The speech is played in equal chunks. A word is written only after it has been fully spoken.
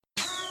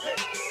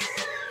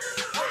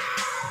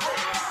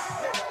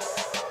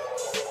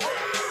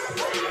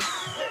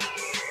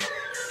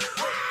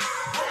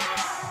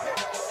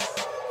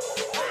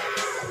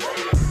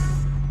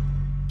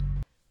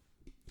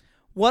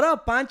What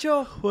up,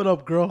 Pancho? What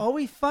up, girl? Oh,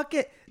 we fuck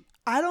it.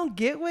 I don't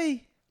get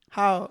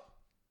how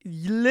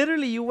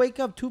literally you wake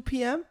up 2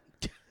 p.m.,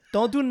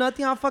 don't do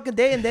nothing all fucking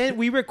day, and then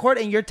we record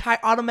and you're tired.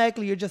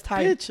 Automatically, you're just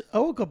tired. Bitch, I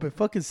woke up at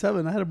fucking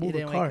 7. I had to move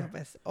the car.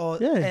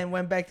 And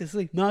went back to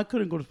sleep. No, I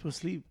couldn't go to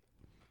sleep.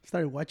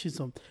 Started watching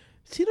some.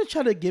 See, they're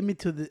trying to get me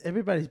to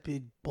everybody's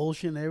big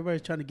bullshit. And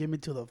everybody's trying to get me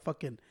to the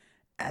fucking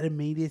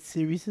animated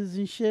series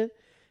and shit.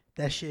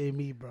 That shit ain't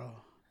me, bro.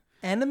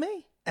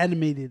 Anime?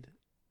 Animated.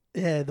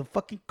 Yeah, the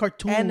fucking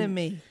cartoon.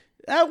 Anime.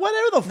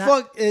 Whatever the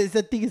fuck is.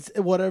 I think it's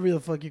whatever the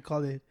fuck you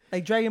call it.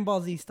 Like Dragon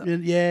Ball Z stuff.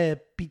 Yeah,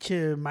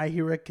 Piche, My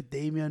Hero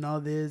Academia and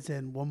all this,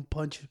 and One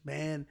Punch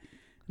Man.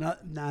 Nah,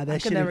 that I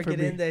shit could never ain't for get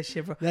me. in that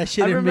shit, bro. That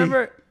shit I ain't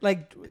remember,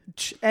 like,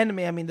 anime.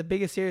 I mean, the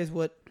biggest series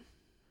would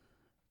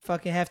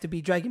fucking have to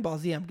be Dragon Ball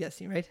Z, I'm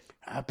guessing, right?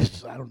 I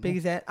don't know.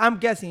 Biggest, I'm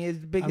guessing it's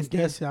the biggest. I'm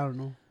guessing, I don't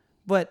know.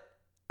 But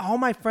all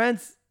my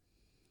friends,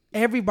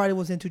 everybody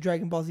was into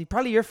Dragon Ball Z.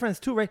 Probably your friends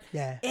too, right?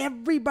 Yeah.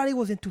 Everybody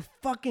was into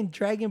fucking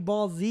Dragon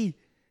Ball Z.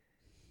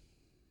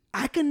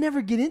 I could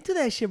never get into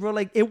that shit, bro.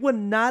 Like, it would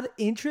not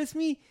interest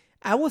me.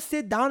 I would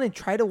sit down and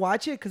try to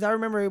watch it because I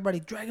remember everybody,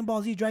 Dragon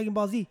Ball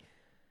Z.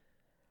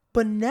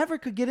 But never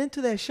could get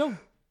into that show.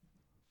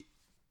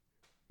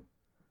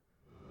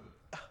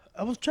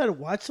 I was trying to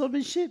watch some of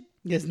this shit.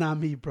 It's not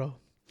me, bro.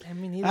 I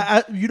mean,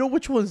 you know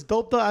which one's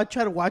dope, though? I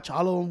try to watch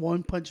all of them.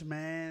 One Punch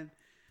Man.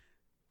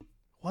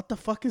 What the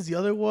fuck is the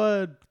other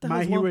one?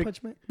 My Hero. One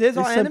Punch Man. There's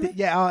all anime?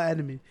 Yeah, all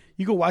anime.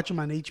 You can watch them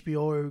on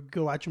HBO or you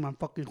can watch them on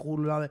fucking Hulu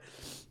and all that.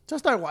 So I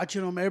started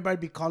watching them. Everybody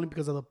be calling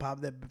because of the pop.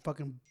 That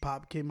fucking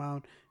pop came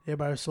out.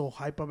 Everybody was so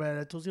hype about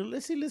it. I told you,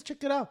 let's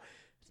check it out.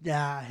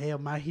 Yeah, hell,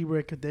 My Hero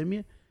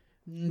Academia.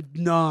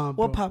 Nah,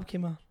 bro. What pop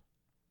came out?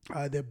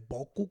 The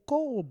Bakugo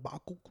or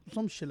Bakugo,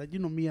 some shit. Like, you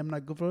know me, I'm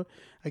not good for it.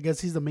 I guess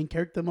he's the main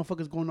character.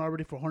 Motherfucker's going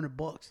already for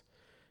 $100.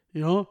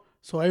 You know?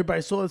 So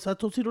everybody saw it. So I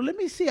told Cito, let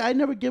me see. I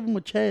never give him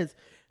a chance.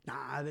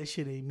 Nah, that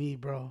shit ain't me,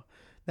 bro.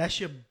 That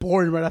shit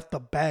boring right off the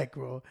bat,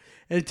 bro.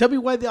 And tell me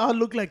why they all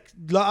look like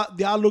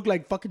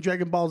fucking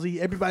Dragon Ball Z.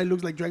 Everybody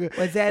looks like Dragon.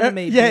 What's anime,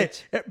 yeah,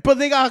 bitch? But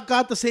they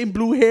got the same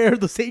blue hair,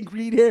 the same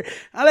green hair.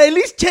 And at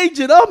least change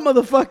it up,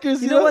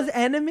 motherfuckers. You know what's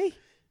anime?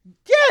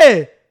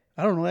 Yeah.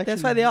 I don't know. Actually.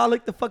 That's why they all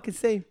look the fucking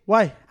same.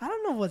 Why? I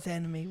don't know what's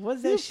anime.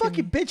 What's that you shit?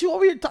 Fucking bitch, you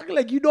over here talking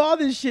like you know all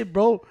this shit,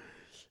 bro.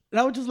 And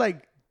I was just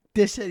like,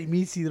 this shit ain't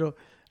me, Cito.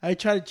 I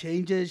tried to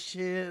change that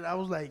shit. I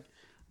was like,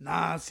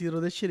 nah, Cito,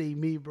 this shit ain't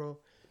me, bro.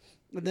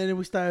 And then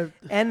we started...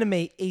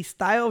 Anime, a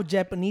style of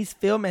Japanese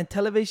film and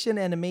television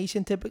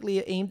animation typically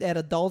aimed at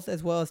adults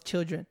as well as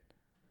children.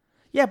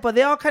 Yeah, but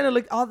they all kind of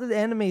look... All the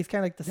anime is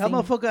kind of like the same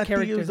motherfucker, I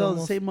think it was all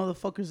almost. the same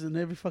motherfuckers in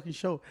every fucking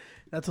show.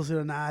 That's what I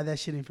said, nah, that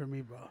shit ain't for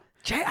me, bro.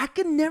 I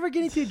could never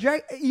get into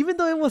Dragon... Even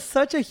though it was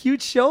such a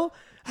huge show...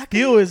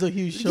 Still is a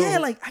huge show. Yeah,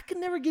 like, I could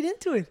never get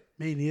into it.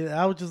 Me neither.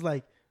 I was just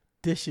like,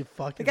 this shit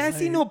fucking... Like, I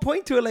see no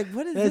point to it. Like,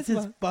 what is this?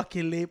 That's just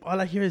fucking lame.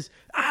 All I hear is,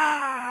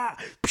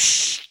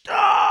 psh,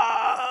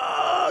 ah,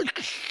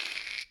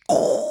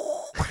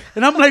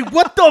 and I'm like,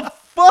 what the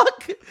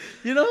fuck?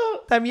 You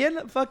know?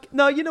 También, fuck.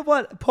 No, you know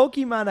what?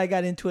 Pokemon, I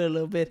got into it a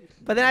little bit.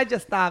 But then I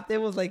just stopped. It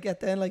was like at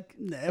the end, like...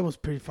 Nah, it was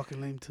pretty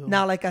fucking lame, too.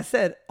 Now, like I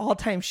said,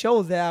 all-time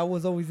shows that I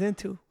was always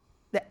into.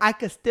 That I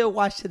could still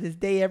watch to this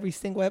day every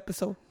single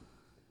episode.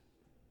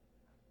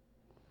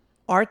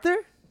 Arthur?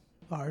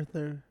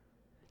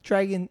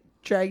 Dragon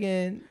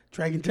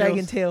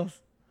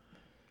Tales.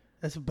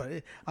 That's about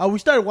it. We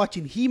started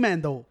watching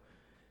He-Man, though.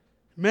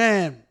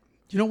 Man,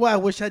 you know what? I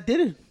wish I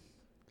didn't.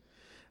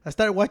 I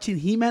started watching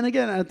He-Man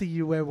again. I don't think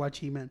you ever watch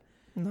He-Man.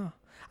 No.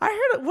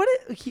 I heard what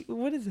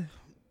is it?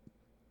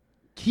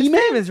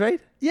 He-Man? It's famous,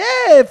 right?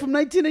 Yeah, from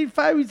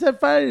 1985. He said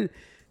fighting.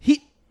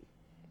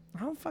 I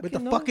don't fucking with the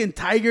know. fucking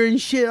tiger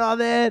and shit, all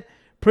that.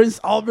 Prince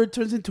Albert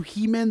turns into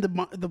He-Man,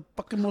 the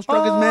fucking most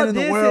strongest man in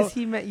the world. This is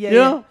He-Man. Yeah, you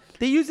know?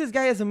 They use this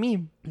guy as a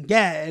meme.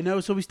 Yeah,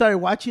 and so we started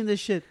watching this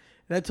shit.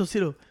 And I told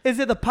Cito, is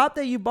it the pop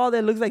that you bought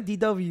that looks like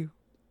DW?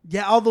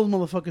 Yeah, all those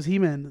motherfuckers,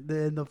 He-Man,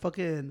 the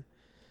fucking...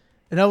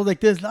 And I was like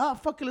this,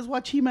 fuck it, let's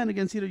watch He-Man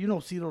again, Cito. You know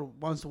Cito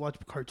wants to watch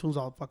cartoons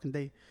all fucking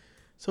day.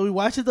 So we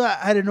watched it,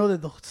 I didn't know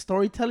that the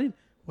storytelling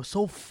was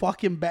so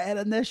fucking bad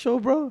on that show,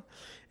 bro.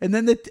 And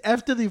then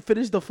after they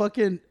finished the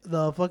fucking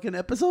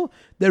episode,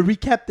 they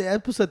recapped the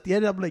episode at the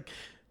end. I'm like,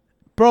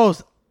 bro,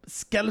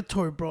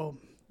 Skeletor, bro.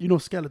 You know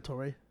Skeletor,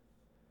 right?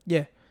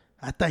 Yeah.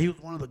 I thought he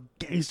was one of the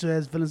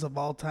gangster-ass villains of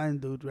all time,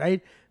 dude,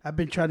 right? I've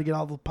been trying to get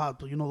all those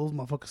pops, but you know those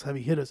motherfuckers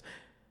heavy hitters.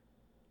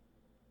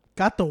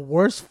 Got the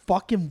worst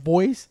fucking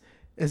voice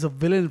as a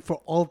villain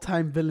for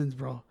all-time villains,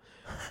 bro.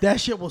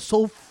 That shit was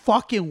so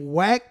fucking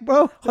whack,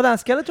 bro. Hold on,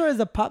 Skeletor is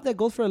a pop that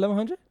goes for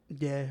 1100?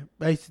 Yeah,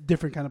 it's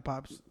different kind of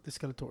pops, the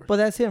Skeletor. But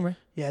that's him, right?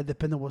 Yeah,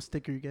 depending on what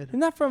sticker you get. Isn't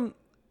that from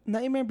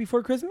Nightmare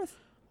Before Christmas?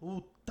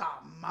 Puta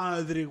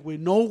madre, güey.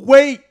 No,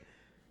 wait.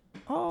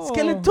 Oh.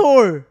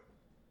 Skeletor.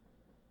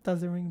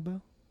 Doesn't ring a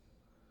bell.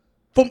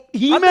 From I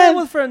He-Man. thought it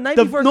was for a night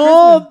before Christmas.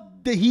 No,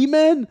 the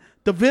He-Man,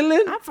 the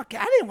villain. I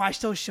didn't watch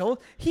those shows.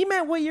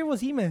 He-Man, what year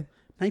was He-Man?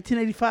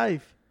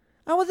 1985.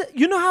 I was,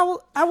 you know how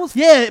I was.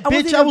 Yeah, I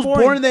bitch, I was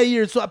born that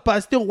year, so but I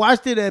still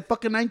watched it at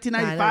fucking Nah, I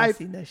 1995. never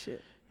seen that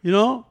shit. You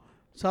know?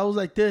 So I was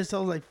like this. I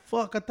was like,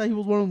 fuck, I thought he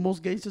was one of the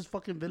most gangsters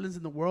fucking villains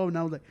in the world. And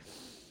I was like,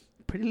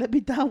 pretty let me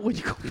down when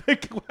you go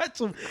back and watch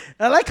them.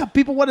 And I like how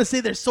people want to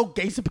say they're so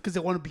gangster because they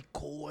want to be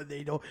cool. And they,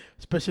 you know,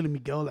 especially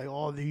Miguel, like,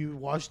 oh, you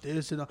watch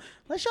this. And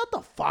like, shut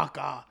the fuck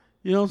up.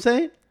 You know what I'm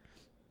saying?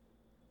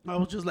 I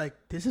was just like,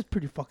 this is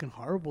pretty fucking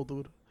horrible,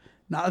 dude.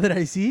 Now that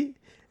I see it.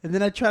 And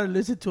then I try to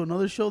listen to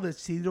another show that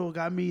Cedro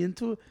got me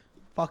into.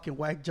 Fucking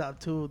whack job,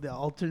 too. The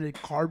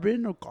alternate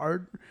Carbon or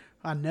Card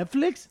on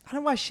Netflix. I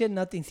don't watch shit.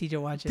 Nothing.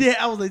 CJ watches. Yeah,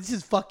 I was like, this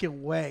is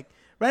fucking whack.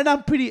 Right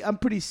now, I'm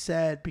pretty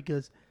sad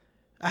because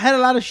I had a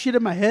lot of shit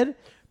in my head,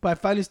 but I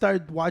finally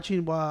started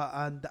watching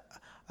on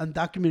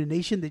Documented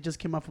Nation. They just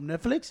came out from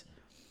Netflix.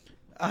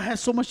 I had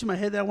so much in my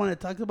head that I wanted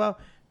to talk about.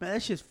 Man,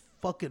 that shit's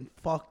fucking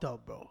fucked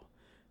up, bro.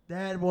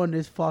 That one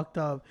is fucked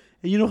up.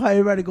 And you know how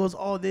everybody goes,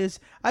 all this.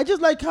 I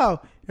just like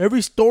how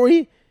every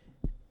story,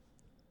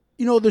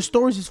 you know, the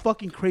stories is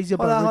fucking crazy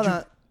about Hold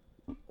on.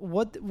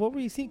 What were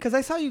you seeing? Because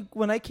I saw you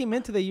when I came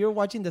into the. You're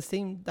watching the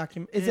same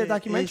document. Is it a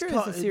documentary or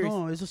is it a series?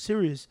 No, it's a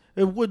series.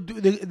 It would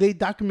they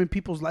document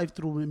people's life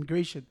through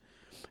immigration.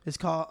 It's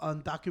called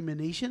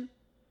Undocumentation.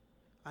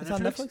 It's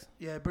on Netflix?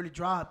 Yeah, it barely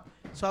dropped.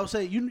 So I would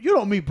say, you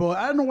know me, bro.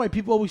 I don't know why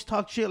people always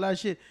talk shit like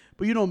shit,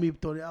 but you know me,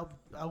 Tony. I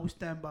always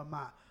stand by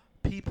my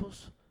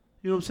peoples.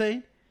 You know what I'm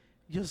saying?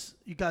 Just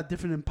you got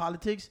different in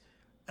politics.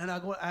 And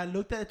I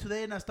looked at it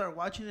today and I started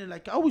watching it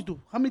like I always do.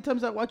 How many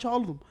times I watch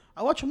all of them?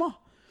 I watch them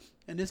all.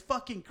 And it's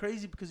fucking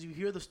crazy because you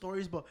hear the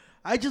stories, but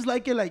I just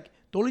like it. Like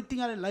the only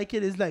thing I didn't like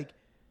it is like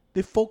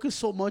they focus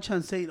so much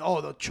on saying,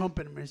 "Oh, the Trump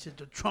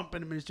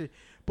administration,"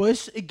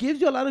 but it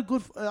gives you a lot of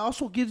good. It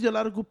also gives you a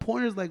lot of good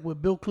pointers, like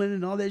with Bill Clinton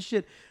and all that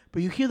shit.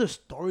 But you hear the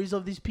stories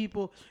of these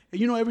people,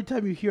 and you know every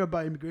time you hear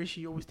about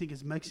immigration, you always think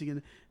it's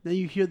Mexican. Then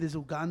you hear this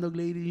Uganda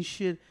lady and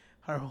shit.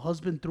 Her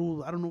husband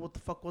threw, I don't know what the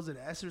fuck was it,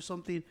 acid or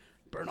something,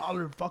 burned all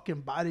her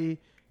fucking body.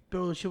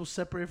 Bill, she was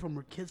separated from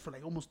her kids for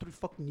like almost 3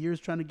 fucking years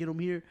trying to get them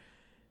here.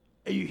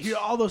 And you hear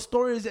all those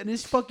stories, and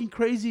it's fucking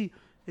crazy.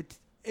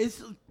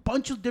 It's a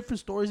bunch of different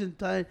stories in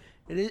time.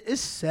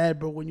 It's sad,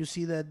 bro, when you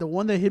see that. The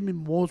one that hit me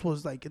most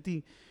was like, I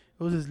think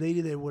it was this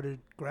lady that with her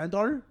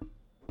granddaughter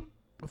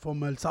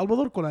from El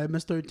Salvador, con la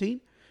MS-13.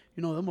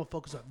 You know, them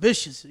motherfuckers are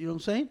vicious. You know what I'm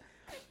saying?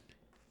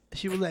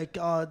 She was like,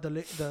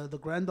 the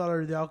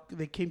granddaughter,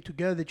 they came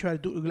together. They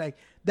tried to do it. Like,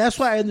 that's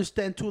why I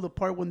understand, too, the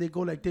part when they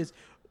go like this.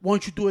 Why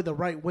don't you do it the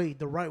right way?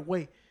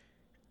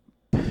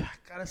 I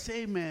gotta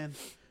say, man,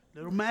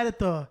 little mad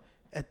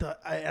at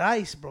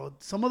ICE, bro.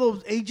 Some of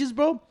those agents,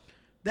 bro,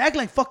 they act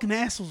like fucking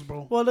assholes,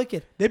 bro. Well, look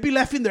at. They be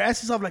laughing their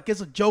asses off like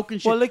it's a joke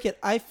and shit. Well, look at.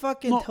 I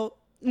fucking told.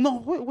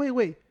 No,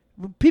 wait.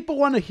 People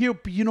want to hear,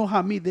 you know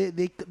how me,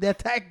 they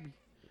attack me.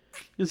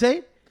 You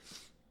say?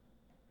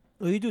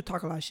 Well, you do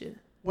talk a lot of shit.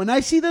 When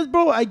I see this,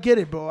 bro, I get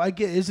it, bro. I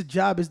get it. It's a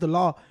job. It's the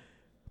law.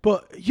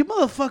 But you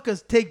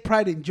motherfuckers take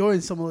pride in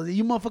enjoying some of it.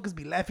 You motherfuckers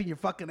be laughing your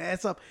fucking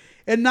ass up.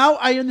 And now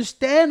I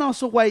understand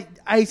also why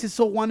ICE is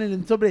so wanted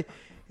in somebody.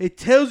 It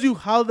tells you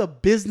how the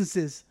business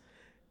is.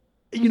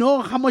 You know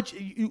how much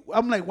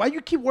I'm like, why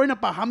you keep worrying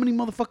about how many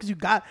motherfuckers you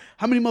got?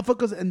 How many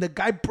motherfuckers? And the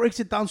guy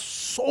breaks it down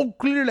so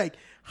clear, like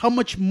how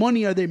much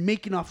money are they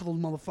making off of those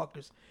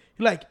motherfuckers?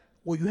 You're like,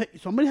 well,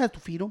 somebody has to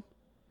feed them.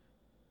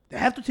 They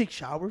have to take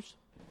showers.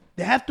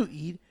 They have to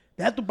eat.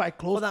 They have to buy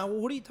clothes. Hold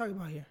on, what are you talking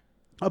about here?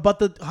 About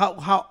the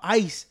how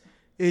ICE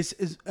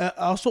is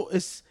also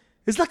it's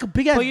like a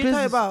big ass. But you're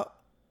business. talking about.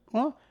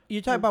 Huh?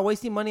 You're talking about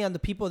wasting money on the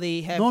people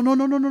they have.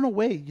 No.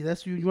 Wait,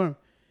 that's you are.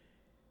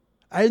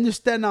 I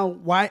understand now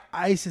why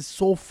ICE is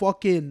so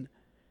fucking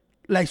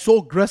like so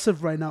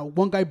aggressive right now.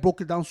 One guy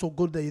broke it down so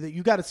good that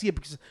you got to see it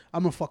because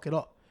I'm gonna fuck it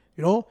up,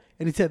 you know.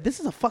 And he said, "This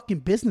is a fucking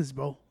business,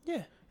 bro.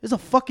 Yeah, it's a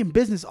fucking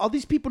business. All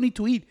these people need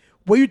to eat.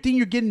 Where you think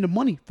you're getting the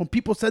money from?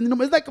 People sending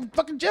them? It's like a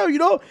fucking jail, you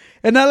know."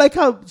 And I like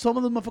how some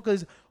of the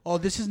motherfuckers, oh,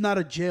 this is not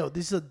a jail.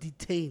 This is a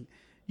detain.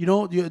 You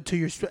know,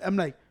 I'm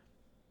like,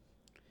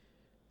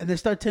 and they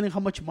start telling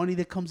how much money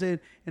that comes in,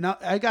 and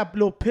I got a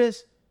little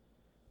pissed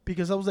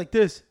because I was like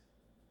this.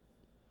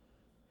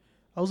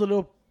 I was a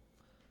little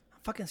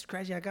fucking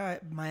scratchy. I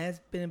got my ass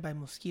bitten by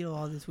mosquito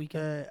all this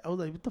weekend. I was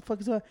like, what the fuck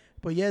is that?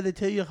 But yeah, they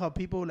tell you how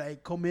people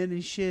like come in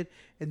and shit,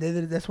 and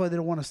that's why they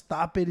don't want to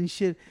stop it and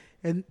shit.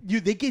 And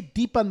they get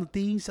deep on the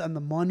things, on the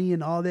money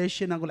and all that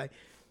shit. And I go like,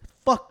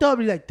 fucked up.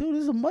 You're like, dude,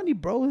 this is money,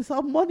 bro. It's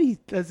all money.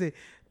 That's it.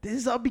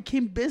 This all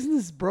became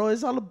business, bro.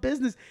 It's all a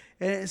business.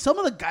 And some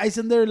of the guys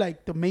in there,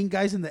 like the main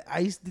guys in the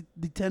ICE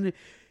detention,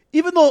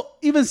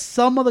 even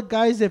some of the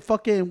guys that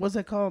fucking, what's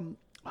that called?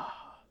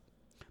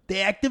 The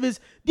activists,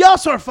 they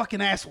also are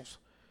fucking assholes.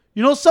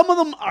 You know, some of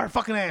them are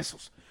fucking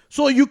assholes.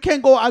 So you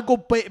can't go, I go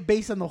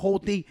based on the whole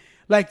thing.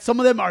 Like some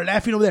of them are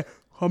laughing over there.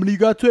 How many you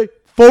got today?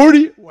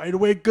 40. Right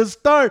away, good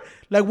start.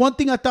 Like one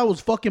thing I thought was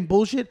fucking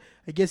bullshit.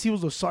 I guess he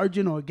was a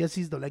sergeant or I guess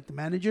he's the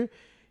manager.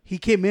 he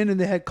came in and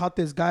they had caught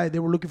this guy. They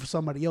were looking for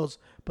somebody else,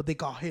 but they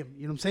got him.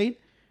 You know what I'm saying?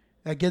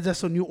 I guess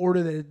that's a new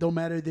order that it don't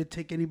matter. They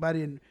take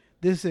anybody in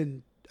this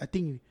and I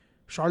think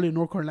Charlotte,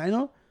 North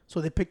Carolina.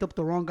 So they picked up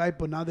the wrong guy,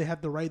 but now they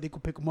have the right. They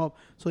could pick him up.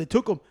 So they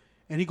took him.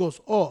 And he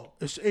goes, oh,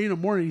 it's 8 in the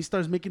morning. He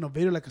starts making a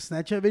video, like a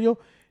Snapchat video.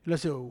 And I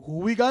say, who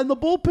we got in the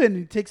bullpen? And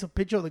he takes a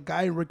picture of the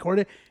guy and record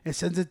it and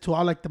sends it to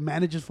all like the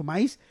managers from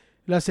ICE.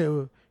 And I say,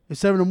 it's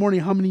 7 in the morning.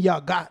 How many y'all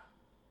got?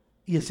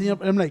 You see,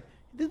 I'm like,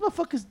 this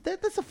motherfucker's,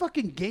 that's a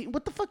fucking game.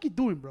 What the fuck you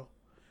doing, bro?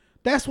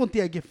 That's one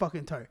thing I get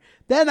fucking tired.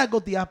 Then I go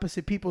the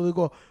opposite people. They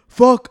go,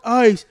 fuck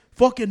ICE,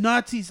 fucking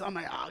Nazis. I'm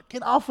like,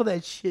 get off of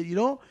that shit, you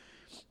know?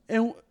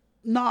 And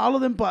not all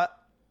of them, but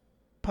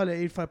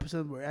probably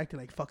 85% were acting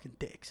like fucking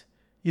dicks.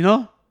 You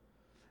know?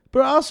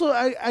 But also,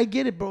 I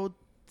get it, bro.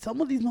 Some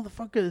of these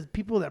motherfuckers,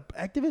 people that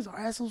are activists, are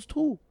assholes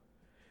too.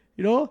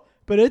 You know?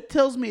 But it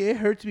tells me, it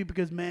hurts me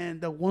because, man,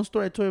 the one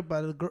story I told you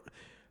about,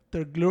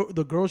 the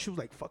girl, she was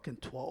like fucking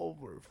 12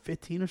 or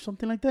 15 or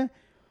something like that.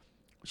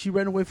 She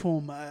ran away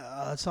from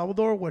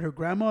Salvador with her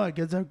grandma. I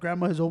guess her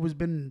grandma has always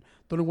been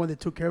the only one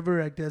that took care of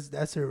her. I guess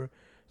that's her.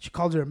 She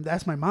calls her,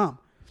 that's my mom.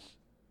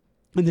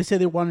 And they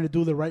said they wanted to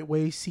do the right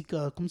way, seek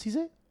a, ¿cómo se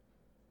dice?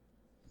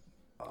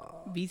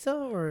 Visa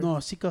or no,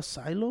 seek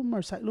asylum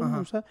or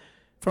something.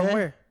 From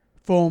where?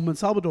 From El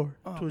Salvador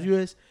to okay. the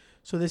U.S.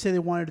 So they say they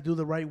wanted to do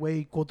the right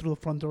way, go through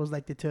the front doors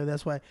like they tell.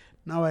 That's why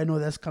now I know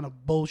that's kind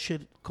of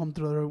bullshit. Come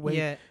through the way.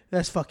 Yeah,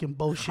 that's fucking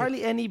bullshit.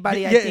 Hardly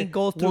anybody I think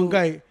goes through. One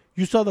guy,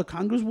 you saw the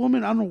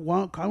Congresswoman. I don't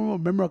know. I don't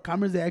remember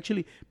Congress. They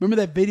actually remember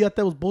that video. I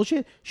thought was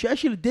bullshit. She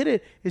actually did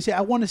it and said,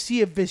 "I want to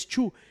see if it's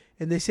true."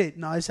 And they said,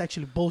 no, it's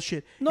actually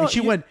bullshit. No, and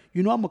she went,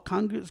 you know, I'm a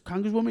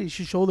Congresswoman. And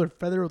she showed her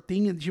federal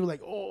thing, and she was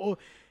like, oh.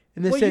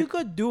 And they said, you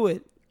could do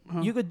it.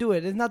 Huh? You could do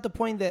it. It's not the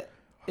point that.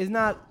 It's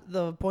not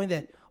the point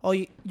that. Oh,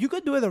 you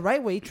could do it the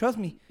right way. Trust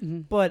me.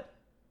 Mm-hmm. But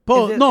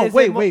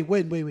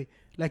wait.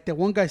 Like that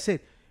one guy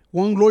said,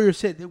 one lawyer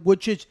said,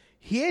 which is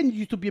he ain't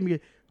used to be.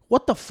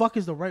 What the fuck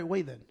is the right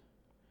way then?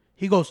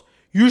 He goes,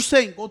 you're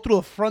saying go through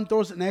the front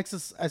doors and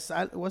access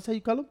what's that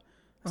you call them?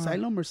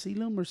 Asylum or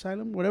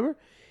asylum, whatever.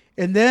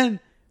 And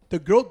then the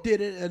girl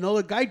did it,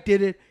 another guy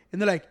did it,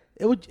 and they're like,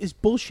 it's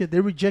bullshit.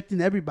 They're rejecting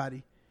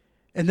everybody.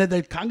 And then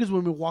the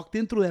congresswoman walked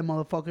in through that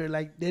motherfucker,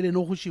 like they didn't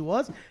know who she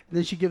was. And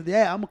then she gave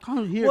I'm a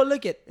congresswoman here. Well,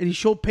 look at. And he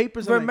showed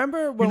papers.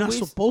 Remember like, when you're not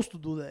supposed to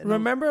do that.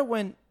 Remember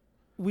when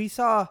we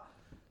saw,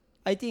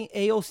 I think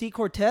AOC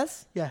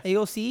Cortez. Yeah.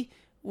 AOC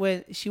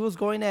when she was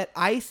going at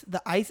ICE, the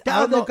ICE.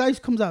 That guy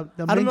comes out.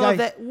 I don't know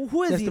guy.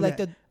 Who is he? Like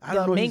the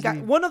main guy,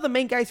 one of the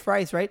main guys for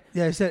ICE, right?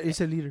 Yeah,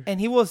 it's a leader.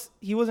 And he was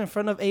in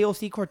front of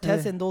AOC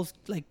Cortez in those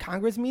like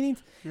Congress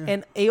meetings,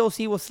 and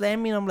AOC was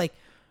slamming him like,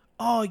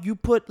 "Oh, you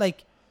put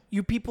like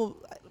you people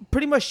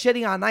pretty much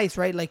shitting on ICE,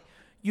 right? Like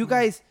you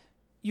guys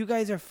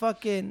are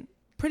fucking."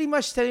 Pretty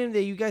much telling him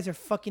that you guys are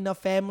fucking up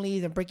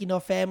families and breaking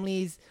up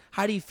families.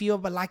 How do you feel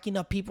about locking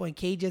up people in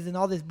cages and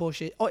all this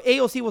bullshit? Oh,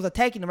 AOC was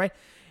attacking him, right?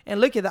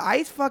 And look at the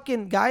ICE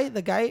fucking guy,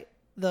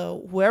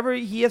 the whoever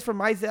he is from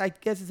ICE, I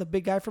guess is a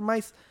big guy from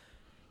ICE.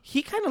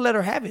 He kind of let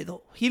her have it,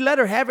 though. He let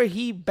her have it.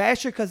 He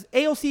bashed her because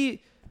AOC,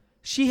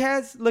 she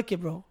has, look at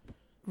bro,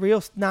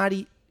 real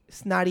snotty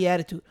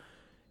attitude.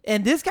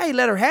 And this guy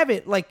let her have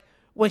it. Like,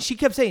 when she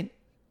kept saying,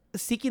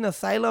 seeking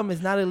asylum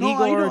is not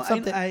illegal or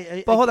something.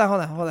 But hold on.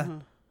 Uh-huh.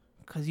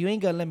 Because you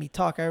ain't going to let me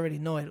talk. I already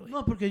know it.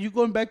 No, because you're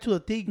going back to the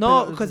thing.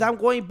 No, because I'm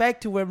going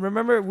back to when,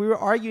 remember, we were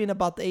arguing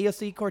about the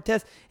AOC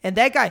Cortez. And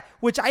that guy,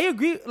 which I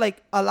agree,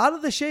 like, a lot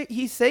of the shit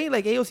he's saying,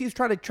 like, AOC is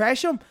trying to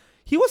trash him.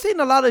 He was saying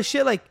a lot of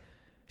shit, like,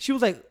 she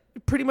was, like,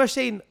 pretty much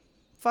saying,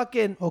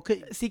 fucking,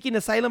 seeking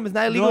asylum is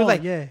not illegal. No,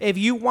 like, if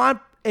you want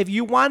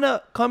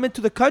to come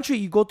into the country,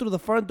 you go through the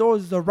front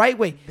doors the right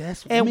way.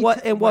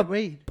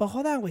 Wait. But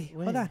hold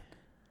on.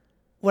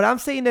 What I'm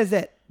saying is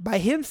that by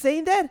him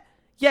saying that,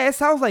 yeah, it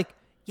sounds like,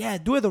 yeah,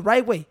 do it the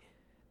right way.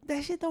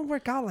 That shit don't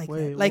work out like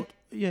that. Like,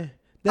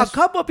 a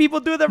couple of people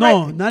do it the right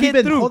way. No, not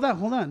even. Through. Hold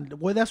on.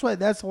 Well, that's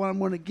what I'm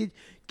going to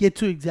get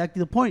to exactly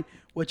the point,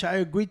 which I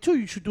agree too.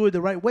 You should do it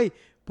the right way.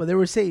 But they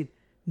were saying,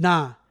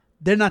 nah,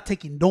 they're not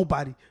taking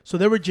nobody. So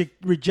they were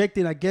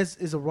rejecting, I guess,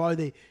 is a raw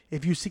day.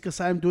 If you seek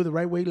asylum, do it the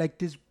right way. Like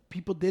these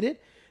people did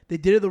it. They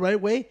did it the right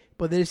way,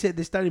 but they said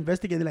they started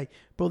investigating. They're like,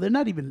 bro,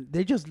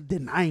 they're just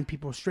denying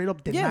people, straight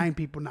up denying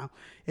people now.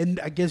 And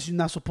I guess you're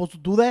not supposed to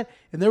do that.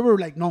 And they were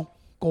like, no.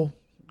 Go,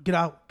 get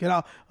out,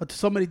 or to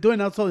somebody doing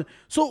that. So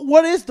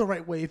what is the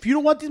right way? If you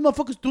don't want these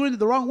motherfuckers doing it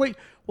the wrong way,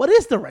 what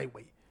is the right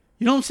way?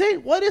 You know what I'm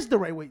saying? What is the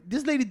right way?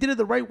 This lady did it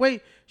the right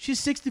way. She's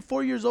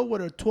 64 years old with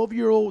her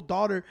 12-year-old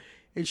daughter,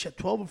 and she had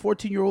 12 or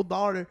 14-year-old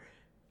daughter.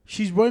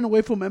 She's running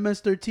away from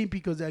MS-13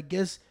 because I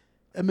guess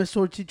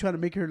MS-13 trying to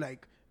make her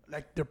like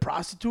their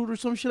prostitute or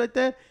some shit like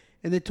that.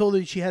 And they told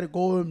her she had to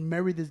go and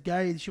marry this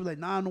guy. And she was like,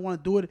 nah, I don't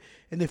want to do it.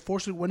 And they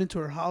forcibly went into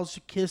her house.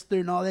 She kissed her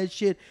and all that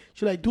shit.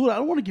 She's like, dude, I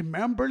don't want to get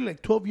married. I'm barely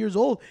like 12 years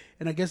old.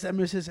 And I guess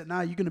MS said,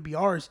 nah, you're going to be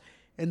ours.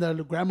 And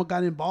the grandma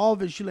got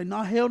involved. And she's like,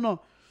 nah, hell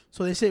no.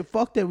 So they said,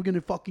 fuck that. We're going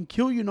to fucking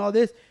kill you and all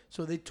this.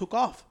 So they took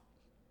off.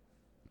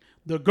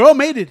 The girl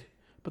made it.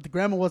 But the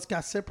grandma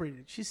got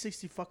separated. She's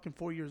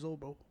 64 years old,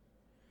 bro.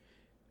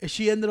 And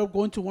she ended up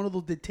going to one of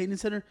those detaining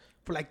centers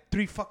for like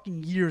 3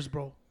 fucking years,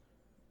 bro.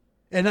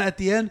 And at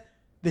the end,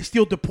 they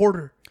still deport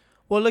her.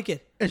 Well, look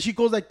it. And she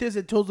goes like this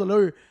and tells the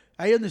lawyer,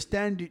 I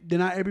understand that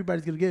not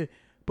everybody's going to get it.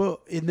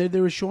 But and then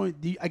they were showing,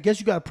 I guess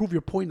you got to prove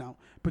your point now.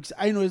 Because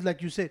I know it's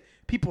like you said,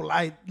 people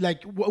lie.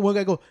 Like, one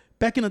guy go,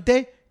 back in the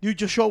day, you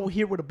just show up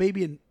here with a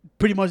baby and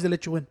pretty much they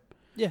let you in.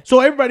 Yeah. So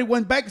everybody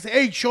went back and said,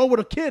 hey, show up with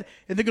a kid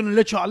and they're going to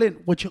let you all in,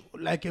 which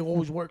like it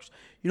always works.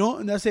 You know,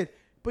 and that's it.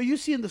 But you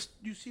see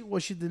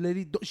what the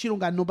lady, she don't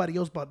got nobody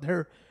else but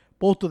her,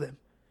 both of them.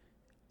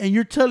 And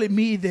you're telling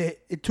me that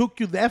it took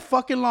you that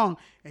fucking long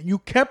and you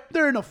kept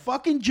her in a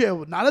fucking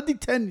jail, not a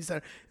detention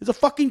center. It's a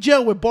fucking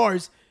jail with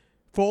bars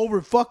for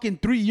over fucking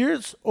 3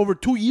 years, over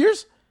 2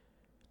 years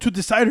to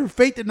decide her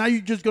fate. And now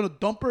you're just going to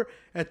dump her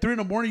at 3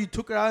 a.m. You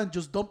took her out and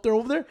just dumped her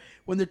over there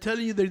when they're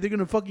telling you that they're going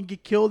to fucking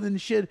get killed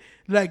and shit.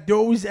 Like, they're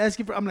always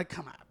asking for, I'm like,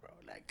 come on, bro.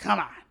 Like, come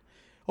on.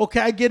 Okay,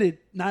 I get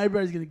it. Not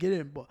everybody's going to get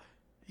in, but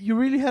you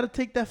really had to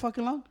take that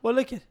fucking long? Well,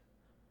 look it.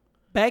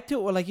 Back to,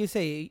 well, like you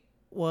say,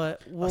 a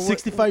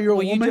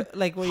 65-year-old woman?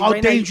 How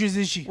right dangerous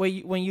is she?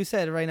 When you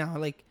said it right now,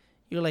 like,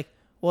 you're like,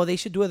 well, they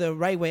should do it the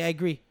right way. I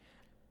agree.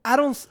 I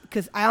don't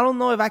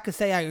know if I could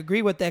say I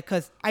agree with that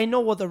because I know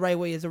what the right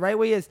way is. The right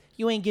way is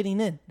you ain't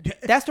getting in.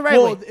 That's the right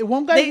way.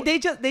 One guy, they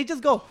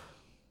just go,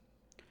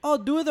 oh,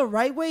 do it the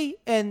right way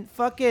and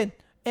fucking,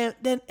 and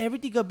then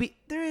everything could be,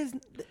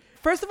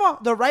 first of all,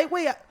 the right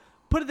way,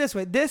 put it this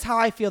way. This is how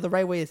I feel the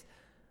right way is.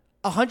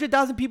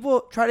 100,000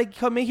 people try to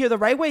come in here the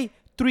right way,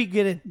 3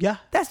 get in. Yeah.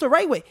 That's the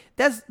right way.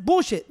 That's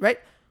bullshit, right?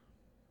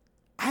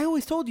 I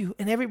always told you,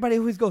 and everybody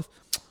always goes,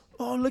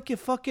 oh, look at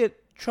fucking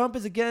Trump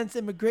is against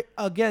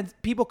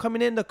against people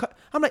coming in.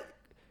 I'm like,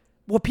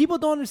 what people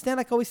don't understand,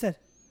 like I always said,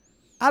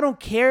 I don't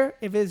care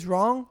if it's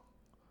wrong.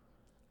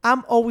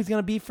 I'm always going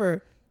to be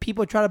for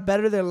people try to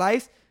better their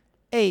lives.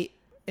 Hey,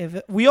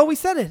 we always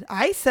said it.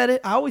 I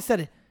always said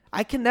it.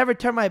 I can never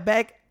turn my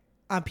back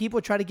on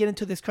people try to get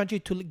into this country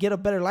to get a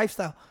better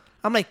lifestyle.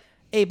 I'm like,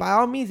 hey, by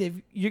all means, if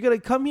you're going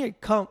to come here,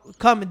 come.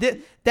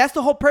 And that's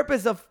the whole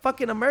purpose of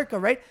fucking America,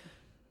 right?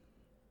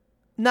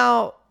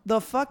 Now, the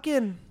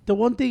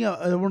one thing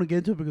I want to get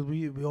into, because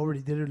we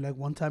already did it like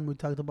one time we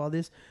talked about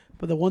this,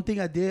 but the one thing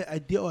I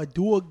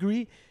do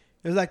agree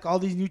is like all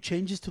these new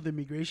changes to the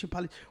immigration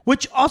policy,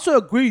 which also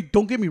agree,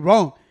 don't get me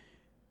wrong.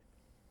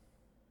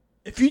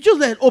 If you just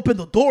let open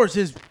the doors,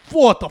 is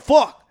what the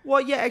fuck?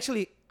 Well, yeah,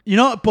 actually. You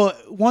know,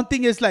 but one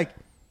thing is like,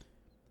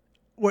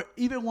 where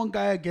even one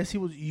guy, I guess he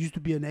used to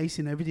be an ace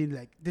and everything.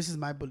 Like, this is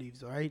my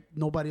beliefs, all right?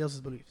 Nobody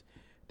else's beliefs.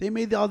 They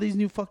made all these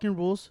new fucking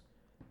rules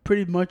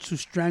pretty much to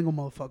strangle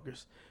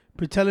motherfuckers.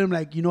 But telling them,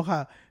 like, you know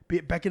how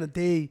back in the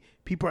day,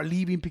 people are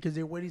leaving because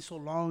they're waiting so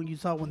long. You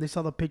saw when they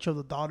saw the picture of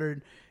the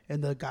daughter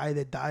and the guy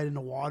that died in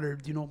the water.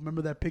 You know,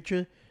 remember that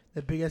picture?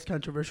 That big-ass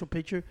controversial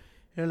picture?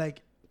 And,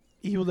 like,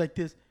 he was like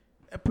this.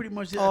 Pretty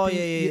much. Oh,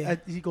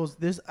 He goes,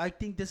 I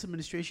think this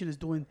administration is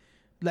doing,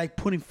 like,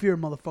 putting fear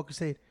in motherfuckers,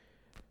 saying,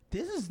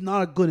 this is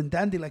not a good and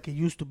dandy like it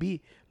used to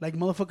be. Like,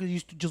 motherfuckers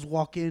used to just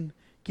walk in,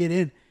 get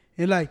in.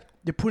 And, like,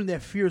 they're putting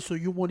that fear so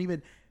you won't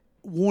even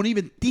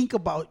think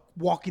about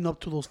walking up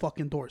to those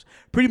fucking doors.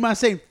 Pretty much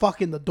saying,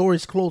 fucking, the door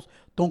is closed.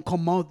 Don't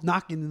come out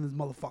knocking in this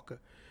motherfucker.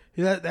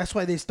 That's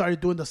why they started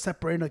doing the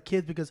separating of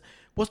kids, because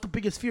what's the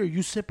biggest fear?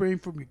 You separating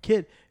from your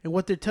kid and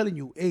what they're telling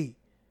you. Hey,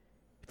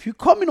 if you're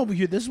coming over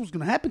here, this is what's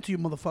going to happen to you,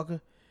 motherfucker.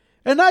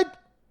 And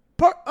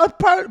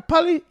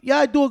probably, yeah,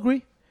 I do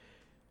agree.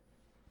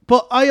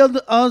 But I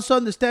also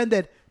understand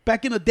that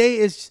back in the day,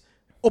 it's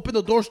open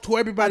the doors to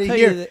everybody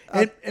here.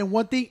 And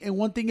one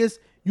thing is,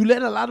 you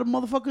let a lot of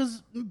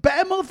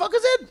bad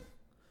motherfuckers in.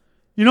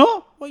 You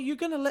know? Well, you're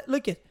going to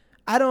look at,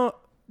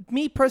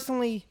 me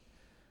personally,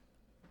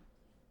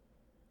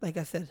 like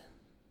I said,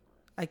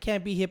 I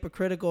can't be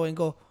hypocritical and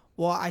go,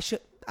 well,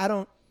 I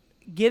don't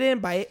get in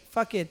by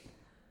fucking,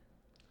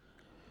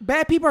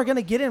 bad people are going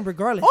to get in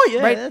regardless. Oh,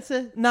 yeah, right? that's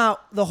it. Now,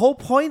 the whole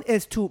point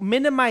is to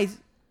minimize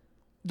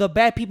the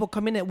bad people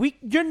coming in.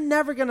 You're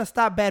never going to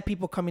stop bad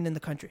people coming in the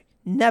country.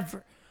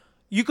 Never.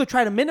 You could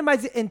try to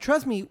minimize it, and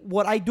trust me,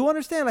 what I do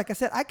understand, like I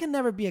said, I can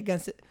never be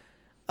against it.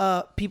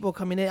 People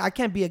coming in. I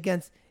can't be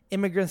against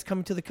immigrants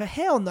coming to the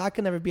country. Hell no, I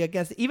can never be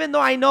against it. Even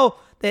though I know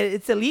that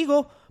it's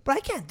illegal, but I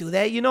can't do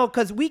that, you know,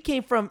 because we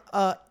came from,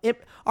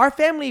 our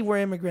family were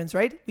immigrants,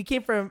 right? We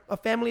came from a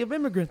family of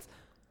immigrants.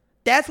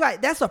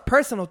 That's a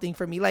personal thing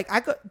for me. Like,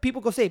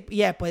 people go say,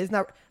 yeah, but it's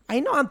not. I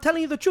know, I'm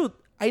telling you the truth.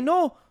 I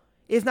know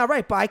it's not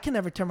right, but I can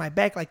never turn my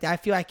back like that. I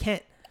feel I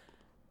can't.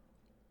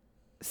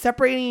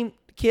 Separating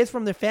kids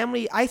from their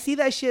family, I see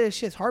that shit. That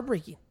shit's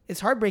heartbreaking.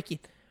 It's heartbreaking,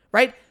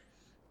 right?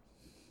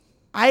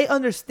 I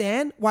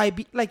understand why,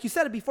 like you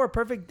said it before,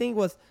 perfect thing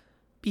was,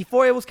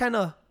 before it was kind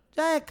of,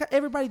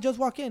 everybody just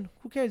walk in.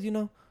 Who cares, you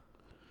know?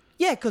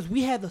 Yeah, because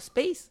we had the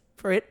space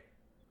for it.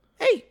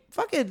 Hey,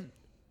 fucking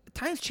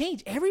times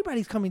change.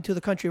 Everybody's coming to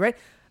the country, right?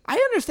 I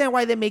understand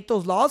why they make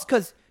those laws,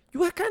 because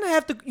you kind of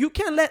have to, you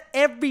can't let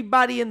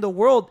everybody in the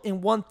world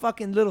in one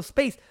fucking little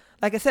space.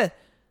 Like I said,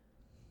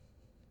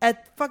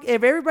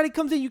 if everybody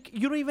comes in,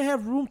 you don't even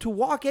have room to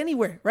walk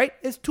anywhere, right?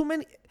 It's too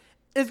many.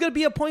 it's gonna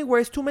be a point where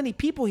it's too many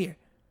people here.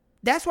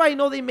 That's why I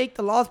know they make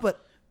the laws.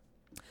 But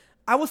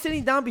I was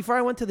sitting down before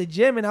I went to the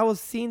gym, and I was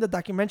seeing the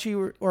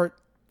documentary or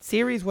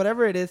series,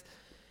 whatever it is,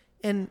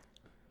 and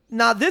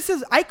now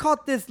I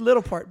caught this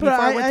little part before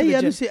I went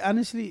to the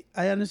gym.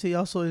 I honestly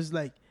also is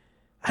like,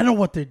 I know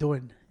what they're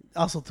doing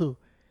also too,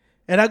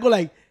 and I go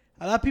like,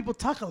 a lot of people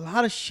talk a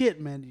lot of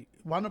shit, man.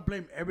 Want to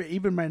blame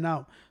even right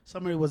now.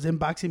 Somebody was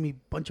inboxing me a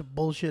bunch of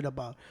bullshit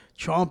about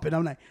Trump, and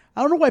I'm like,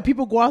 I don't know why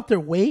people go out their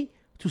way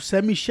to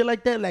send me shit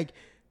like that. Like,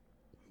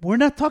 we're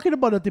not talking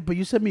about nothing, but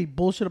you sent me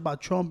bullshit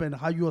about Trump and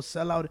how you a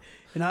sellout,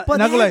 and I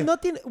go like,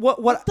 nothing.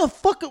 What the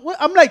fuck?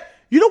 I'm like,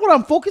 you know what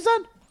I'm focused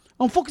on?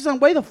 I'm focused on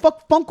why the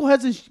fuck Funko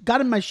hasn't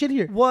gotten my shit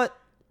here. What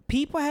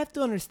people have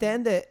to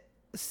understand that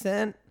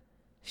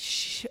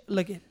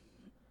look at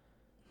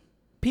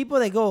people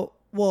that go,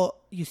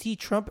 well, you see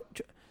Trump,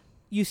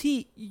 you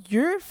see,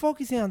 you're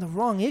focusing on the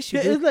wrong issue.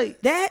 Yeah, it's like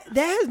that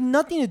has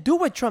nothing to do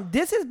with Trump.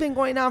 This has been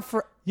going on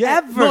forever.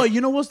 No, you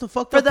know what's the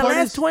fucked up part? For the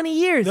last 20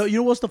 years. No, you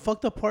know what's the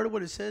fucked up part of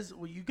what it says?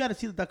 Well, you got to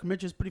see the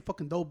documentary. It's pretty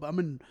fucking dope. I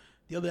mean,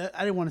 I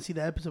didn't want to see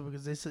the episode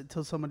because they said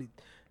tell somebody,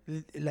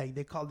 like,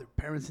 they called their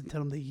parents and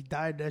tell them that he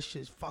died. That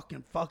shit's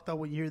fucking fucked up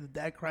when you hear the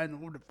dad crying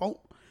over the phone.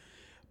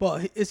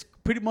 But it's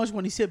pretty much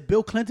when he said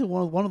Bill Clinton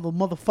was one of the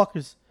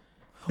motherfuckers.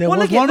 That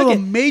was one of the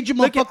major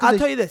motherfuckers. I'll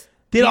tell you this.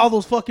 Did all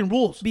those fucking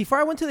rules. Before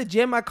I went to the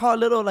gym, I caught a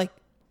little, like,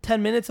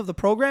 10 minutes of the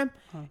program.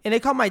 And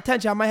it caught my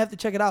attention. I might have to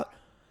check it out.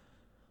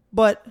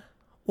 But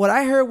what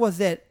I heard was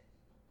that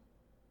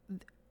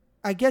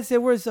I guess there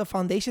was a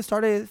foundation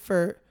started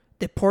for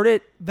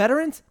deported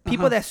veterans,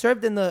 people that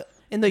served in the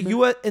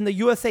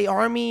USA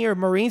Army or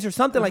Marines or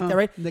something like that,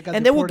 right?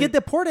 And they will get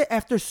deported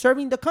after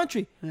serving the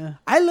country. Yeah.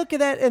 I look at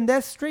that and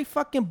that's straight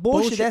fucking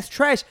bullshit. That's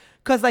trash.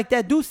 Because like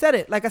that dude said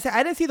it. Like I said,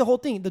 I didn't see the whole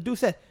thing. The dude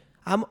said,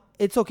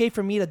 it's okay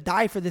for me to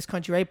die for this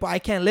country, right? But I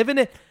can't live in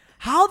it.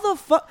 How the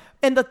fuck?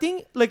 And the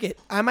thing, look it,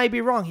 I might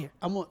be wrong here.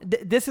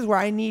 This is where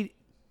I need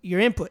your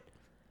input.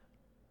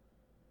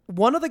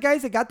 One of the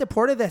guys that got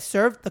deported that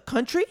served the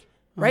country,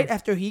 right?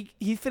 After he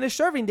finished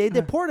serving, they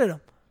deported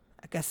him.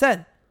 Like I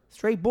said,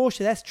 straight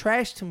bullshit. That's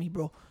trash to me,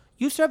 bro.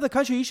 You serve the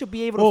country, you should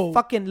be able to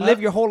fucking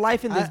live your whole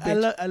life in this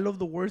bitch. I love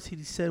the words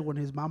he said when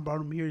his mom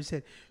brought him here. He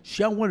said,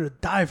 "She, I wanted to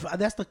die for.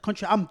 That's the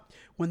country."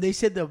 When they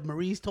said the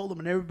Marines told him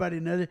and everybody,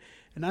 and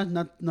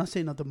I'm not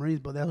saying not the Marines,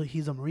 but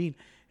he's a Marine,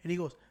 and he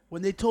goes,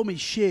 when they told me,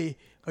 "Shit,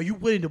 are you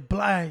willing to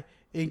die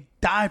and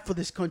die for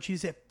this country?" He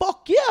said,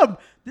 "Fuck yeah,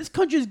 this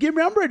country is giving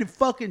me. I'm ready to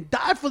fucking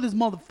die for this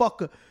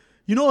motherfucker."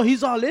 You know,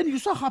 he's all in. You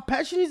saw how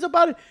passionate he's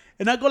about it.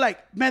 And I go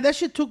like, man, that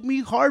shit took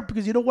me hard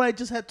because you know what? I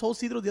just had told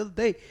Cedro the other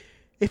day.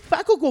 If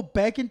I could go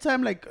back in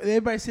time, like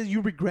everybody says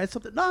you regret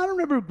something. No, I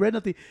don't ever regret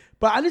nothing.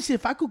 But honestly,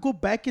 if I could go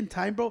back in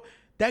time, bro,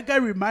 that guy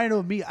reminded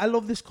of me. I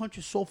love this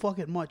country so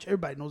fucking much.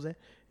 Everybody knows that.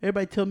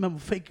 Everybody tell me I'm a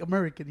fake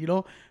American, you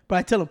know? But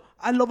I tell them,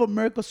 I love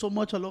America so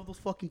much. I love those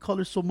fucking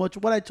colors so much.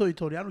 What I told you,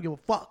 Tony, I don't give a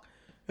fuck.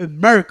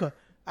 America.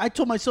 I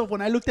told myself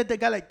when I looked at that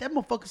guy like, that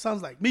motherfucker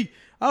sounds like me.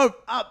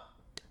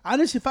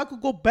 Honestly, if I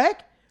could go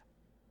back,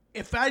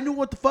 if I knew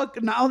what the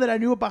fuck, now that I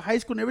knew about high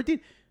school and everything,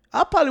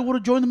 I probably would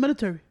have joined the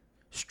military.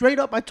 Straight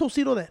up, I told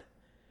Cito that.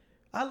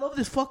 I love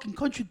this fucking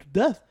country to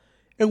death.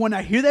 And when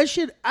I hear that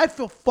shit, I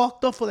feel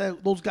fucked up for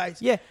those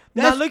guys. Yeah.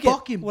 That's now look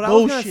fucking what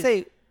bullshit. I was going to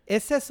say.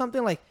 It says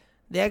something like,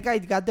 that guy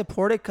got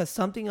deported because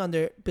something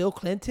under Bill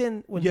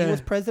Clinton, when he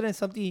was president,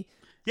 something...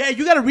 Yeah,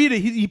 you got to read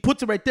it. He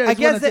puts it right there. I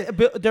guess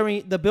that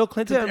during the Bill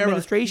Clinton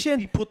administration,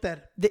 he put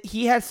that.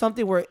 He had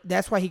something where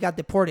that's why he got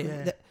deported.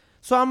 Yeah.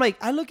 So I'm like,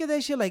 I look at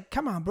that shit like,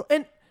 come on, bro.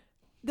 And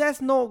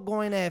that's no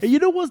going after. And you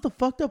know what's the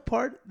fucked up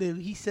part? That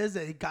he says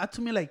that it got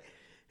to me like,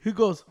 he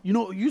goes, you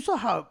know, you saw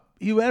how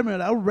he went,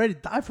 man, I was ready to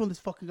die from this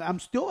fucking guy. I'm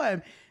still at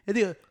him. And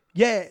they go,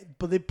 yeah,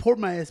 but they poured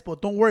my ass,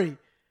 but don't worry.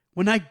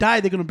 When I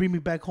die, they're going to bring me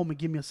back home and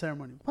give me a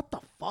ceremony. What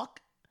the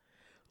fuck?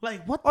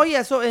 Like, what? Oh,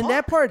 yeah. So in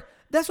that part,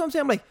 that's what I'm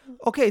saying. I'm like,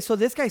 okay, so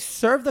this guy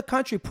served the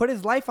country, put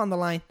his life on the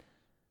line.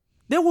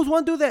 There was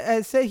one dude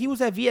that said he was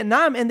at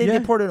Vietnam and they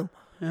deported him.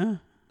 Yeah.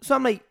 So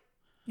I'm like,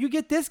 you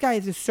get this guy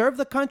to serve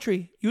the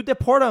country, you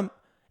deport him,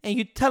 and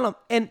you tell him.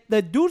 And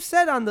the dude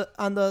said on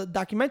the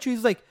documentary,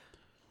 he's like,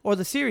 or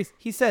the series,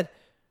 he said,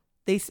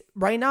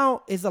 right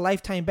now is a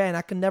lifetime ban.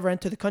 I can never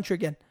enter the country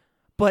again.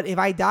 But if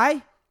I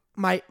die,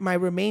 my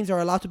remains are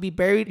allowed to be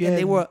buried, and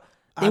they were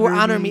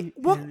honoring me.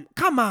 What?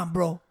 Come on,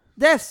 bro.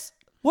 That's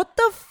what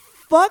the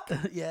fuck?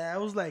 Yeah, I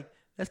was like,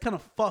 that's kind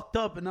of fucked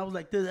up. And I was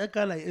like, that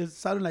guy, like, it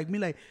sounded like me,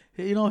 like,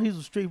 you know, he's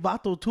a straight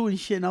vato too and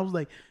shit. And I was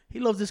like, he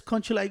loves this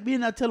country like me.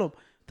 And I tell him,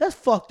 that's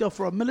fucked up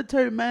for a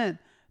military man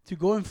to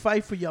go and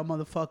fight for y'all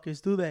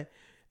motherfuckers. Do that.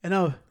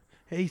 And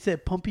he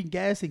said pumping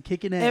gas and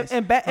kicking ass.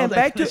 And back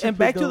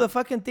to the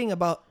fucking thing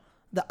about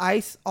the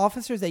ICE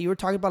officers that you were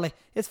talking about. Like,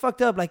 it's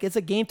fucked up. Like, it's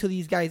a game to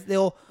these guys.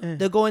 They'll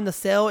go in the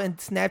cell and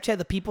Snapchat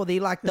the people they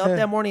locked up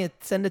that morning and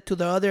send it to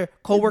the other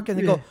coworkers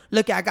and go,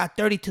 look, I got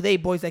 30 today,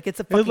 boys. Like,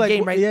 it's a fucking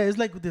game, right? Yeah, it's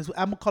like this.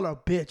 I'm gonna call her a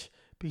bitch,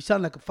 but you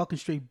sound like a fucking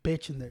straight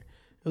bitch in there.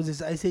 It was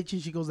this ICE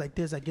agent. She goes like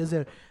this. I guess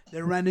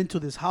they ran into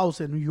this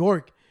house in New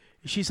York.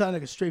 And she sounded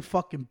like a straight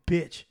fucking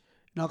bitch.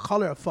 And I'll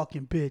call her a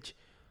fucking bitch.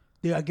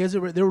 I guess they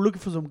were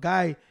looking for some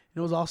guy. And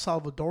it was all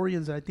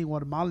Salvadorians and I think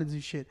Guatemalans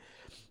and shit.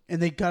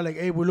 And they got like,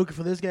 hey, we're looking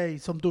for this guy,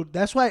 some dude.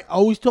 That's why I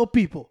always tell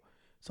people,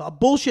 it's all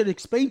bullshit.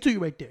 Explain to you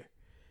right there.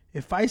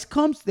 If ICE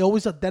comes, they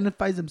always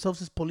identify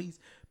themselves as police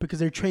because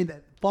they're trained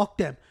that fuck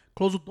them.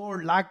 Close the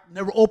door, lock,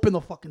 never open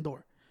the fucking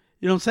door.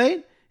 You know what I'm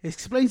saying? It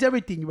explains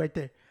everything right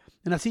there.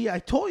 And I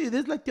told you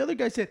this, like the other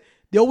guy said,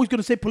 they're always going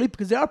to say police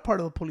because they are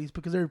part of the police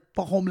because they're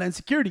for Homeland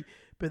Security.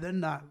 But they're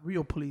not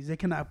real police. They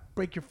cannot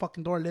break your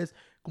fucking door unless,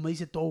 como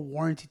dice, todo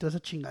warranty, toda esa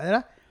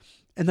chingadera.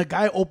 And the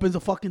guy opens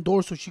the fucking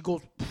door, so she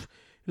goes,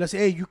 let's say,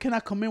 hey, you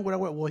cannot come in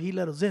whatever. Well, he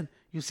let us in.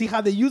 You see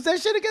how they use that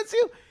shit against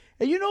you?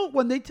 And you know,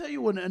 when they tell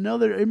you, when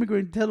another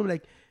immigrant tell them,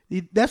 like,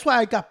 that's why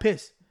I got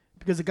pissed.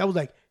 Because the guy was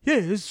like, yeah,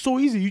 it's so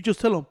easy. You just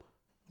tell them,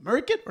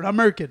 American or not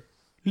American?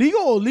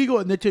 Legal or illegal?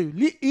 And they tell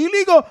you,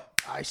 illegal.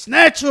 I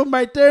snatch them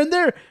right there and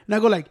there. And I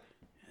go like,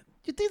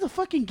 you think the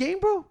fucking game,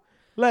 bro?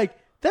 Like,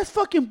 that's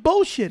fucking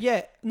bullshit.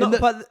 Yeah. No,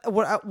 but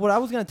what I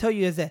was going to tell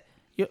you is that,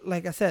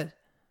 like I said,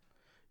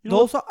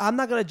 I'm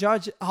not going to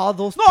judge all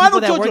those people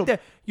that work there.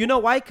 You know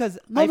why? Because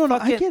I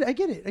get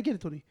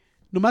it, Tony.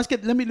 Nomás que,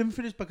 let me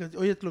finish because,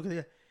 oye, look at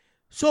that.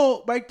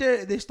 So, right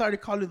there, they started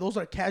calling, those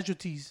are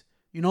casualties,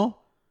 you know?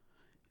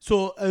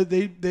 So,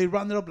 they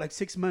rounded up like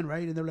 6 men,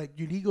 right? And they're like,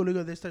 you legal.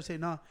 They start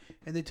saying, nah.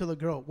 And they tell the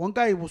girl. One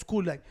guy was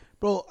cool, like,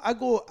 bro, I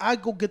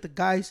go get the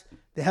guys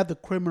that have the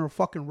criminal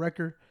fucking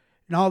record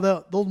and all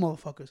those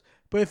motherfuckers.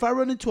 But if I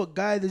run into a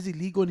guy that's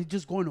illegal and he's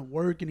just going to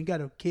work and he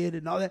got a kid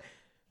and all that,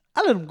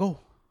 I let him go.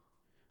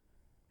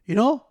 You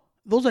know?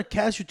 Those are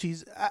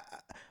casualties.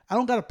 I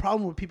don't got a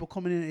problem with people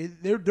coming in.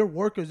 They're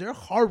workers. They're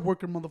hard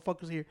working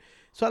motherfuckers here.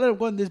 So I let him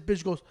go and this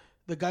bitch goes,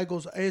 the guy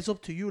goes, hey, it's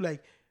up to you.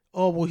 Like,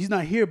 oh, well, he's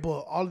not here,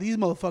 but all these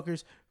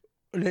motherfuckers,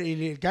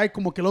 el guy,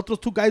 como que los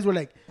otros 2 guys were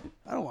like,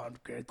 I don't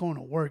want to going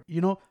to work,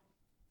 you know?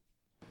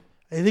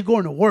 And they're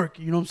going to work,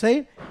 you know what I'm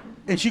saying?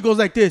 And she goes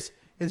like this.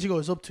 And she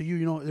goes, it's up to you,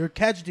 you know? They're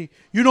casualty.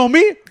 You know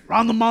me?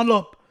 Round them all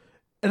up.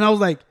 And I was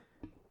like,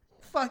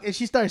 fuck. And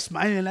she started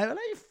smiling like,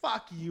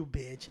 fuck you,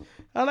 bitch.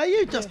 I'm like,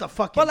 you're just a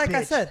fucking bitch. But like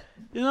I said,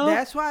 you know?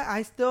 That's why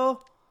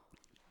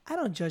I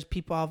don't judge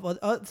people off.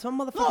 Some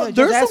motherfuckers no,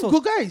 there's some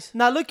good guys.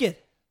 Now look at,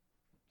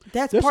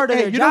 that's part of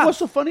their job. You know what's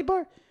so funny,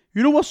 Bart?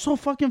 You know what's so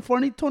fucking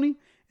funny, Tony?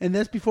 And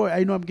that's before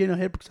I know I'm getting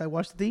ahead because I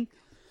watched the thing.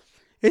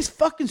 It's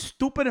fucking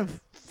stupid and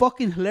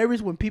fucking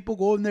hilarious when people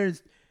go in there.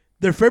 And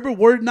their favorite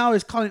word now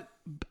is calling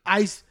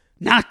ICE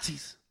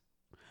Nazis.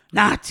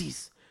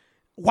 Nazis.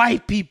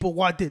 White people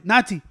want it.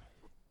 Nazi.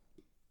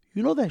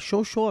 You know that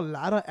show a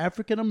lot of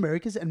African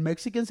Americans and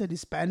Mexicans and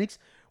Hispanics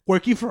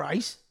working for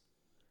ICE?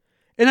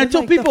 And I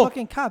tell people, the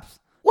fucking cops.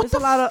 What there's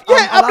a lot of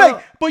I'm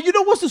like, but you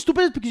know what's the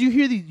stupidest? Because you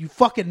hear these you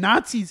fucking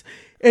Nazis,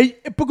 and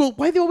because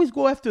why they always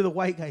go after the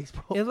white guys,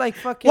 bro? It's like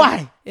fucking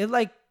why? It's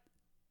like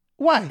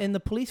why in the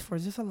police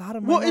force? There's a lot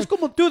of minorities.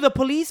 Well, it's dude, the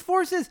police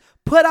forces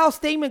put out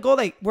statement, go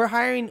like, we're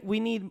hiring, we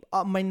need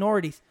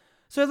minorities.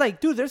 So it's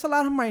like, dude, there's a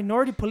lot of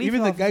minority police.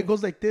 Even officers. The guy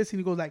goes like this, and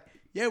he goes like,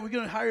 yeah, we're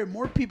gonna hire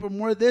more people,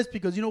 more of this,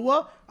 because you know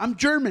what? I'm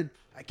German.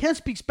 I can't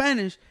speak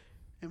Spanish,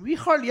 and we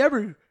hardly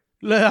ever.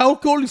 Like, I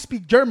can only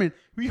speak German.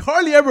 We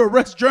hardly ever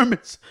arrest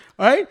Germans,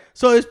 all right?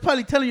 So it's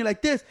probably telling you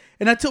like this.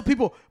 And I tell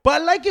people,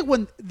 but I like it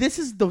when this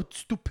is the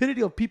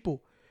stupidity of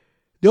people.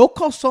 They'll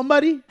call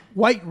somebody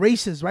white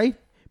racist, right?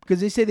 Because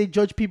they say they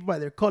judge people by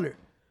their color.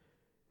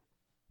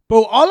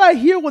 But all I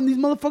hear when these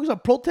motherfuckers are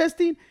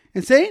protesting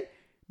and saying,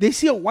 they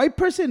see a white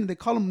person and they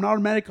call them an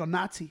automatic a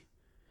Nazi.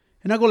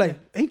 And I go like,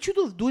 ain't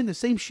you doing the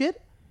same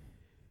shit?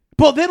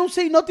 But they don't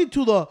say nothing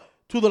to the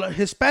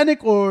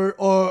Hispanic or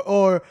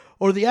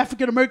the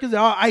African Americans that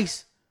are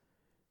ICE.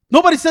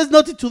 Nobody says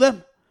nothing to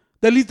them.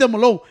 They leave them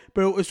alone.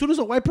 But as soon as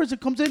a white person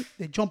comes in,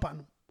 they jump on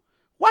them.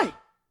 Why?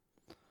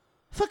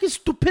 Fucking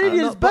stupidity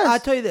is best. I'll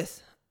tell you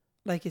this.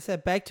 Like you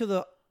said, back to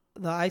the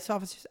ICE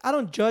officers. I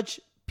don't judge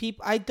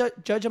people. I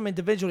judge them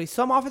individually.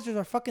 Some officers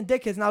are fucking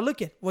dickheads. Now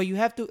look at, well, you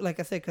have to, like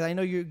I said, because I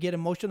know you get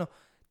emotional.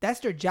 That's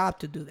their job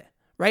to do that,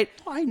 right?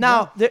 I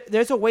know. Now,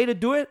 there's a way to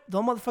do it.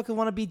 Those motherfuckers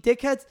want to be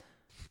dickheads.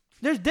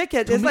 There's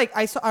dickheads. It's like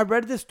I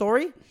read this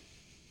story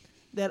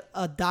that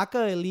a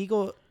DACA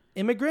illegal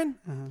immigrant,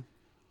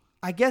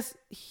 I guess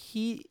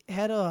he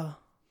had I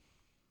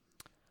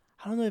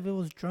don't know if it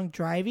was drunk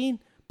driving,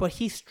 but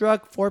he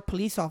struck 4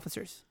 police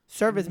officers,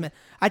 servicemen.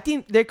 I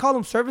think they call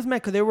them servicemen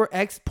because they were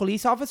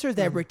ex-police officers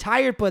that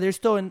retired, but they're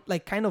still in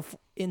like kind of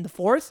in the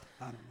force.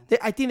 I don't know.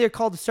 I think they're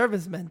called the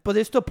servicemen, but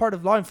they're still part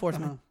of law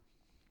enforcement.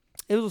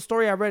 It was a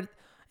story I read,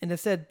 and it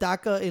said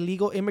DACA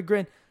illegal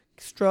immigrant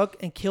struck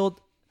and killed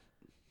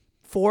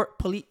 4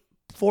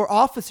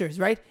 officers,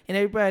 right? And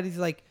everybody's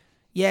like,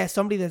 yeah,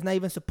 somebody that's not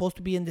even supposed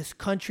to be in this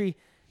country.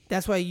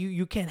 That's why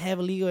you can't have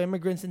illegal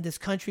immigrants in this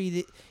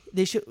country.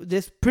 They should,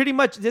 this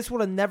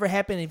would have never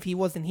happened if he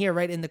wasn't here,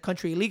 right, in the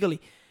country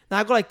illegally. Now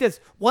I go like this.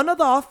 One of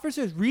the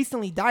officers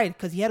recently died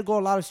because he had to go a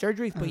lot of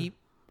surgeries, but he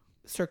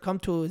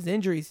succumbed to his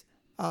injuries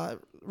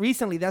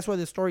recently. That's why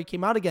the story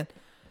came out again.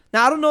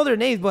 Now I don't know their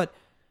names, but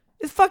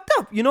it's fucked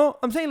up. You know,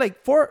 I'm saying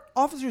like 4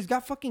 officers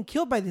got fucking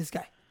killed by this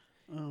guy.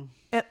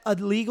 An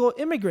illegal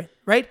immigrant,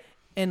 right?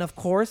 And of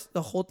course,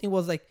 the whole thing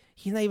was like,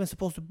 he's not even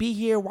supposed to be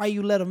here. Why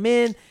you let him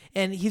in?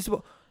 And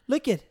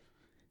look at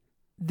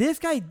this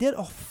guy did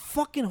a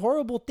fucking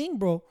horrible thing,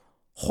 bro.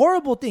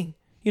 Horrible thing.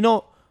 You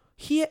know,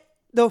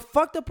 the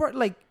fucked up part,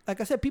 like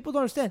I said, people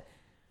don't understand.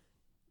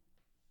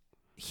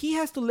 He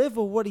has to live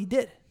with what he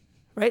did,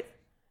 right?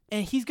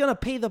 And he's gonna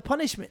pay the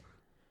punishment.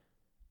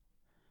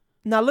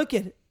 Now look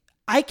at it.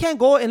 I can't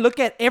go and look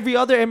at every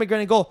other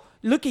immigrant and go,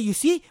 look at, you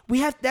see,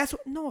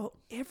 no,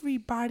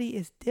 everybody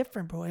is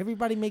different, bro.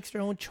 Everybody makes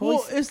their own choice.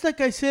 Well, it's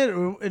like I said,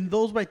 and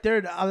those right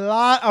there,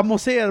 I'm going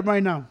to say it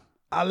right now.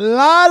 A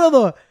lot of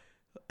the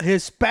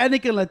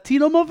Hispanic and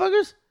Latino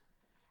motherfuckers,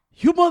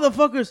 you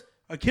motherfuckers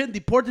are getting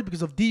deported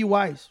because of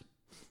DUIs.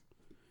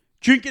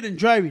 Drinking and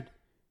driving.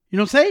 You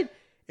know what I'm saying?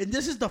 And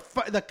this is the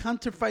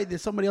counter fight that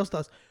somebody else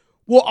does.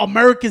 Well,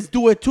 Americans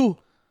do it too.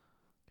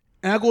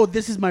 And I go,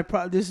 this is my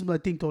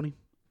thing, Tony.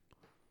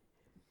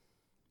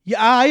 Yeah,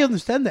 I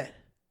understand that.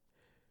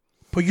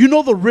 But you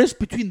know the risk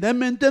between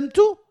them and them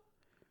too?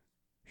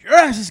 Your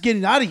ass is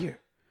getting out of here.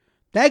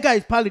 That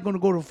guy's probably going to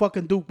go to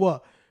fucking do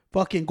what?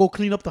 Fucking go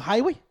clean up the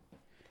highway?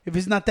 If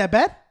it's not that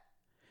bad?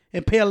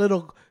 And pay a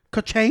little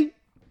ka-chain?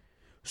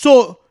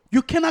 So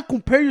you cannot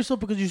compare yourself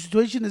because your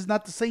situation is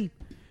not the same.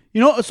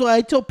 You know, so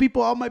I tell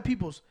people, all my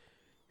peoples,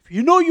 if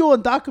you know you're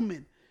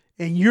undocumented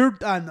and you're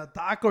on a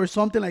DACA or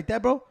something like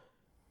that, bro,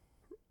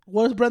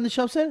 what does Brandon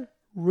Schaub say?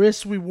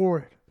 Risk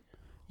reward.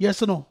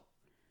 Yes or no?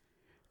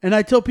 And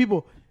I tell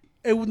people,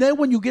 and then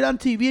when you get on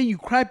TV and you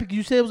cry because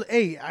you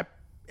say,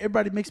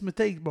 everybody makes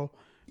mistakes, bro.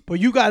 But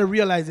you got to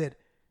realize that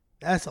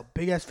that's a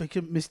big-ass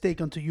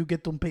mistake until you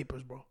get them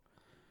papers, bro.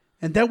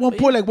 And that one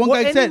point, like one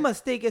guy said. Any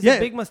mistake is a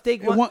big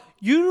mistake.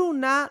 You do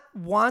not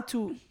want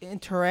to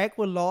interact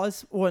with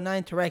laws or not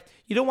interact.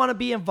 You don't want to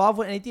be involved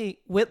with anything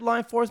with law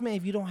enforcement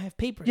if you don't have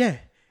papers. Yeah.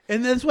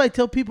 And that's why I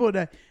tell people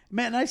that,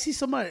 man, I see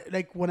somebody,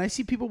 like when I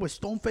see people with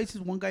stone faces,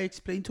 one guy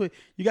explained to it,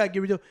 you got to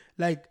get rid of,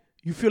 like,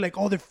 you feel like,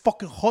 they're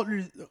fucking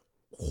heartless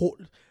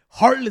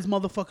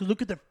motherfuckers.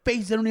 Look at their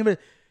face. They don't even.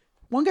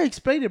 One guy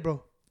explained it,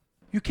 bro.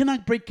 You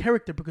cannot break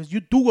character because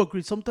you do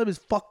agree. Sometimes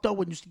it's fucked up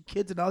when you see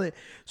kids and all that.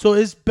 So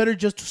it's better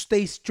just to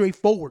stay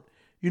straightforward,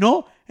 you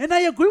know? And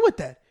I agree with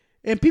that.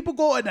 And people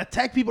go and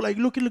attack people like,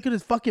 look at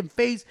his fucking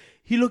face.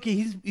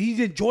 He's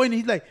enjoying it.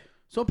 He's like,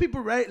 some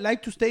people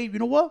like to stay, you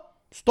know what?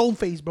 Stone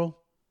face, bro.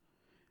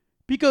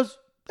 Because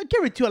I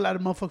guarantee you a lot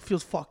of motherfuckers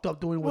feels fucked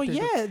up doing what they do.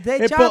 Well, yeah,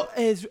 their job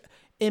is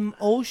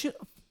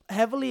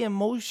heavily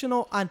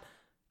emotional on,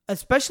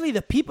 especially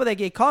the people that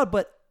get caught,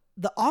 but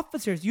the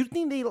officers, you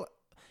think they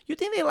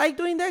like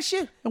doing that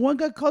shit? And one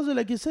guy calls it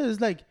like he said,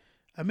 it's like,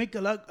 I make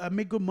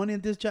good money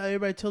in this job.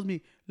 Everybody tells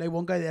me, like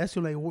one guy that asked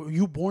you, like, were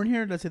you born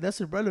here? And I said,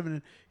 that's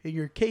irrelevant in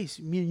your case,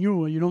 me and you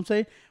know what I'm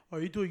saying?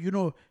 Or you do, you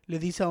know, le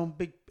dice a un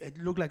big, it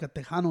look like a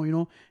tejano, you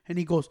know? And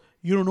he goes,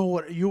 you don't know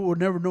what, you will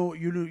never know,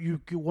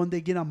 you one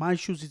day get on my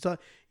shoes. Y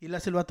le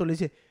hace el vato, le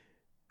dice,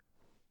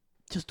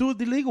 just do it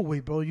the legal way,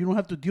 bro. You don't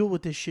have to deal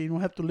with this shit. You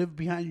don't have to live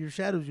behind your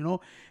shadows, you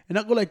know? And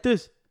I go like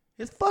this.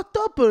 It's fucked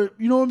up, but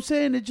you know what I'm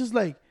saying? It's just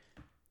like,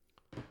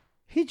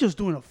 he's just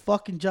doing a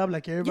fucking job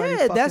like everybody.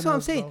 Yeah, that's what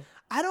I'm saying. Bro.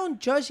 I don't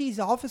judge these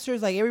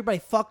officers like everybody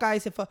fuck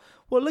eyes.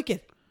 Well, look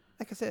at,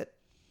 like I said,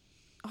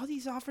 all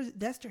these officers,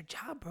 that's their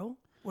job, bro.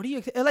 What do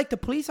you like the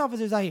police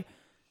officers out here?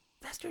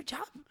 That's their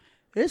job.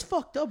 It's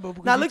fucked up, bro.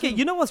 Now look at,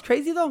 you know what's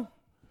crazy though?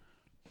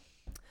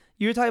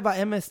 You were talking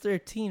about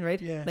MS-13,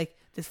 right? Yeah. Like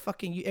this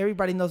fucking,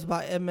 everybody knows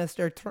about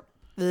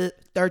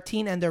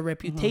MS-13 and their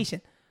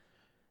reputation.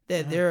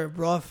 That they're a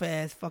rough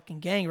ass fucking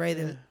gang, right?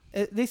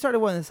 Yeah. They started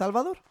in El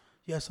Salvador?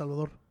 Yeah,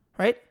 Salvador.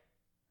 Right?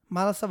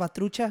 Mala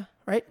Salvatrucha,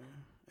 right?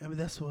 I mean,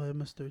 that's what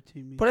MS-13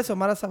 means. Por eso,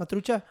 Mala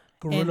Salvatrucha.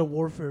 Guerrilla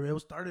warfare. It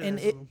was started.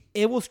 And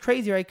it was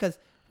crazy, right? Because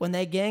when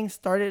that gang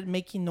started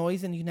making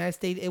noise in the United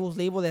States, it was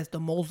labeled as the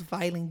most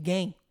violent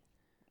gang,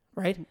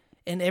 right?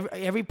 And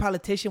every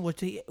politician would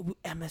say,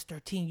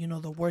 MS-13, you know,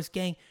 the worst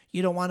gang.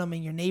 You don't want them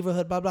in your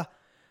neighborhood, blah, blah.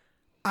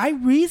 I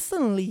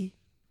recently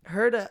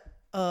heard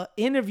a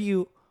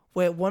interview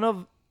with one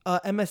of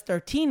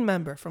MS-13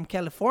 member from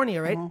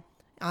California, right?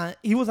 Uh-huh.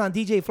 He was on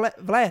DJ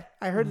Vlad.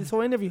 I heard this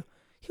whole interview.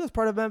 He was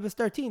part of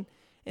MS-13.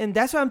 And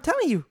that's what I'm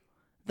telling you.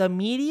 The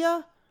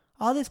media,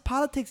 all this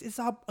politics, it's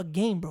all a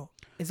game, bro.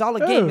 It's all a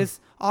game. It's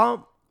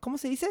all, ¿cómo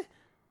se dice?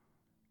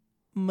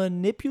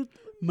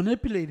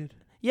 Manipulated.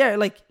 Yeah,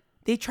 like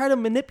they try to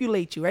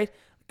manipulate you, right?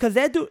 Because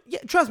that dude, yeah,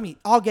 trust me,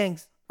 all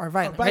gangs are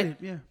violent, right?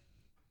 Yeah.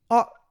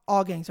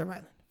 All gangs are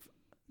violent.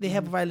 They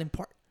have a violent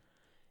part.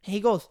 And he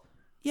goes,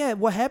 yeah,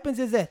 what happens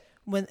is that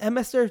when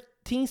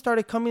MS-13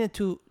 started coming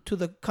into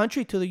the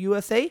country, to the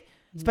USA,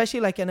 especially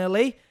like in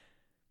LA,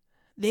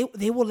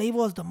 they will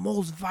label us the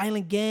most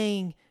violent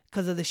gang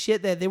because of the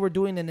shit that they were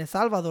doing in El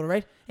Salvador,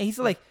 right? And he's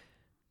like,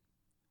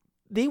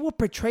 they will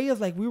portray us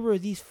like we were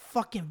these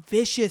fucking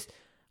vicious,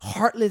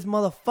 heartless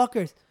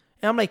motherfuckers.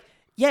 And I'm like,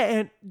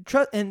 yeah,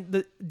 and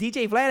the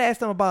DJ Vlad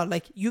asked him about,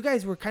 like, you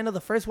guys were kind of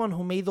the first one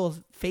who made those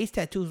face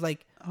tattoos,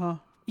 like,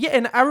 yeah,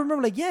 and I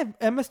remember, like, yeah,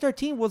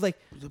 MS-13 was like,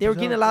 they were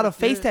getting a lot of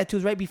face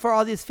tattoos, right? Before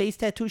all this face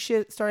tattoo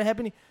shit started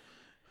happening.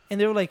 And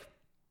they were like,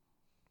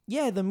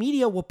 yeah, the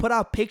media will put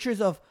out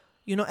pictures of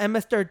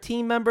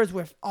MS-13 members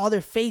with all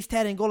their face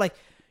tat and go like,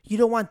 you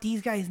don't want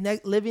these guys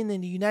living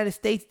in the United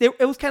States.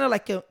 It was kind of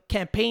like a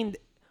campaign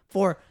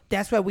for,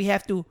 that's why we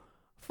have to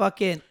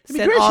fucking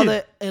send all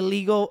the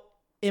illegal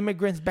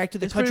immigrants back to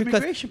the country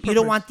because you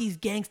don't want these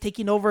gangs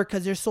taking over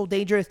because they're so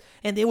dangerous.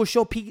 And they will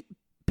show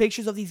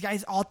pictures of these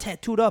guys all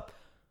tattooed up.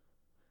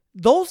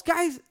 Those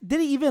guys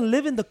didn't even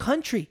live in the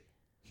country.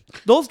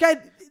 Those guys,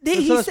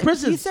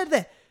 he said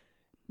that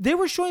they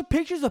were showing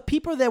pictures of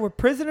people that were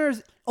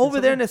prisoners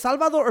over there in El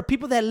Salvador or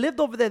people that lived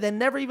over there that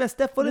never even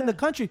stepped foot in the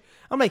country.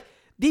 I'm like,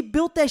 they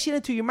built that shit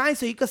into your mind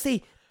so you can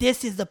say,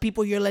 this is the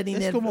people you're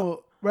letting in.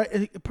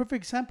 Right, a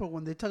perfect example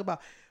when they talk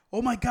about,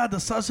 oh my God, the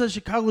South Side of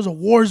Chicago is a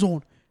war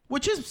zone,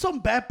 which is some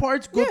bad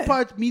parts, good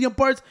parts, medium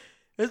parts.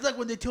 It's like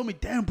when they tell me,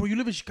 damn, bro, you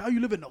live in Chicago, you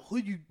live in the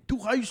hood, you do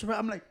how you survive.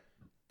 I'm like,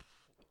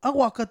 I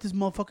walk out this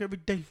motherfucker every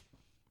day.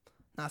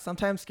 Nah,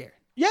 sometimes I'm scared.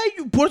 Yeah,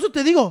 por eso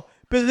te digo.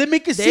 But they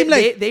make it seem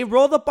like... They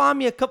rolled up on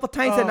me a couple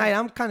times at night.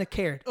 I'm kind of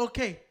cared.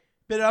 Okay.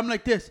 But I'm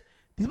like this.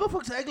 These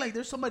motherfuckers act like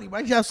there's somebody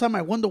right outside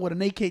my window with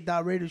an AK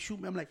ready to shoot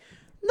me. I'm like,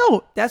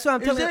 no. That's what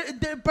I'm telling you.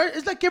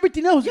 It's like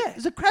everything else. Yeah.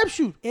 It's a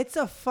crapshoot. It's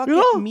a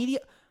fucking media...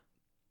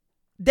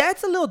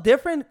 That's a little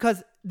different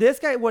because this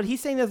guy, what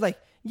he's saying is like,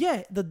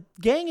 yeah, the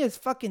gang is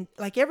fucking...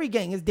 Like every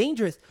gang is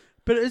dangerous.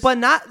 But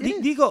not...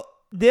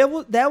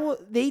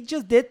 They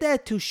just did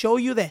that to show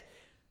you that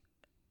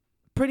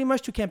pretty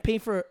much to campaign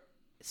for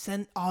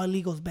send all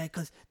illegals back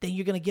because then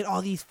you're going to get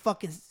all these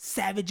fucking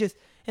savages.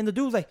 And the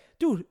dude was like,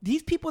 dude,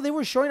 these people they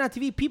were showing on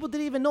TV, people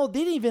didn't even know. They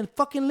didn't even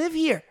fucking live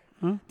here.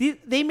 Huh?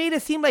 They made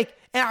it seem like,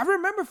 and I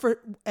remember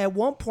at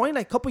one point,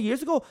 like a couple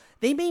years ago,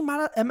 they made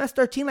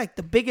MS-13 like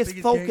the biggest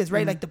focus,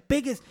 right? Like the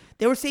biggest.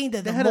 They were saying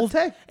that they had most,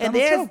 attack. And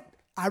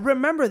I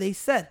remember they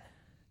said,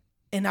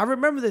 and I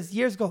remember this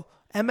years ago,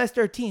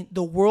 MS-13,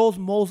 the world's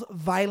most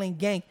violent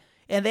gang.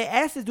 And they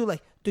asked this dude,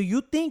 like, do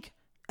you think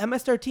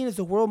MS-13 is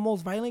the world's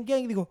most violent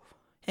gang? They go,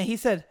 and he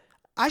said,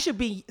 I should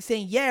be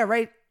saying, yeah,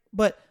 right?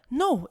 But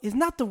no, it's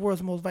not the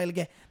world's most violent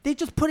gang. They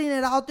just putting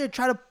it out there,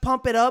 try to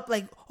pump it up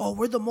like, oh,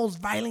 we're the most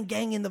violent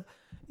gang in the...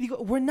 You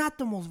go, we're not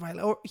the most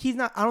violent. Or he's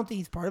not, I don't think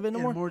he's part of it no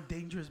more. More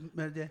dangerous.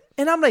 Yeah.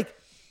 And I'm like,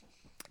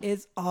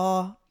 it's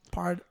all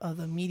part of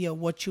the media,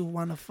 what you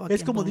want to fucking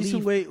it's como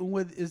believe.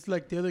 It's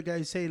like the other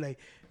guys say, like,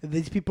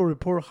 these people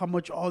report how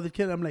much all the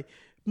kill. I'm like,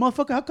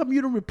 motherfucker, how come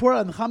you don't report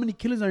on how many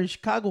killings are in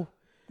Chicago?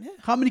 Yeah.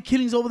 How many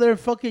killings over there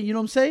fucking, you know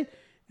what I'm saying?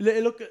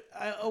 Look,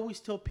 I always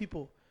tell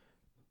people,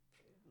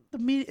 the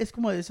meme, it's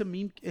a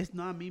meme, it's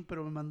not a meme,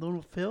 pero me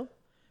mandó Phil.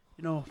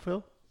 You know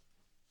Phil?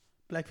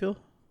 Black Phil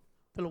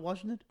of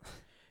Washington?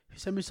 He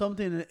sent me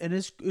something, and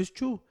it's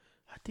true.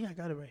 I think I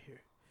got it right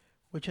here.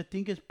 Which I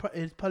think is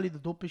probably the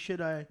dopest shit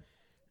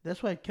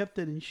that's why I kept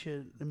it and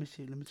shit. Let me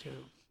see.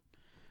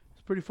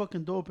 It's pretty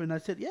fucking dope. And I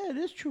said, yeah, it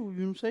is true. You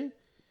know what I'm saying?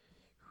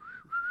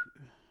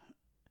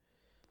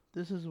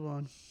 This is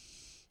one.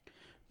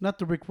 Not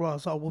the Rick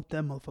Ross. I'll whoop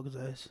that motherfucker's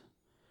ass.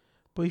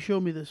 But he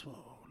showed me this one.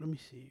 Oh, let me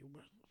see.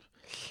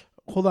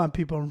 Hold on,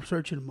 people. I'm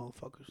searching the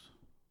motherfuckers.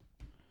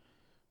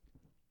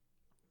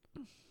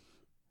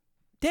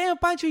 Damn,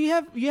 Pancho,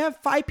 you have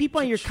 5 people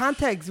on your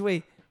contacts.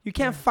 Wait, you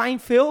can't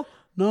find Phil?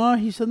 No,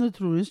 he sent it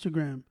through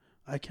Instagram.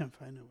 I can't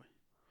find it.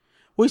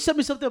 Well, he sent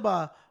me something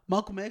about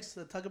Malcolm X.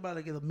 Talk about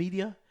like the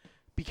media.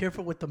 Be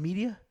careful with the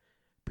media,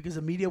 because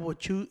the media will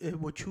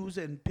choose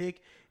and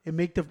pick and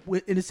make the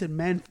innocent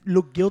man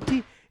look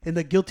guilty, and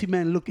the guilty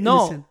man look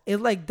innocent. No,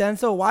 it's like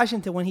Denzel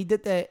Washington when he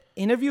did that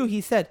interview.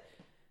 He said,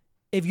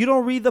 "If you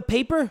don't read the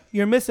paper,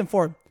 you're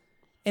misinformed,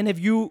 and if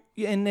you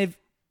read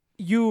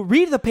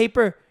the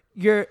paper,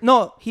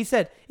 he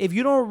said, if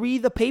you don't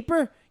read the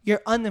paper,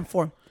 you're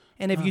uninformed,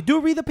 and if you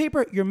do read the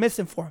paper, you're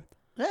misinformed."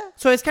 Yeah.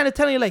 So it's kind of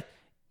telling you like,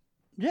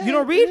 you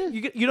don't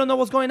read, you don't know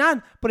what's going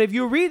on, but if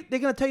you read, they're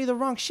gonna tell you the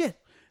wrong shit.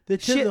 They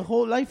tell you the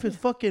whole life is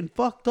fucking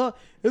fucked up.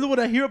 This is what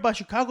I hear about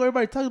Chicago.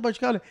 Everybody talks about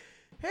Chicago. Like,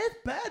 hey, it's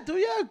bad, dude.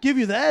 Yeah, I'll give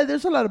you that.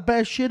 There's a lot of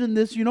bad shit in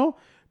this, you know.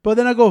 But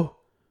then I go,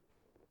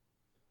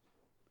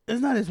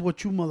 it's not as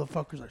what you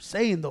motherfuckers are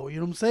saying, though. You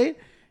know what I'm saying?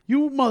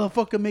 You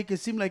motherfucker make it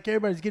seem like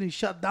everybody's getting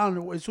shut down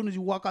as soon as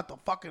you walk out the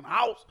fucking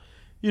house.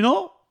 You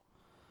know?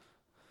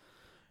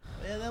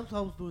 Yeah, that's what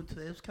I was doing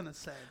today. It was kind of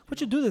sad.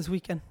 What you do this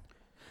weekend?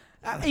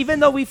 Even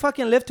though we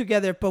fucking live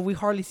together, but we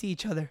hardly see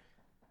each other.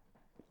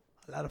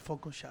 A lot of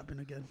Funko shopping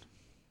again.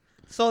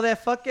 So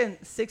that fucking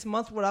 6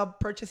 months without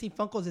purchasing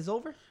Funkos is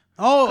over?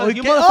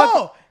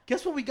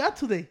 Guess what we got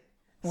today?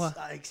 What?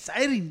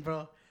 Exciting,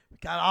 bro. We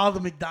got all the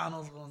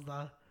McDonald's ones,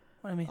 dog.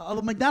 What do you mean? All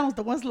the McDonald's,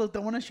 the ones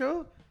that want to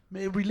show,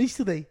 released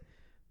today.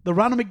 The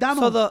Ronald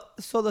McDonald.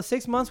 So the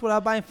 6 months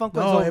without buying Funkos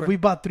is over. If we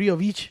bought 3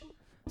 of each.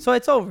 So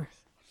it's over.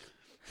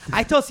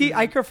 I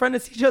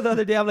confronted CJ the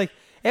other day. I'm like,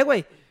 hey,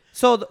 wait.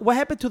 So what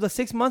happened to the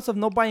 6 months of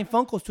no buying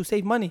Funkos to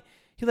save money?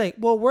 He's like,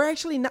 well, we're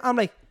actually not. I'm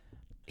like,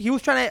 he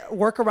was trying to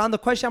work around the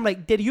question. I'm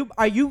like,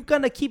 are you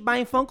going to keep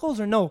buying Funkos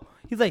or no?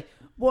 He's like,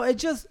 well, it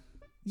just,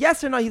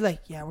 yes or no? He's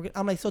like, yeah.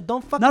 I'm like, so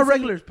don't fucking. Not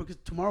regulars, because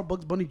tomorrow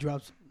Bugs Bunny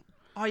drops.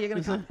 Oh, you're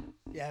going to come?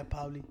 Yeah,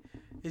 probably.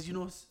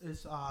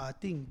 I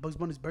think Bugs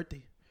Bunny's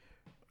birthday.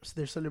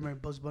 they're celebrating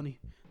Bugs Bunny.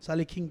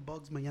 Sale King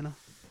Bugs mañana.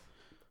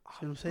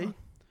 See what I'm saying?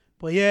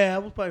 But yeah, I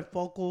was by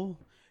Foco.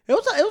 It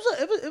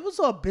was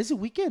a busy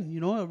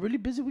weekend, a really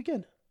busy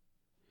weekend.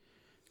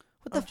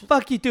 What the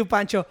fuck you do,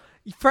 Pancho?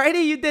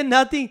 Friday you did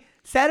nothing.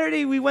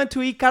 Saturday we went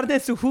to eat carne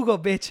su jugo,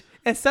 bitch.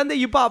 And Sunday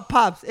you bought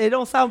pops. It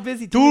don't sound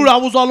busy to Dude, me. I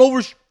was all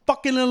over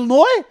fucking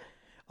Illinois.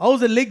 I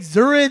was in Lake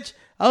Zurich.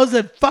 I was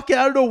in fucking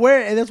I don't know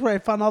where. And that's where I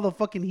found all the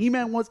fucking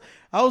He-Man ones.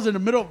 I was in the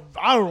middle of,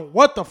 I don't know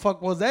what the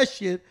fuck was that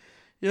shit.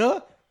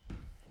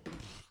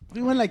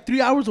 We went like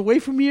 3 hours away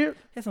from here.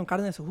 That's some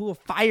carne su jugo.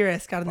 Fire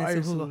ass carne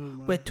Fire su jugo.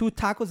 su- With 2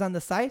 tacos on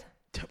the side.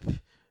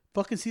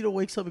 Fucking Cito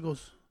wakes up and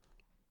goes,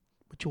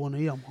 "What you want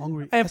to eat? I'm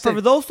hungry." And I for said,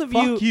 those of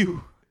 "Fuck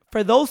you."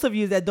 For those of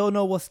you that don't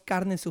know what's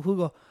carne su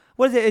jugo,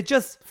 what is it? It's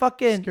just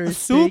fucking Scary a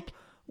soup steak.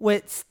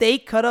 with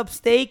steak, cut up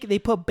steak. They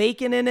put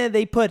bacon in it.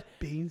 They put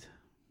Beans.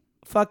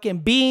 fucking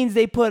beans.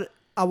 They put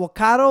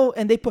avocado.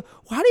 And they put,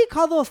 how do you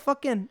call those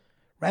fucking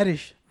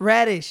Radish.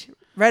 radish?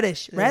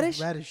 Radish. Yeah, Radish?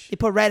 radish. They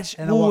put radish.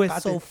 And Ooh, aguacate.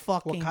 it's so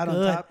fucking Avocado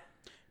good. on top.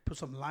 Put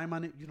some lime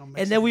on it.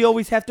 And then we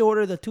always have to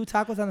order the 2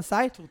 tacos on the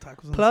side. 2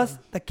 tacos on Plus the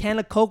side. the can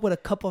of Coke with a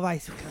cup of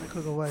ice. Kinda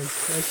cook away. That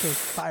shit's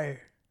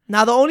fire.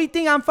 Now, the only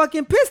thing I'm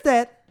fucking pissed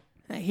at,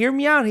 and hear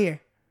me out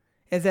here,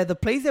 is that the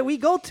place that we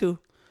go to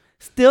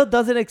still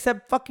doesn't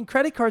accept fucking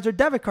credit cards or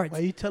debit cards. Why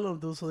you tell them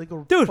those so they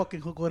go Dude. fucking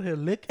go ahead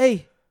and lick?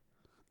 Hey,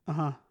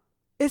 Uh-huh.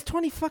 it's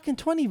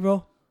 20,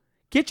 bro.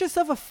 Get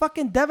yourself a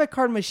fucking debit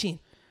card machine.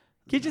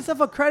 Get yourself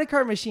a credit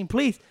card machine,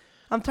 please.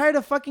 I'm tired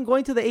of fucking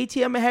going to the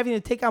ATM and having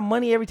to take out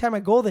money every time I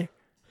go there.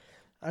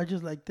 I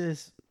just like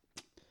this.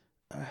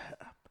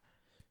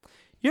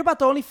 You're about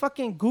the only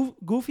fucking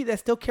goofy that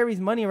still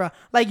carries money around.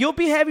 Like, you'll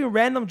be having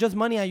random just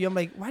money on you. I'm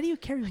like, why do you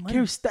carry money?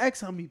 Carry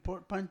stacks on me,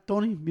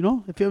 Tony.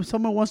 If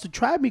someone wants to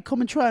try me, come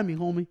and try me,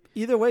 homie.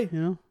 Either way,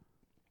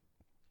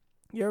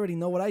 You already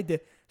know what I did.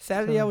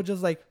 Saturday, I was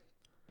just like,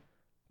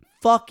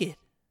 fuck it.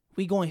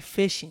 We going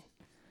fishing.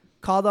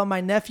 Called on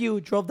my nephew,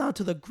 drove down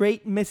to the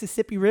great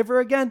Mississippi River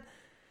again.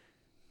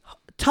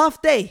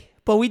 Tough day,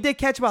 but we did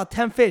catch about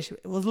 10 fish.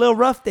 It was a little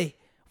rough day.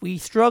 We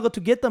struggled to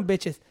get them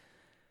bitches.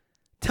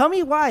 Tell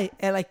me why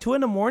at like 2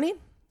 a.m,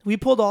 we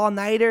pulled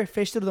all-nighter,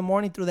 fished through the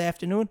morning, through the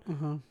afternoon.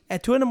 Uh-huh.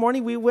 At 2 a.m,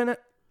 we went,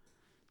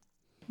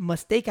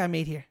 mistake I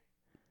made here.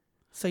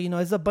 So,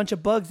 it's a bunch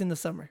of bugs in the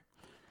summer.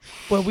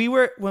 When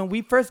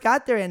we first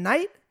got there at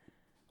night,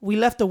 we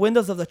left the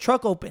windows of the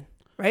truck open,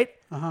 right?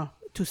 Uh-huh.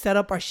 To set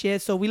up our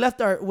shit. So we left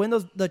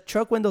the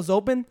truck windows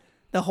open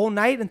the whole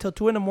night until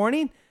 2 a.m.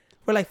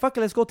 We're like, fuck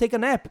it, let's go take a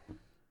nap.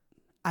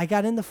 I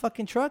got in the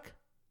fucking truck.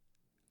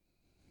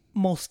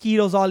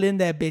 Mosquitoes all in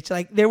that bitch.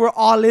 Like, they were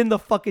all in the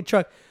fucking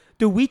truck.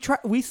 Dude,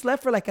 we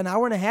slept for like an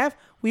hour and a half.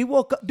 We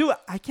woke up. Dude,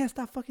 I can't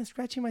stop fucking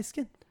scratching my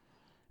skin.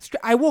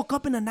 I woke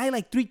up in the night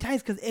like 3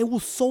 times because it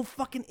was so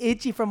fucking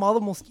itchy from all the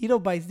mosquito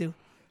bites, dude.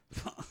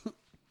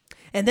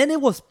 And then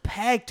it was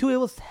packed too. It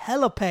was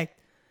hella packed.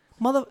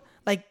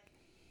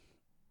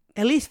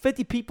 At least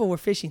 50 people were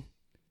fishing.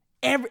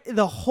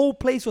 The whole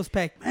place was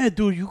packed. Man,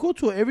 dude, you go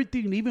to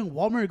everything, even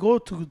Walmart, go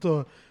to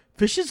the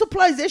fishing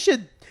supplies. That shit,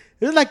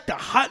 it's like the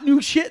hot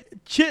new shit,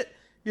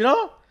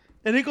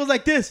 And it goes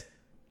like this.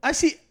 I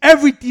see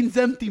everything's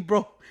empty,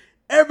 bro.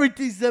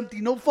 Everything's empty.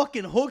 No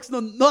fucking hooks,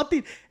 no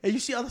nothing. And you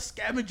see all the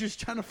scavengers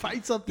trying to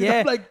find something. Yeah,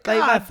 I'm like, like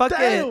my God fucking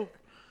damn.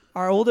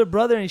 our older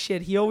brother and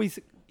shit. He always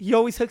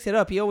hooks it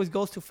up. He always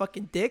goes to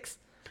fucking Dick's.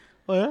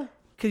 Oh yeah.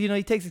 Cause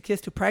he takes his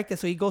kids to practice,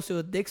 so he goes to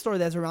a Dick's store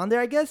that's around there,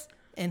 I guess.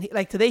 And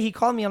today he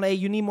called me. I'm like, hey,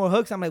 you need more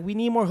hooks. I'm like, we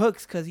need more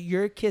hooks because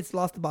your kids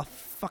lost about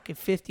fucking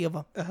 50 of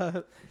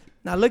them.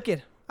 Now look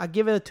I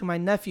give it to my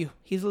nephew.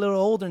 He's a little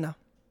older now.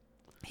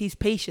 He's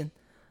patient.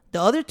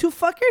 The other 2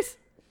 fuckers,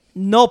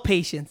 no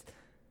patience.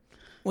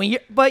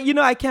 But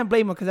I can't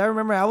blame him because I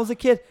remember I was a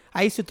kid.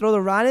 I used to throw the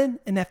rod in,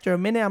 and after a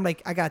minute, I'm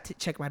like, I got to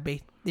check my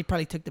bait. They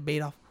probably took the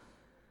bait off.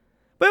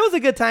 But it was a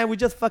good time. We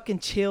just fucking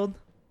chilled.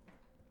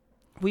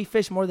 We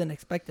fished more than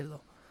expected,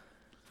 though.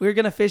 We were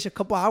going to fish a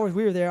couple hours.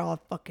 We were there all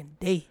fucking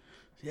day.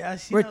 Yeah, I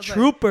see. We're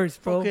troopers,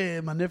 bro.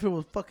 Okay, my nephew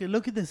was fucking,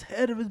 look at this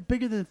head. It was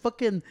bigger than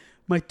fucking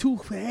my 2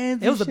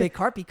 hands. It was a big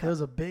carp he It caught.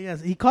 was a big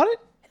ass. He caught it?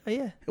 Oh,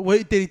 yeah.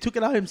 Wait, did he took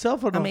it out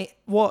himself or no? I mean,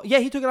 well, yeah,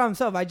 he took it out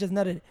himself. I just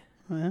netted it.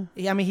 Oh, yeah.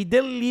 Yeah, I mean, he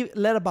did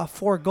let about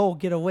 4 go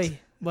get away,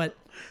 but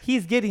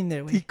he's getting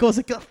there. He goes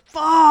like,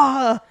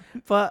 fuck.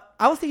 But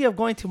I was thinking of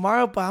going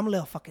tomorrow, but I'm a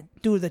little fucking,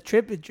 dude, the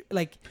trip is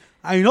like,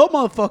 I know,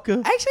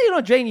 motherfucker. actually,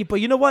 don't drain you,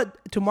 but you know what?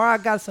 Tomorrow I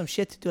got some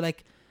shit to do,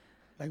 like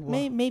Like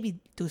what? maybe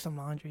do some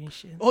laundry and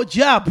shit. Oh,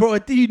 yeah, bro. I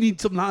think you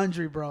need some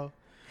laundry, bro.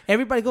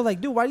 Everybody goes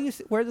like, dude, why do you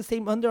wear the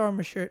same Under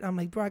Armour shirt? I'm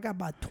like, bro, I got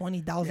about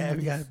 20,000 Yeah, of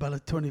we these. got about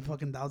like 20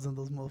 fucking thousand of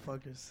those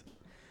motherfuckers.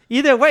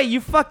 Either way, you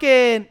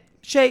fucking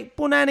shake,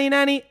 punani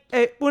nani,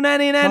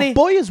 punani My nani.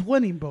 boy is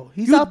winning, bro.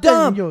 He's You out there.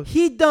 dumb. Yo.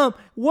 He dumb.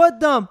 What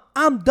dumb?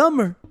 I'm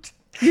dumber.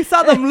 You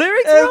saw them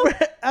lyrics, bro?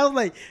 I was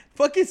like,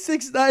 fucking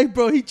 6'9",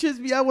 bro. He chips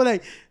me out with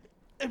like,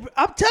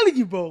 I'm telling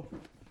you, bro.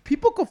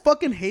 People could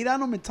fucking hate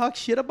on him and talk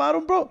shit about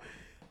him, bro.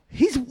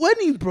 He's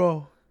winning,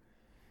 bro.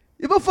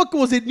 The motherfucker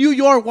was in New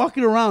York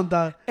walking around,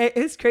 dog.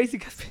 It's crazy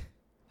because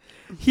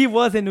he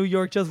was in New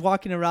York just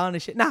walking around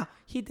and shit. Now,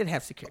 he did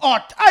have security. Oh,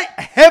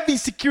 heavy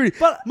security.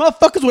 But-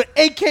 Motherfuckers with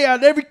AK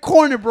on every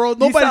corner, bro.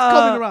 Nobody's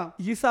coming around.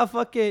 You saw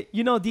fucking,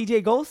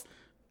 DJ Ghost?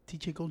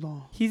 DJ goes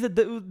on. He's a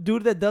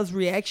dude that does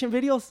reaction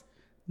videos.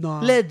 No.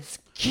 Let's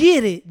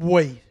get it.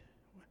 Wait.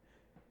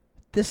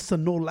 This is a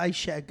No Life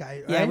Shack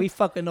guy, right? Yeah, we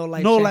fucking No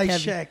Life No Shack. Life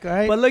heavy. Shack, all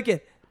right? But look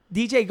at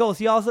DJ Ghost.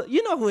 He also,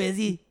 you know who is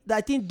he?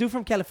 I think dude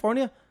from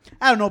California.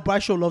 I don't know, but I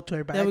show love to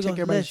everybody. There I we check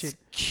go. everybody's Let's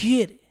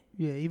shit. get it.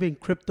 Yeah, even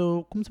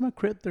crypto. Come to my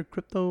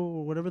crypto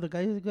or whatever the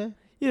guy is.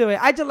 Either way,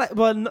 I just like,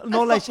 but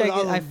No Life fuck with Shack,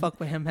 all of I them. fuck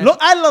with him.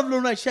 I love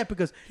Lone Life Shack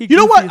because He you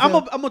know goofy what? as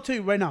hell. I'm gonna tell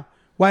you right now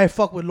why I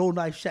fuck with Lone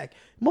Life Shack.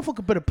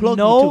 Motherfucker better plug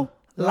me No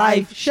too.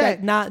 Life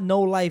Shack, not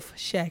No Life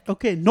Shack.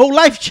 Okay, No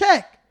Life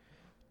Shack.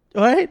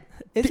 All right.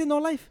 Is it No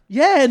Life?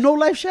 Yeah, No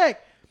Life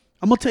Shack.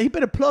 I'm gonna tell you, he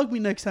better plug me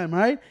next time, all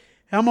right?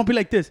 And I'm gonna be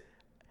like this.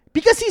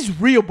 Because he's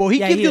real, bro. He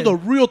Yeah, gives he you is. the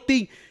real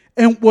thing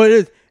and what it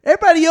is.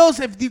 Everybody else,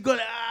 if you go,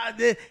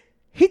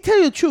 he tell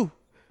you the truth.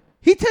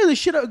 He tell you the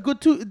shit good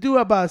to do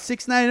about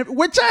 6ix9ine,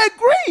 which I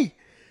agree.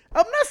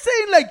 I'm not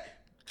saying like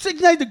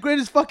 6ix9ine the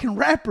greatest fucking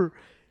rapper.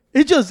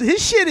 It's just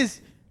his shit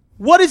is.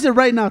 What is it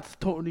right now,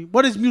 Tony?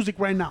 What is music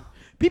right now?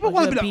 People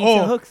want to be like, beats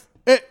and hooks?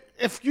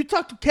 If you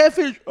talk to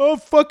Catfish,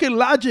 fucking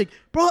Logic,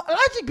 bro.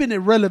 Logic been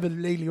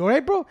irrelevant lately, all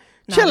right, bro.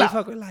 Nah, Chill we out.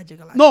 fuck with Logic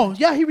a lot. No,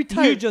 yeah, he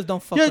retired. You just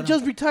don't fuck Yeah, with him.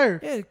 just retired.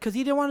 Yeah, because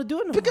he didn't want to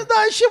do it no Because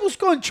more. that shit was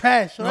going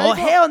trash. all No, right,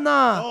 bro? hell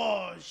nah.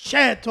 Oh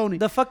shit, Tony.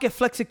 The fucking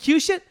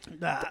Flexecution.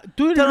 Nah,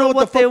 do you Tell know them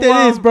what the fuck they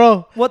that is, want,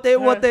 bro? What they. I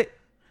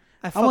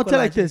I'm gonna tell you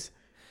like this.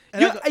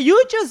 And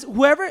You just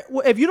whoever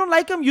if you don't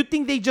like him, you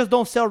think they just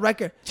don't sell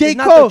record. J.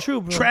 It's Cole, not the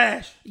truth, bro.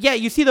 trash, Yeah,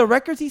 you see the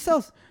records he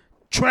sells.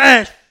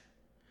 trash.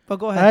 But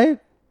go All ahead.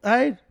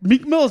 right.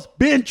 Meek Mill's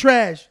been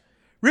trash.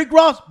 Rick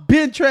Ross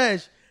been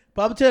trash.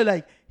 But I'm gonna tell you,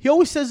 like, he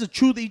always says the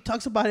truth. He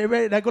talks about it,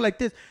 right? And I go like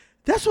this.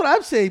 That's what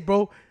I'm saying,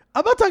 bro.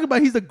 I'm not talking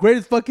about he's the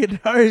greatest fucking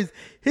artist.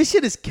 His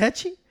shit is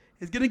catchy.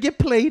 It's gonna get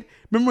played.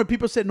 Remember when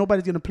people said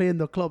nobody's gonna play in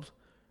the clubs?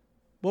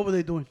 What were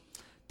they doing?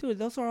 Dude,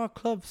 those are all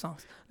club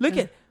songs. Look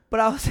at. But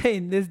I was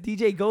saying this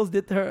DJ Ghost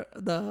did the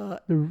The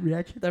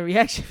reaction.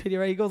 reaction video,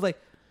 right? He goes like,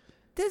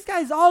 "This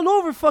guy's all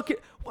over fucking."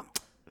 Man,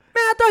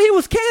 I thought he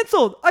was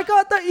canceled. I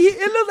thought that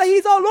it looks like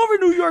he's all over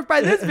New York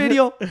by this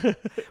video.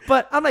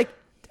 But I'm like,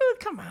 dude,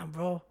 come on,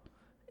 bro.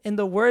 In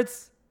the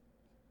words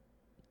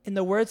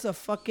of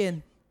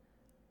fucking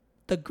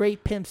the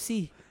great Pimp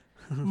C,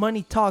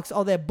 money talks,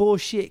 all that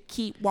bullshit.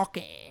 Keep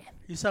walking.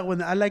 You saw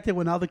when I liked it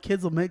when all the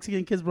kids, the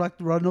Mexican kids, would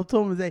run up to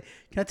him and say,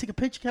 "Can I take a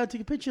picture? Can I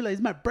take a picture? Like,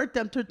 it's my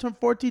birthday. I'm turning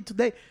 14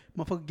 today."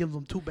 Motherfucker gives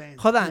them 2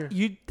 bands. Hold on.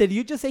 Here. Did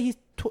you just say he's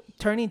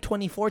turning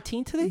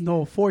 2014 today?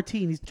 No,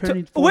 14. He's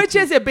turning 14. Which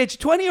is it, bitch?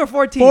 20 or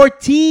 14?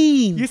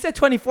 14. You said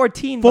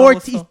 2014.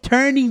 14. He's So.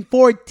 turning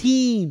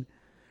 14.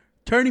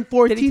 Turning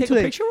 14 Did he take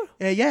today. a picture?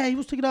 Yeah, he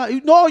was taking out.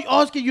 No,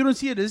 Oscar, you don't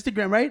see it on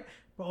Instagram, right?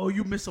 Oh,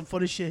 you missed some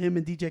funny shit. Him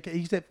and DJ.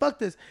 He said, "Fuck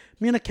this.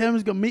 Me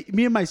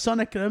and my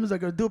son Academics are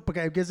gonna do it."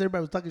 Because I guess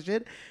everybody was talking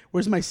shit.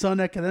 Where's my son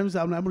Academics?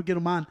 I'm gonna get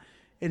him on.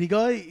 And he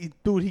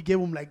gave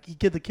him like, he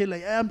gave the kid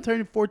like, hey, I'm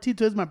turning 14.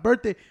 Today's my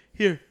birthday.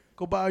 Here,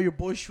 go buy all your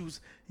boy shoes.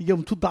 He gave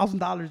him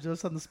 $2,000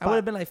 just on the spot. I would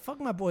have been like, fuck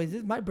my boys.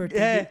 This is my birthday.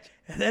 Yeah, Bitch.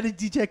 and then the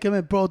DJ came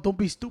in, bro, don't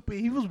be stupid.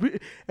 He was,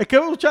 and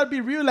Kevin was trying to be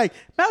real, like,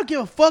 man, I don't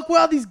give a fuck with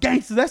all these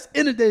gangsters. That's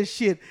internet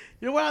shit.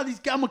 You know what? All these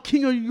guys, I'm a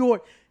king of New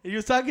York. And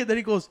you're talking, then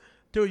he goes,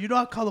 dude, you know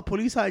I call the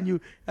police on you.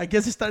 I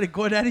guess they started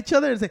going at each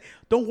other and say,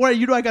 don't worry,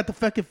 you know I got the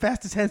fucking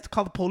fastest hands to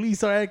call the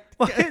police, all right?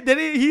 Did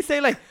he say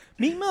like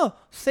Meek Mill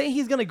saying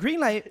he's gonna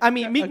greenlight? I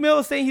mean, Meek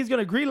Mill saying he's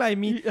gonna greenlight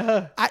me.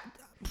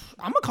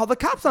 I'm gonna call the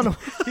cops on him.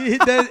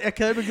 Then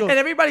Academic goes, And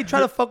everybody try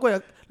to fuck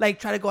with, like,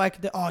 try to go like,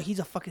 oh, he's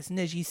a fucking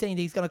snitch. He's saying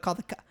that he's gonna call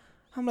the cops.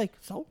 I'm like,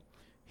 so?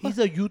 he's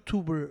a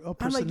YouTuber, a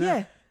person. like,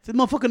 yeah. This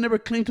motherfucker never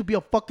claimed to be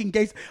a fucking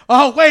gangster.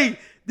 Oh, wait.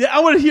 I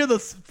want to hear the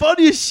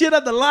funniest shit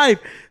on the live.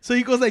 So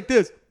he goes like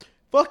this.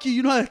 Fuck you.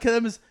 You know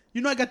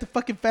I got the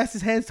fucking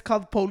fastest hands to call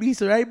the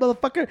police, all right,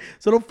 motherfucker?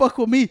 So don't fuck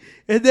with me.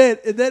 And then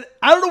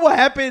I don't know what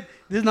happened.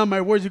 This is not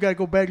my words. You got to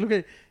go back. Look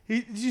at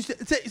it. He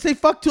say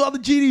fuck to all the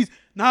GDs.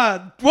 Nah,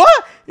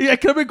 what?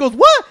 Academic goes,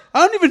 what?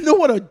 I don't even know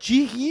what a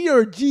GE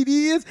or a GD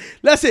is.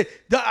 Let's say,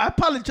 I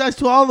apologize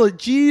to all the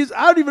G's.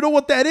 I don't even know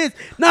what that is.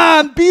 Nah,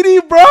 I'm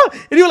BD, bro.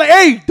 And he was like,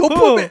 hey, don't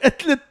put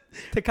me.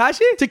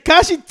 Tekashi?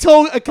 Tekashi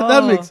told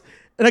Academics.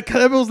 And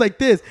Academics was like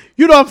this.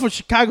 You know I'm from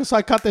Chicago, so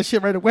I caught that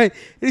shit right away. And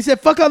he said,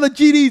 fuck all the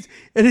GDs.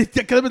 And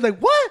Academics like,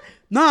 what?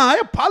 Nah, I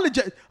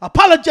apologize.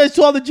 Apologize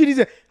to all the GDs.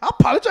 I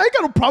apologize. I ain't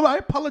got no problem. I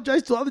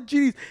apologize to all the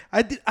GDs.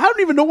 I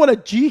don't even know what a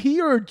GE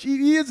or a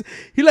GD is.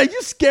 He like,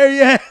 you scary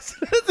ass.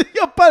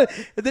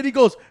 And then he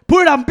goes,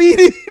 put it on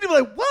BD. And he's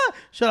like, what?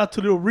 Shout out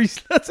to Little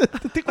Reese. That's it.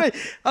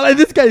 I'm like,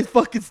 this guy is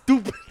fucking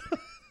stupid.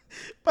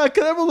 But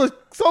Academics was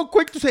so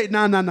quick to say,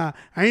 nah.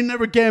 I ain't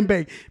never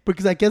gangbang.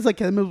 Because I guess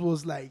Academics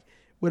was like,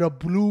 with a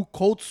blue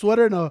coat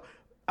sweater and I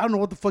don't know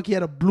what the fuck, he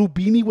had a blue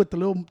beanie with the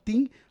little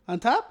thing on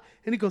top.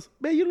 And he goes,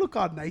 man, you look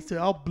all nice,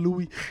 all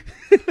bluey.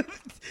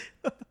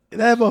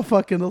 That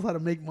motherfucker knows how to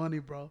make money,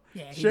 bro.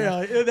 Yeah, sure.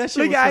 That shit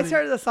Look, was I funny.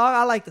 heard the song.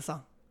 I like the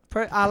song.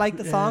 I like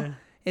the song.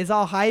 is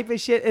all hype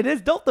and shit. It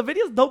is dope. The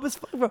video's dope as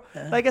fuck, bro.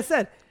 Like I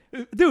said,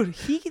 dude,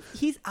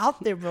 he's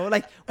out there, bro.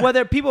 Like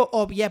whether people,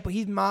 but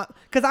he's not.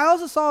 Because I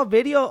also saw a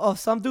video of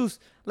some dudes,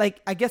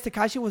 like I guess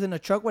Tekashi was in a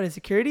truck with his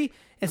security,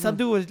 and some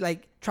dude was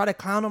like try to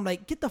clown him,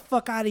 like get the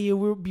fuck out of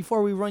here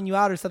before we run you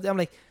out or something. I'm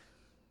like,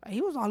 he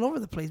was all over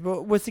the place,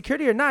 bro. With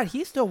security or not,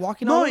 he's still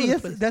walking all over the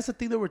place. That's the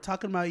thing that we're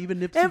talking about. Even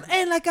Nipsey,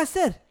 and like I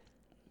said,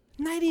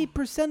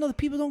 90% of the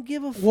people don't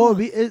give a fuck. well,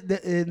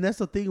 and that's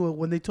the thing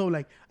when they told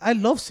like, I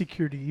love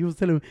security. He was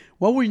telling me,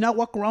 why would you not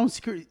walk around with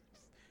security?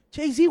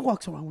 Jay-Z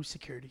walks around with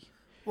security.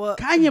 Well,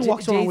 Kanye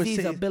walks around with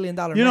Jay-Z's security. $1 billion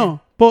man. You know,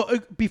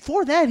 but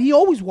before that, he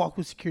always walked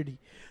with security.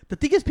 The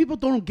thing is, people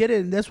don't get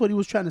it, and that's what he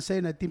was trying to say,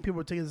 and I think people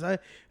were taking this.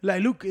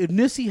 Like, look, if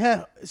Nipsey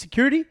had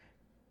security,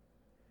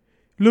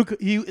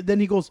 then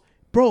he goes,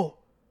 bro,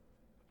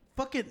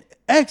 fucking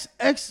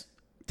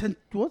Tentacion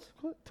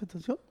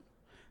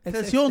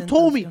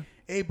told me,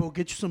 hey, bro,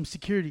 get you some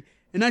security.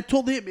 And I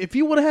told him, if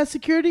he would have had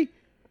security,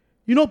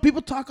 you know,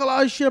 people talk a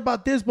lot of shit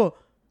about this, but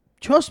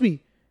trust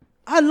me,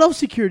 I love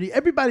security.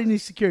 Everybody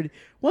needs security.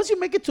 Once you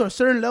make it to a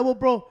certain level,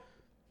 bro,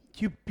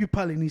 you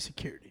probably need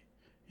security.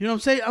 You know what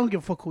I'm saying? I don't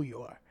give a fuck who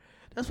you are.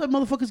 That's why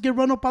motherfuckers get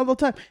run up all the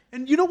time.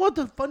 And you know what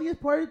the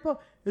funniest part is, bro?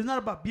 It's not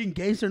about being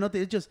gangster or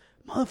nothing. It's just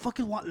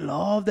motherfuckers want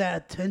love,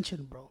 that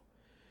attention, bro.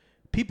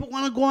 People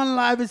want to go on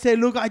live and say,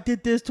 look, I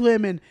did this to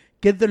him, and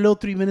get their little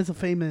 3 minutes of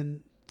fame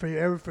and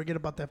forever forget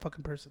about that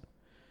fucking person.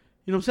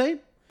 You know what I'm saying?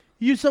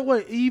 You said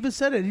what? He even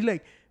said it. He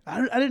like,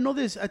 I didn't know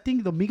this. I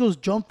think the Migos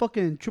jumped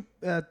fucking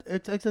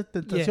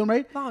Tentacion,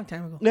 right? Long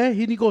time ago. Yeah,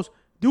 he goes,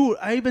 dude,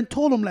 I even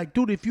told him, like,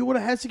 dude, if you would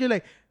have had security,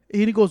 like,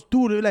 and he goes,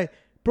 dude, like,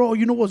 bro,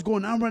 you know what's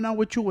going on right now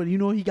with you? And, you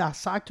know, he got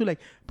socked to,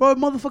 like, bro,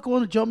 motherfucker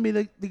want to jump me,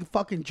 they can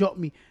fucking jump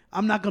me.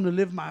 I'm not going to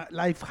live my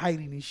life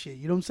hiding this shit.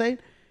 You know what I'm saying?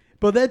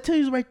 But that tells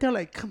you right there,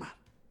 like, come on.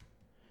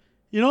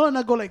 You know, and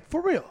I go, like,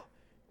 for real,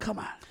 come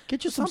on.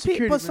 Get you some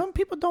security, But some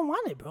people don't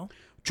want it, bro.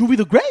 Juvie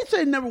the Great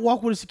said never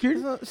walk with a security.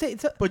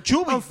 But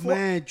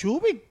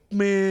Juvie,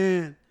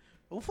 man.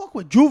 Don't fuck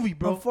with Juvie,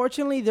 bro.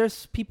 Unfortunately,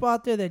 there's people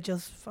out there that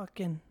just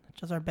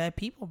are bad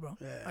people, bro.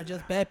 Yeah. Are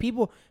just bad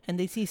people. And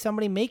they see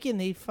somebody making,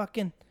 they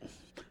fucking...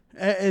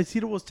 And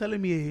Ciro was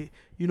telling me,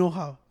 you know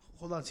how...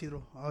 Hold on,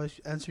 Ciro. I'll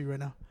answer you right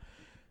now.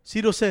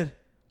 Ciro said,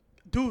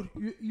 dude,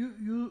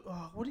 you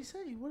what did he say?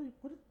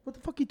 What the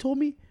fuck he told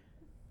me?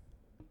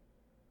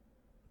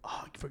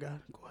 Oh, I forgot.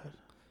 Go ahead.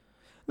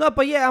 No,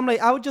 but yeah, I'm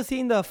like, I was just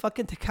seeing the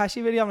fucking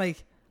Tekashi video. I'm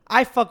like,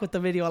 I fuck with the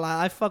video a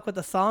lot. I fuck with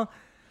the song.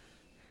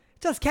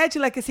 Just catchy.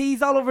 Like I say,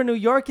 he's all over New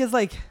York. It's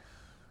like,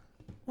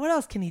 what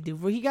else can he do,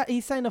 bro?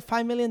 He signed a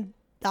 $5 million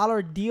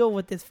deal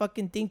with this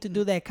fucking thing to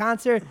do that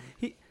concert.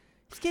 He's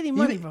getting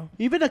money, bro.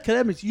 Even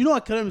Academics, you know,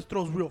 Academics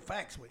throws real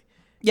facts, way.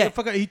 Yeah.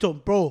 He told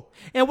him, bro.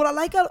 And what I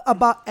like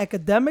about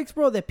Academics,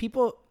 bro, that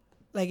people,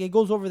 like, it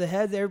goes over the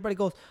heads. Everybody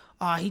goes,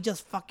 he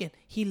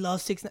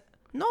loves 6ix9ine.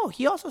 No,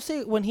 he also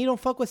say when he don't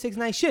fuck with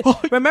 6ix9ine shit.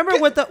 Remember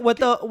with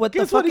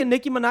the fucking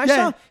Nicki Minaj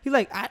song? He's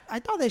like,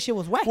 I thought that shit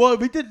was whack. Well,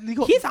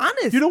 he's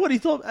honest. You know what he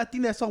thought? I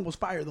think that song was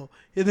fire though.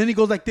 And then he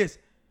goes like this.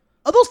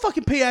 Are those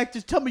fucking pay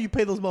actors? Tell me you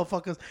pay those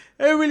motherfuckers.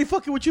 Are they really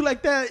fucking with you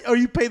like that? Or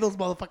you pay those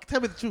motherfuckers?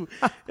 Tell me the truth.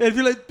 And if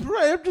you're like, bro,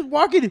 I'm just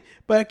walking it.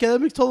 But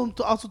Academics told him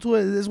this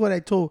is what I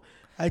told.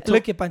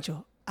 Look at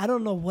Pancho. I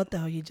don't know what the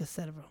hell you just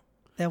said, bro.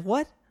 That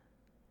what?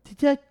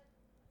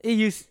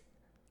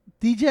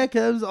 DJ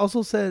Academics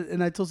also said,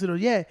 and I told Ciro,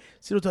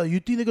 Ciro, you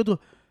think they're going to,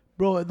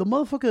 bro, the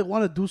motherfucker that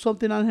want to do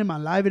something on him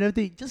on live and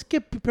everything, just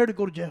get prepared to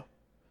go to jail.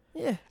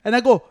 Yeah. And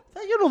I go,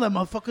 you know that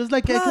motherfucker. It's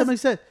like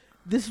Academics said,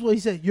 this is what he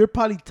said, you're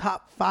probably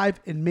top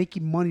 5 in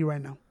making money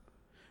right now.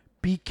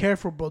 Be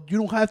careful, bro. You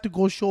don't have to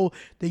go show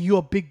that you're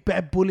a big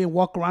bad bully and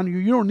walk around.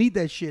 You don't need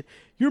that shit.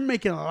 You're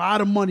making a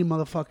lot of money,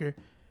 motherfucker.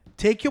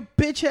 Take your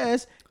bitch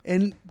ass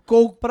and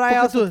go. But I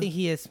also think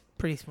he is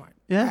pretty smart.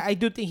 Yeah, I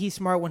do think he's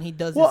smart when he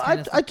does well, this kind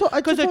of stuff.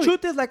 Because the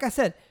truth is, like I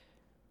said,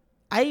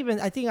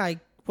 I think I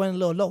went a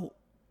little low.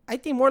 I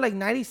think more like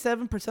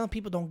 97% of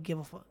people don't give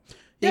a fuck.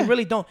 They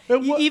really don't.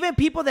 Even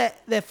people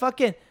that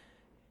fucking,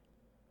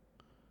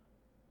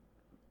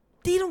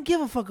 they don't give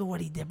a fuck of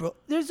what he did, bro.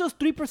 There's those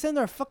 3% that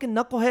are fucking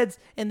knuckleheads,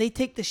 and they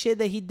take the shit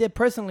that he did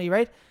personally,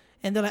 right?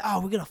 And they're like,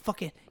 oh, we're gonna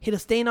fucking hit a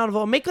stain out of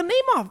him, make a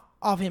name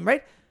of him,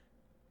 right?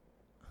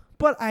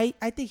 But I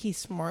think he's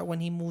smart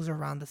when he moves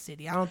around the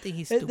city. I don't think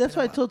he's stupid. That's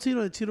why I told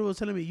Tino. Tino was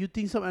telling me, you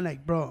think something? I'm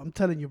like, bro, I'm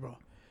telling you, bro.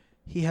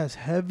 He has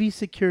heavy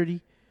security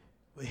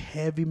with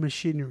heavy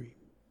machinery.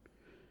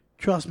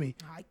 Trust me.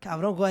 Ay,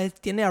 cabrón,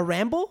 ¿tiene a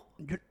Rambo?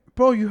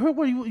 Bro, you heard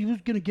what he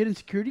was going to get in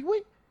security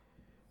with?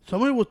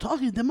 Somebody was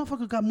talking. That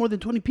motherfucker got more than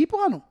 20 people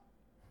on him.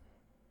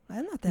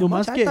 That's not that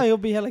much. I thought he'll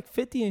be like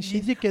 50 and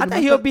shit. I thought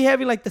he'll be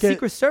having like the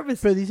Secret Service.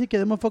 Pero dice que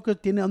the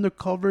motherfucker tiene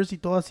undercovers y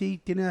todo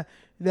así.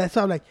 That's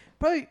how, like,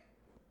 bro,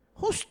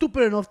 who's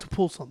stupid enough to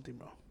pull something,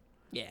 bro?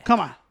 Yeah. Come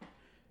on.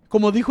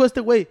 Como dijo este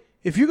güey,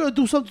 if you're going to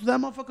do something to that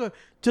motherfucker,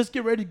 just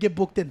get ready to get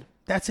booked in.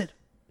 That's it.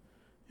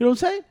 You know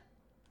what I'm saying?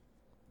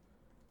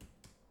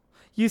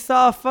 You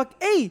saw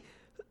hey,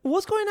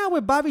 what's going on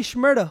with Bobby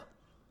Shmurda?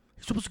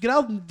 He's supposed to get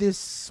out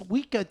this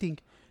week, I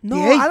think.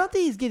 No, I don't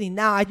think he's getting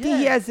now. I think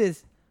he has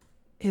his.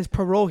 his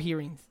parole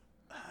hearings.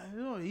 I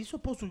don't know, he's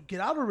supposed to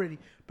get out already.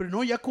 Pero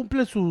no, ya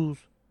cumple sus...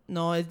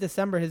 No, it's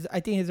December. I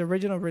think his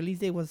original release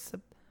date was.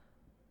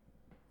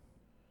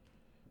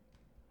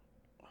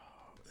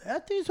 I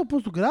think he's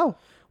supposed to get out.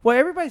 Well,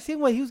 everybody's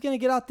saying he was gonna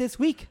get out this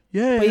week.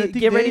 Yeah, But I think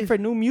get ready they- for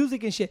new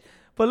music and shit.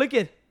 But look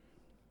at,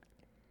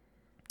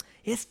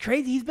 it's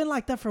crazy. He's been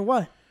locked up for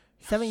what?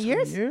 7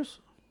 years?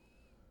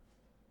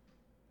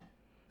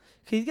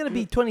 He's gonna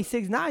be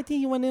 26 now. I think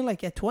he went in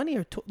like at 20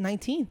 or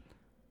 19.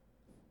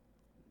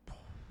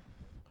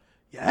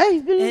 Yeah,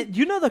 he's been... And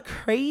you know the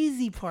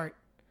crazy part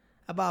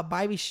about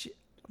Bobby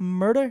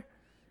murder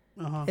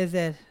Uh-huh. is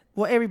that,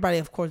 well, everybody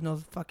of course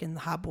knows fucking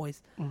Hot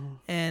Boys Uh-huh.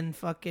 and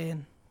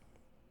fucking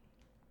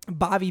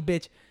Bobby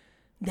bitch.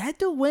 That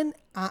dude went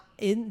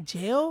in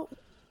jail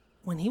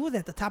when he was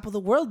at the top of the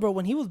world, bro.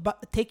 When he was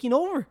taking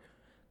over,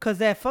 cause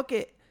that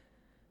fucking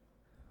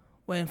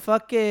when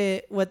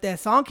fucking what that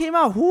song came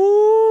out,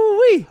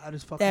 whoo-wee, Hot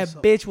as fucking that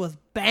suck. bitch was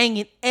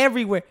banging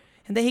everywhere.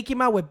 And then he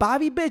came out with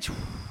Bobby bitch.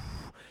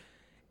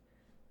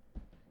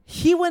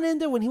 He went in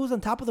there when he was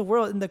on top of the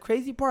world. And the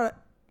crazy part,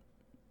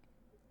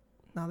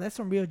 now that's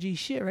some real G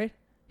shit, right?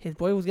 His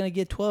boy was going to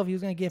get 12. He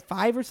was going to get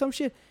 5 or some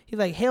shit. He's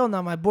like, hell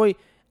no, my boy,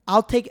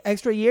 I'll take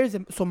extra years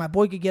so my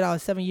boy could get out in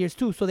 7 years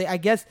too. So I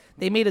guess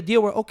they made a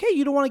deal where, okay,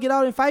 you don't want to get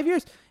out in 5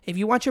 years. If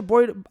you want your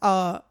boy,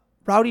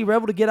 Rowdy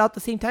Rebel, to get out the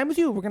same time as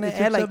you, we're going to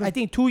add like, 7. I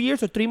think 2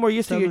 years or 3 more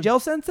years to your 7. jail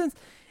sentence.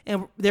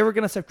 And they were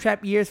going to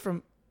subtract years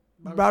from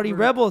Rowdy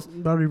Rebels.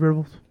 Rowdy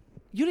Rebels.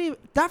 You didn't even,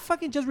 that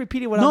fucking just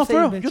repeated what No, I'm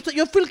saying, for real. bitch.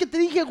 Yo fui el que te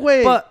dije,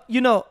 güey. But,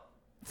 you know,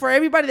 for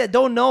everybody that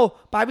don't know,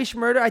 Bobby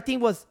Shmurda, I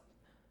think, was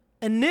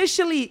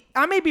initially,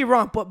 I may be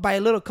wrong, but by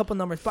a little couple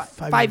numbers,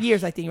 5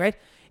 years, I think, right?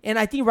 And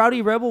I think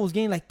Rowdy Rebel was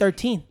getting like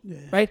 13,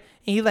 right?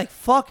 And he's like,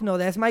 fuck no,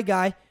 that's my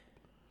guy.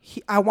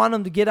 I want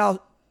him to get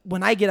out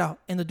when I get out.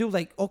 And the dude was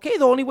like, okay,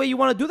 the only way you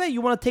want to do that,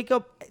 you want to take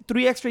up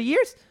 3 extra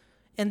years,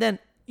 and then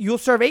you'll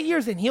serve 8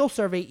 years, and he'll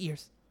serve 8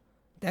 years.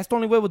 That's the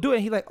only way we'll do it.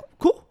 And he's like, oh,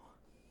 cool.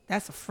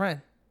 That's a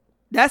friend.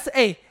 That's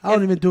I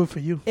don't even do it for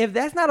you. If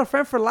that's not a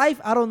friend for life,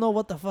 I don't know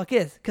what the fuck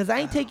is. Because I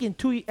ain't taking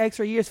 2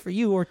 extra years for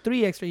you or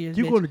 3 extra years.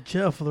 You bitch. going to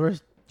jail for the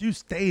rest. You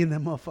stay in that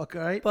motherfucker,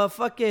 right? But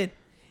fucking,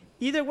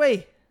 either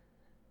way,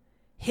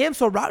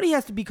 so Rowdy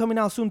has to be coming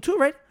out soon too,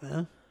 right?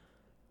 Yeah.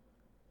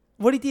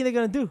 What do you think they're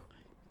going to do?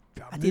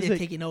 I think they're Music.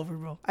 taking over,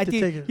 bro. They're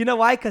taking- You know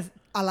why? Because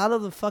a lot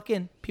of the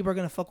fucking people are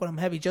going to fuck with him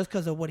heavy just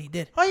because of what he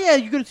did. Oh, yeah,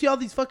 you're going to see all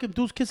these fucking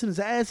dudes kissing his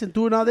ass and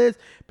doing all this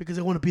because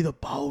they want to be the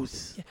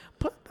boss. Yeah.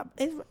 But,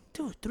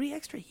 dude, 3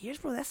 extra years,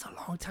 bro, that's a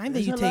long time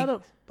There's that you a take. lot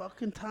of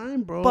fucking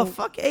time, bro. But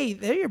fuck, hey,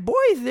 they're your boys.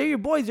 They're your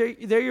boys.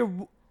 They're your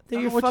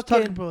what fucking...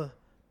 you talking about?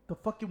 The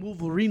fucking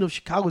Wolverine of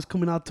Chicago is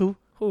coming out too.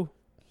 Who?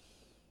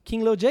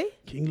 King Lil J?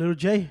 King Little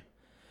J.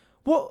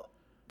 Well,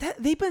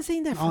 they've been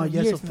saying that for Oh,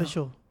 yes, years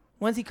official. now.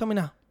 When's he coming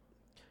out?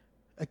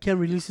 I can't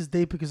release his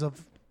date because of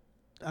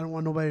I don't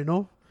want nobody to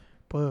know.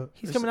 But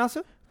He's coming out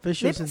soon?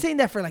 official. They've been saying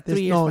that for like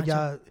 3 years. No, Macho.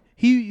 yeah.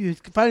 He is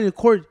finally in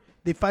court.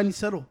 They finally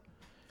settled.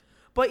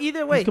 But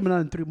either way, He's coming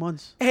out in 3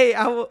 months. hey,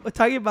 I was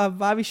talking about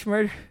Bobby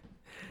Shmurda.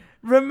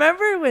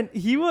 Remember when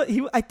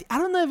I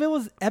don't know if it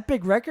was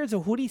Epic Records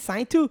or who he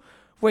signed to,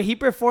 where he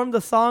performed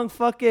the song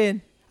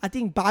fucking, I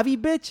think Bobby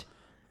Bitch,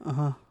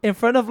 in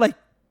front of like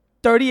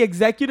 30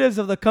 executives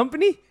of the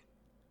company?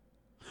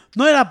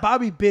 No era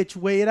Bobby bitch,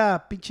 güey.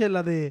 Era pinche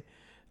la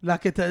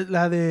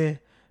de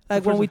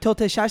Like when we told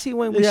Teshashi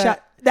when we Yeah.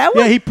 shot. That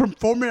was Yeah, he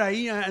performed it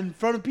ahí in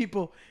front of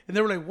people, and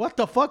they were like, "What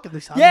the fuck?" And they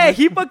sounded yeah, like,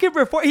 he fucking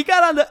performed. He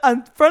got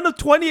on front of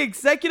 20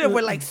 executives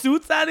with like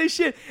suits on and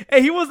shit,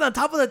 and he was on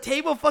top of the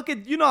table.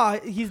 Fucking, you know, how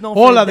he's known.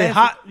 Oh, for la his de dances.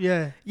 hot,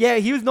 yeah. Yeah,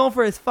 he was known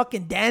for his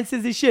fucking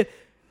dances and shit.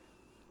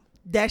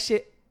 That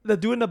shit. The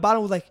dude in the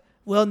bottom was like,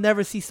 "We'll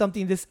never see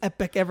something this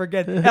epic ever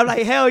again." And I'm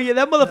like, hell yeah,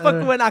 that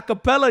motherfucker went a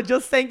cappella,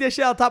 just sang this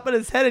shit on top of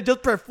his head and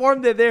just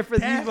performed it there for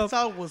these That motherfuckers.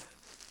 song was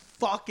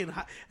fucking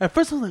hot. At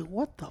first, I was like,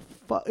 "What the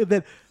fuck?" And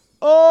then,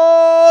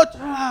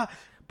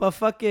 But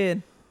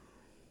fucking,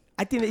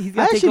 I think that he's I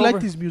gonna take actually over.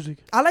 like this music.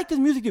 I like this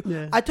music too.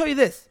 Yeah. I tell you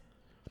this.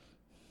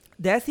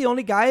 That's the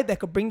only guy that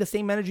could bring the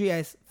same energy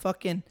as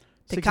fucking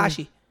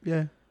Tekashi.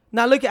 Yeah.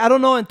 Now look, I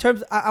don't know in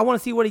terms. I want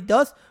to see what he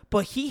does,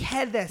 but he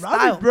had that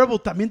style. Rowdy Rebel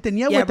también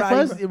tenía, Yeah,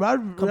 güey, ¿te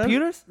Rowdy acuerdas?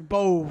 Computers?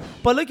 Both.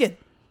 But look at.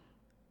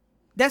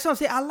 That's what I'm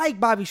saying. I like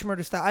Bobby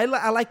Shmurda style. I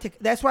like.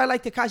 That's why I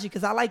like Tekashi,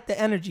 because I like the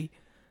energy.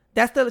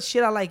 That's the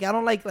shit I like. I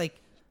don't like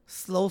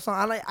slow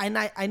song.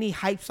 I need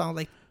hype song.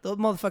 Like those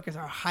motherfuckers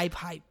are hype.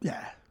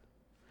 Yeah.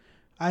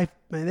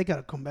 Man, they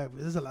gotta come back.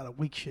 There's a lot of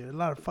weak shit. A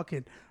lot of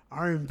fucking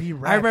R&B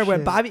rap. I remember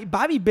shit. when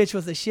Bobby bitch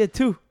was the shit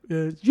too.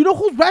 Yeah. You know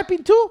who's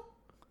rapping too?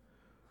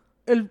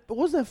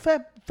 What's that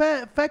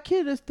fat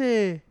kid?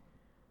 A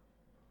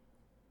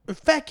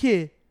fat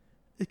kid.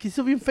 Es que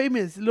he's bien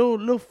famous.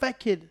 Little fat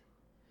kid.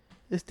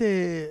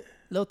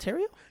 Lil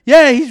Terrio?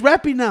 Yeah, he's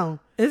rapping now.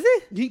 Is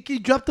it? He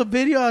dropped a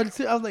video. I was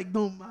like,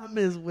 no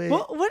mames, güey.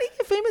 What did he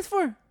get famous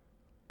for?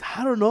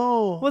 I don't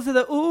know. Was it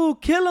the ooh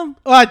kill him?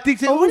 Oh, I think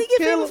so. Oh, what did he get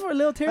Kill famous him. for,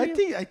 Lil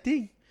Terrio? I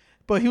think.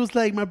 But he was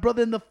like, my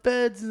brother in the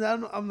feds. And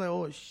I'm like,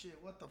 oh, shit.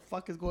 What the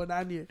fuck is going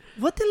on here?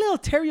 What did Lil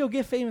Terrio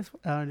get famous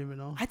for? I don't even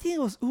know. I think it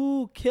was,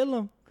 kill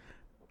him.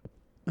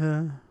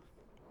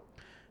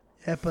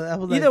 Yeah, but I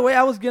was Either way,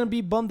 I was going to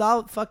be bummed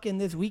out fucking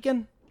this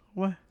weekend.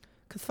 What?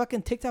 Because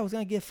fucking TikTok was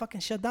going to get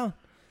fucking shut down.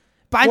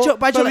 Pancho,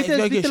 like, pero it's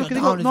going to get shut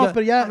down. No,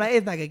 pero ya. I'm like,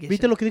 it's not going to get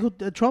 ¿Viste shut lo que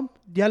dijo Trump?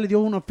 Ya le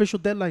dio un official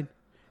deadline.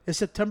 It's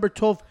September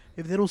 12th.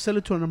 If they don't sell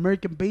it to an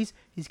American base,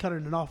 he's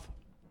cutting it off.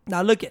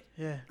 Now look it.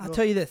 Yeah. I'll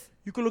tell you this.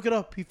 You can look it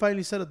up. He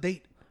finally set a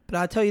date. But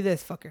I'll tell you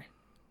this, fucker.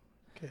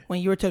 Okay.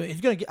 When you were telling me, it's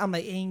gonna get, I'm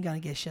like, it ain't gonna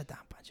get shut down,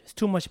 Pancho. It's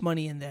too much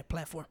money in that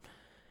platform.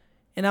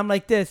 And I'm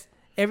like this.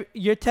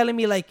 You're telling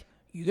me like,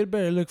 you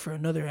better look for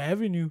another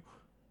avenue.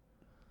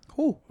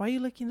 Who? Why are you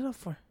looking it up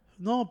for?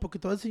 No, porque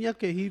te voy a enseñar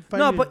que he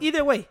finally... No, but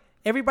either way,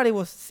 everybody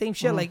was same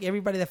shit. Like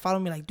everybody that followed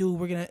me, like, dude,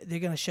 they're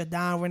gonna shut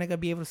down. We're not gonna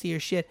be able to see your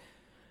shit.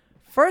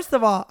 First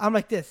of all, I'm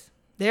like this.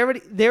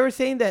 They were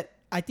saying that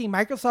I think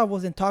Microsoft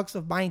was in talks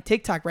of buying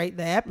TikTok, right?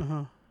 The app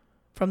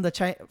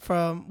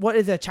from what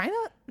is it? China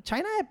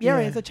app? Yeah,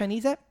 right, it's a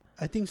Chinese app.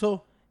 I think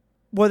so.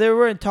 Well, they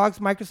were in talks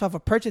Microsoft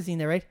of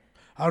purchasing it, right?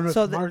 I don't know.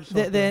 So if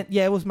Microsoft,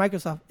 yeah, it was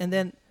Microsoft, and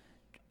then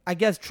I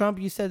guess Trump,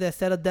 you said that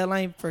set a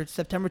deadline for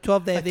September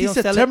 12th. I think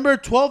September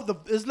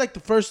 12th is like the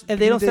first. And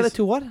they don't sell it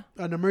to what?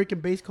 An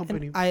American-based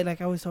company. And I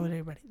always told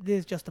everybody, this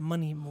is just a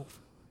money move.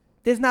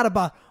 This is not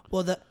about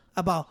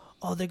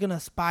they're gonna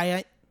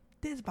spy.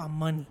 This is about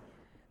money.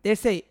 They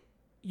say,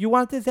 you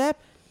want this app?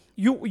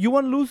 You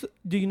want to lose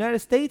the United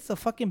States, the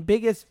fucking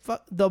biggest.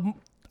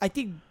 I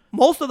think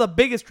most of the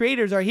biggest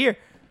creators are here.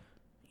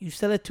 You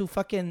sell it to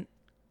fucking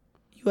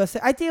USA.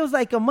 I think it was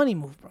like a money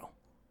move, bro.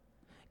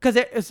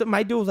 Because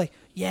my dude was like,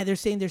 yeah, they're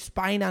saying they're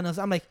spying on us.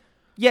 I'm like,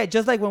 yeah,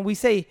 just like when we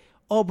say,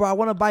 oh, bro, I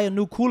want to buy a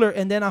new cooler.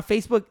 And then on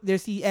Facebook,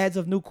 there's the ads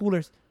of new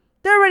coolers.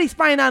 They're already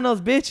spying on us,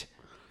 bitch.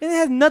 It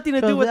has nothing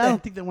to do with that. I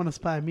don't think they want to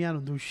spy on me. I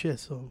don't do shit,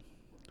 so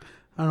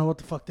I don't know what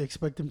the fuck they're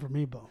expecting from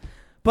me, bro.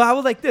 But I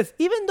was like this,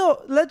 even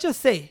though, let's just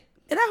say,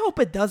 and I hope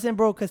it doesn't,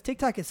 bro, because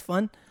TikTok is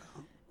fun.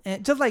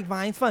 And just like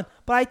Vine's fun.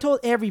 But I told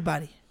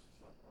everybody,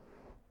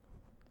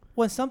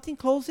 when something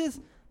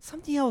closes,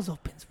 something else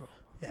opens, bro.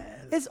 Yeah.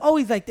 It's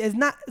always like that. It's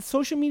not,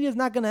 social media is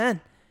not going to end.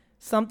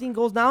 Something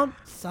goes down,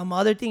 some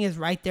other thing is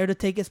right there to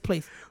take its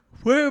place.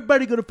 Where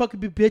everybody going to fucking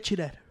be bitching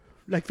at?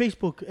 Like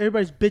Facebook.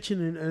 Everybody's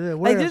bitching.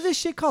 Like there's this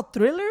shit called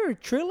Triller. I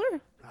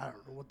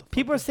don't know what the fuck.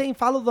 People are saying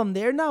follow them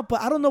there now, but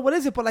I don't know what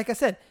is it. But like I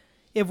said,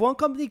 if one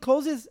company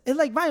closes, it's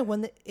like Vine.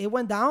 When it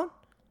went down,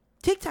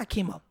 TikTok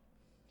came up.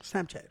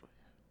 Snapchat.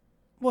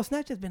 Well,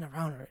 Snapchat's been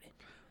around already.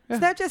 Yeah.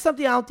 Snapchat's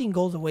something I don't think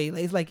goes away.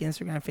 Like, it's like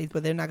Instagram,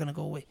 Facebook. They're not going to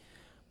go away.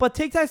 But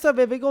TikTok stuff,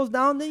 if it goes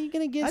down, then you're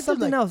going to get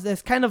something else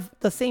that's kind of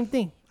the same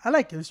thing. I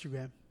like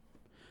Instagram.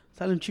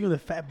 Silent Chico, the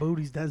fat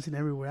booties dancing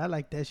everywhere. I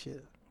like that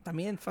shit. I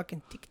mean,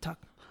 fucking TikTok.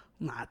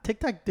 Nah,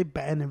 TikTok, they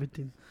ban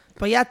everything.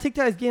 But yeah,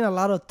 TikTok is getting a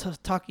lot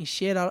of talking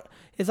shit.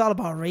 It's all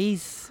about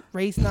race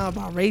now,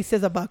 about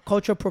racism, about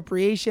cultural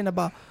appropriation,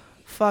 about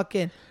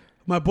fucking...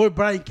 My boy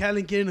Brian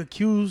Callen getting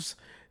accused.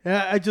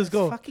 Yeah, I just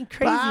go... fucking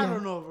crazy. I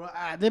don't know, bro.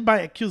 They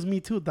might accuse me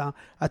too, down.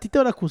 A ti te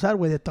van a acusar,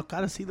 güey, de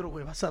tocar a Sidro,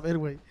 güey. Vas a ver,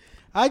 güey.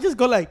 I just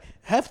go like,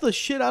 half the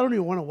shit I don't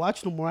even want to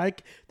watch no more.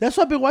 That's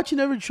why I've been watching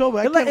every show.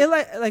 But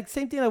it's like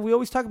same thing that we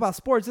always talk about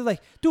sports. It's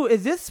like, dude,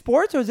 is this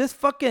sports or is this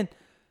fucking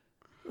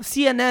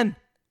CNN?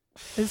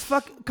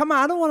 Come on,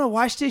 I don't want to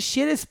watch this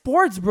shit. It's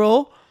sports,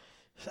 bro.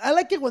 I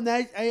like it when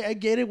I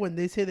get it when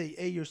they say that,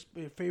 hey, your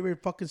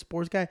favorite fucking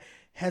sports guy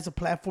has a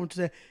platform to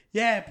say,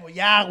 yeah, but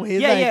yeah, güey.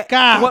 Yeah.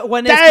 God,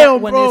 when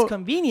it's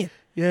convenient.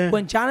 Yeah.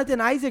 When Jonathan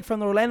Isaac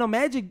from the Orlando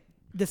Magic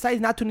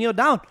decides not to kneel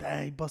down.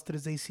 He busted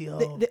his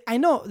ACL. I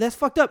know. That's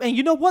fucked up. And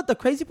you know what? The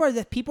crazy part is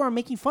that people are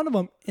making fun of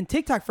him in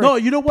TikTok for No,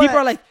 you know what? People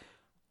are like,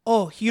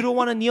 oh, you don't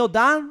want to kneel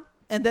down?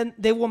 And then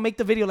they will make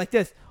the video like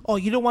this. Oh,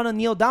 you don't want to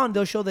kneel down?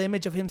 They'll show the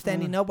image of him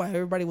standing up while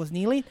everybody was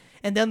kneeling.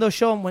 And then they'll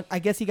show him when, I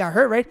guess he got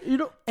hurt, right?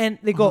 And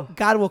they go,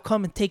 God will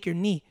come and take your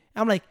knee.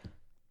 I'm like,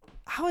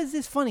 how is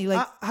this funny?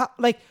 Like,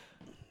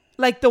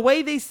 like the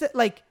way they said,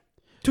 like,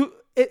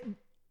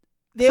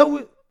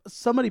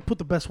 somebody put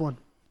the best one.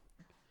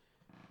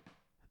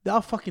 They're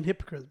all fucking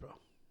hypocrites, bro.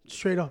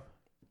 Straight up.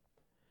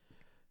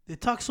 They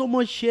talk so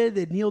much shit.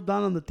 They kneel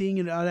down on the thing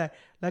and all that.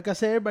 Like I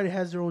said, everybody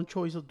has their own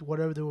choice of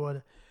whatever they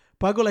want.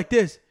 But I go like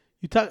this.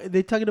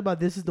 They're talking about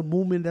this is the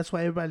movement. That's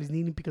why everybody's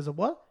kneeling because of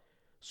what?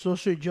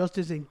 Social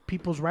justice and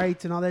people's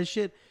rights and all that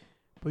shit.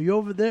 But you're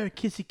over there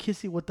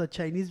kissy with the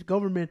Chinese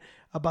government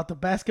about the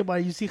basketball.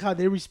 You see how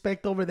they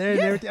respect over there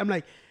and everything. I'm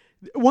like,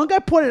 one guy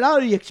pointed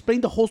out, he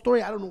explained the whole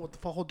story. I don't know what the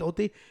fuck whole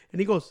thing.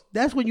 And he goes,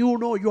 that's when you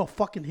know you're a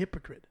fucking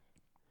hypocrite.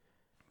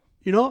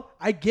 You know,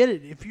 I get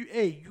it. If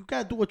you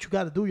gotta do what you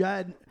gotta do.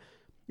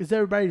 It's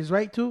everybody's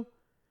right to.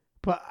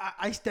 But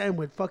I stand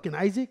with fucking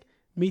Isaac.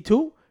 Me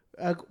too.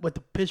 With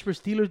the Pittsburgh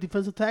Steelers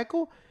defensive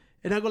tackle.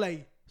 And I go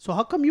like, so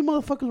how come you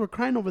motherfuckers were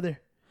crying over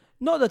there?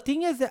 No, the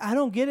thing is that I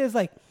don't get is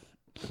like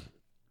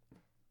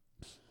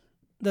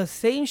the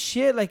same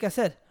shit, like I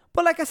said.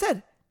 But like I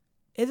said,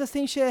 it's the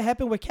same shit that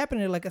happened with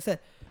Kaepernick. Like I said,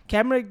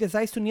 Kaepernick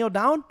decides to kneel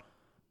down.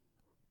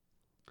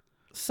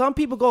 some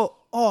people go,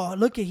 oh,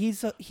 look at he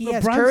has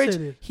LeBron courage.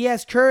 said it. He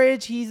has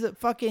courage.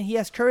 He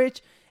has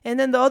courage. And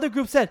then the other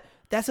group said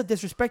that's a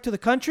disrespect to the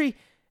country.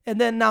 And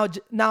then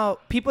now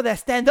people that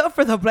stand up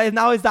for the players,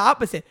 now it's the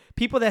opposite.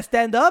 People that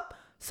stand up,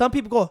 some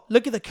people go,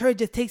 look at the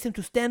courage it takes him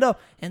to stand up.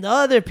 And the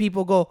other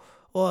people go,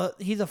 well,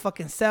 he's a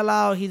fucking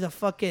sellout. He's a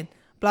fucking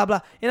blah, blah.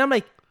 And I'm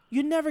like,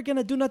 you're never going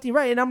to do nothing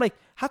right. And I'm like,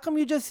 how come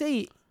you just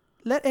say,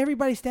 let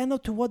everybody stand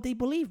up to what they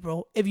believe,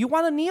 bro? If you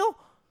want to kneel,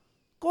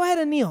 go ahead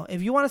and kneel.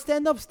 If you want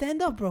to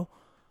stand up, bro.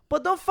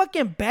 But don't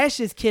fucking bash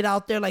this kid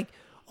out there like,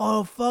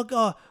 oh, fuck,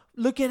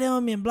 look at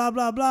him and blah,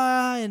 blah,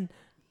 blah. And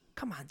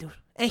come on, dude.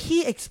 And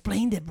he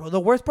explained it, bro. The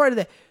worst part of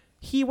that,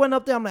 he went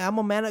up there. I'm like, I'm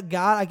a man of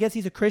God. I guess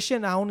he's a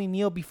Christian. I only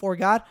kneel before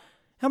God.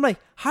 I'm like,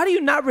 how do you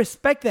not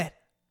respect that?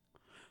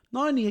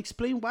 No, and he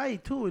explained why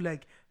too.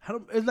 Like,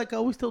 it's like I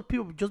always tell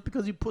people, just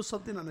because you put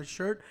something on a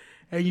shirt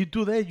and you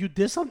do that, you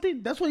did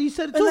something. That's what he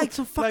said too. And like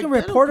some fucking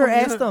reporter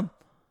asked him.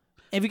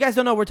 If you guys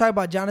don't know, we're talking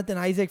about Jonathan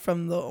Isaac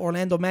from the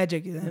Orlando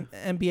Magic,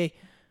 NBA.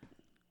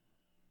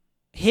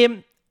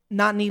 Him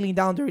not kneeling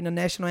down during the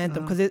national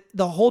anthem because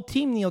the whole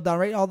team kneeled down,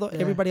 right?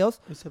 Everybody else.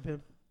 Except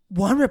him.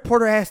 One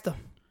reporter asked him,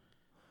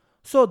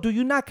 so do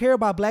you not care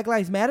about Black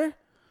Lives Matter?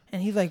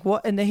 And he's like,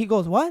 what? And then he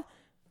goes, what?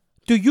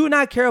 Do you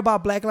not care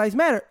about Black Lives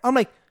Matter? I'm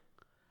like,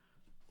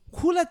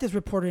 who let this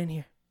reporter in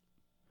here?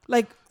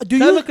 Like, do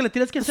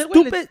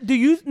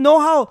you know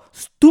how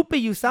stupid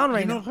you sound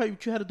right now? You know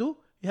what you had to do?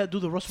 You had to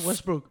do the Russell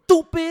Westbrook.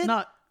 Stupid.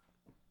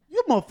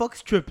 You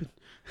motherfuckers tripping.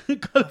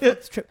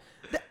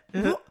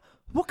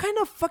 What kind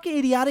of fucking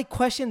idiotic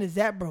question is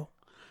that, bro?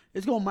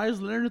 It's como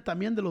Myers Leonard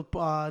también de los,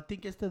 I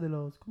think de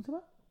los, ¿cómo se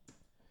llama?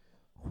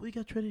 Who he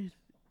got traded?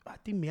 I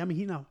think Miami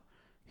Heat now.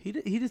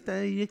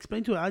 He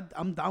explained to it,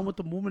 I'm down with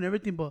the movement and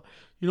everything, but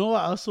you know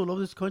what? I also love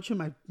this country.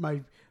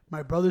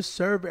 My brothers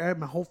serve,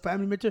 my whole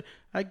family mentor.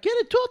 I get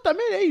it too. I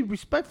mean, hey,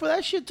 respect for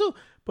that shit too.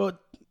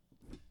 But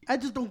I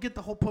just don't get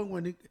the whole point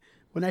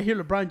when I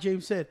hear LeBron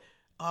James said,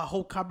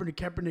 whole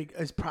Kaepernick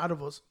is proud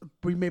of us.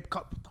 We made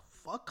what the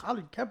fuck,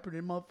 Colin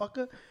Kaepernick,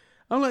 motherfucker.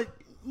 I'm like,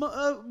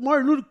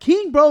 Martin Luther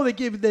King, bro, they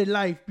gave their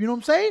life. You know what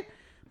I'm saying?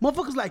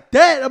 Motherfuckers like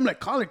that. I'm like,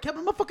 Colin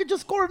Kaepernick, motherfucker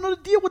just scored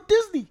another deal with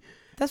Disney.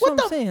 That's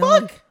what I'm saying.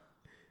 Fuck? Like,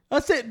 I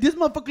said, this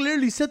motherfucker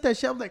literally said that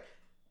shit. I was like,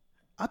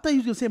 I thought he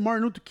was going to say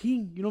Martin Luther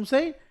King. You know what I'm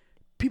saying?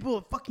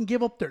 People fucking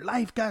gave up their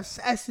life, got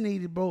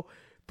assassinated, bro,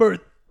 for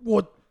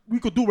what we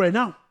could do right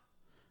now.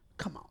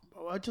 Come on,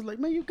 bro. I just like,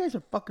 man, you guys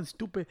are fucking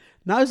stupid.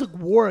 Now it's a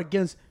war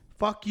against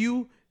fuck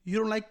you. You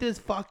don't like this,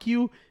 fuck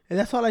you. And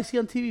that's all I see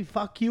on TV,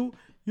 fuck you.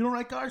 You don't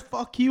like ours,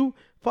 fuck you.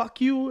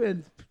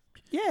 And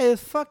yeah,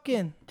 it's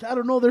fucking, I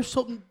don't know, there's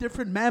some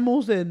different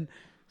mammals and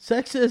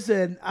sexes,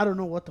 and I don't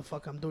know what the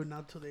fuck I'm doing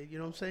now today. You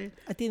know what I'm saying?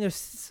 I think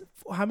there's,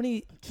 how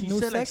many He new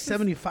said sexes? like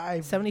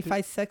 75.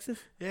 75 sexes?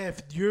 Yeah,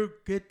 if you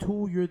get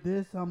two, you're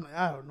this. I'm like,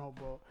 I don't know,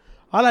 bro.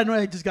 All I know,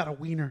 I just got a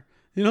wiener.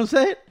 You know what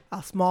I'm saying?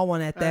 A small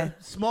one at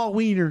that. Small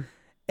wiener.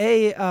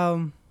 Hey,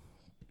 what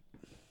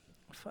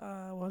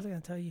was I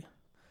going to tell you?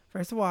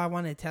 First of all, I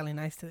wanted to tell you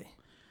nice today.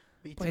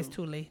 But it's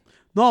too late.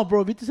 No,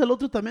 bro. Viste el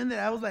otro también that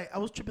I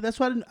was tripping. That's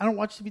why I don't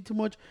watch TV too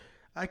much.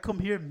 I come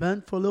here and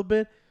bend for a little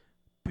bit.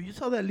 But you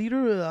saw that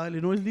leader,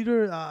 Illinois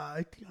leader,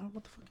 I think, I don't know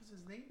what the fuck is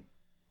his name.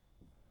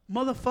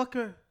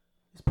 Motherfucker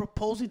is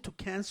proposing to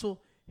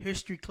cancel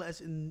history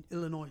class in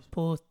Illinois.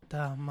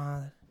 Puta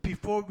madre.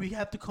 Before we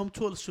have to come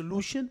to a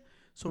solution,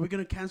 so we're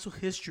going to cancel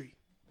history.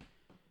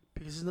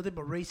 Because it's nothing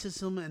but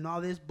racism and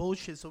all this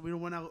bullshit, so we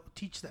don't want to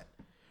teach that.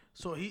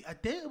 So I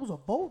think it was a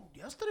vote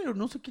yesterday or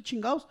no sé qué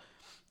chingados.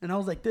 And I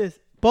was like this.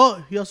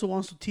 But he also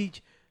wants to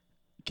teach,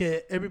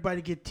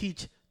 everybody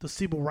teach the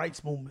civil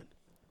rights movement.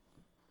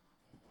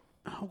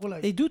 I'll go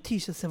like, They do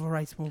teach the civil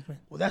rights movement.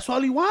 well, that's all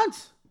he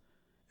wants.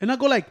 And I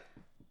go like,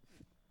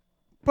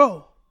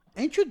 bro,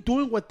 ain't you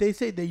doing what they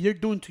say that you're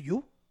doing to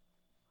you?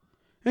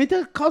 Ain't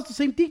that cause the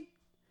same thing?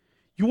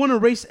 You want to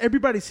erase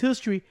everybody's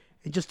history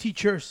and just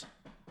teach yours.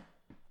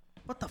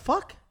 What the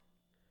fuck?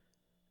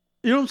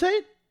 You know what I'm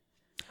saying?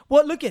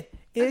 Well, look it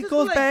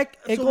goes like, back.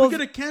 It so goes. we're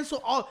gonna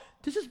cancel all.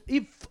 This is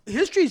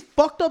history is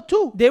fucked up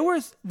too. There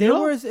was but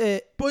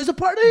it's a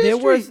part of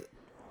history.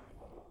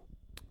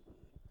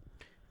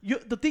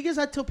 The thing is,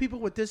 I tell people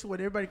with this, when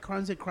everybody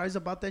cries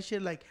about that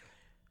shit, like,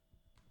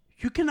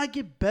 you cannot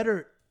get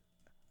better.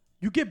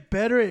 You get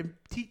better and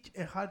teach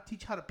how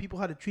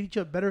to treat each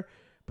other better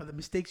by the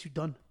mistakes you've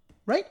done,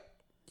 right?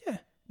 Yeah.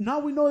 Now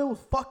we know it was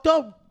fucked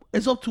up.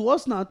 It's up to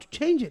us now to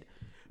change it.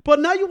 But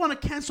now you want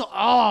to cancel.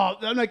 Oh,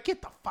 I'm like,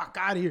 get the fuck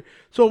out of here.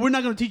 So we're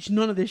not gonna teach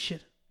none of this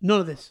shit. None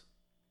of this.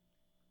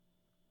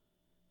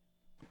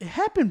 It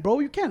happened, bro.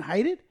 You can't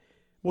hide it.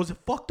 Was it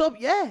fucked up?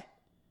 Yeah.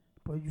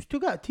 But you still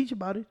gotta teach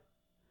about it.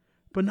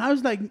 But now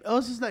it's like,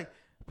 us is like,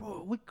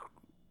 bro,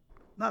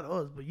 not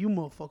us, but you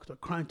motherfuckers are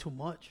crying too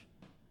much.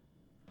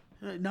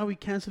 Now we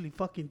canceling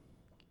fucking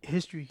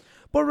history.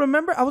 But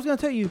remember, I was going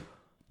to tell you,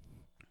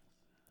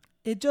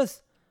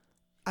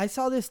 I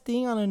saw this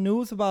thing on the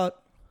news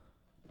about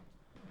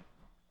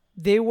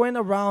they went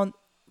around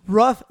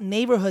rough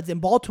neighborhoods in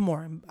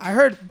Baltimore.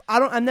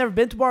 I've never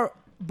been to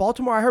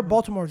Baltimore. I heard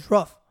Baltimore is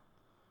rough.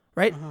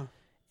 right?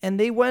 And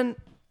they went.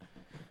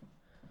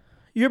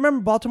 You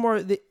remember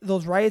Baltimore?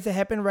 Those riots that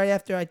happened right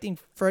after I think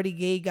Freddie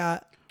Gray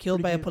got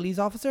killed by a police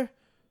officer.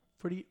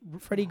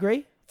 Freddie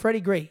Gray.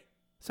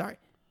 Sorry,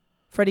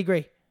 Freddie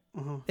Gray.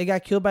 They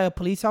got killed by a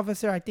police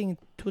officer. I think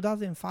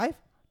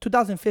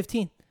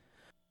 2015.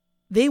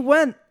 They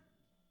went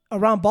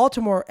around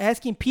Baltimore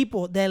asking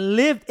people that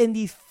lived in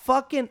these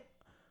fucking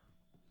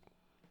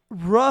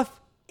rough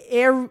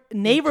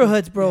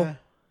neighborhoods, bro. Yeah.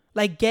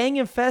 Like gang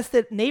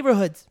infested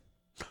neighborhoods.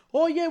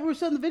 Oh yeah, we were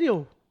seeing the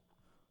video.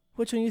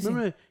 Which one you see?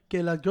 Remember,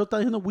 que la girl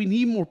thought, we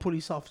need more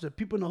police officers.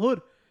 People in the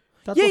hood.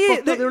 That's Yeah.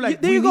 what they were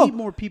like, there we you go. need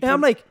more people. And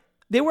I'm like,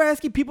 they were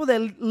asking people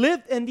that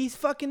lived in these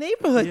fucking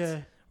neighborhoods.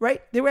 Yeah.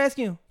 Right? They were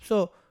asking you,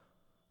 so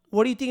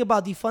what do you think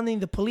about defunding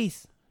the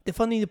police?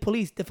 Defunding the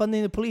police,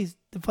 defunding the police,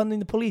 defunding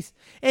the police.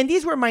 And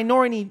these were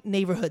minority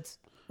neighborhoods,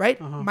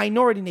 right?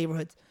 Minority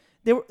neighborhoods.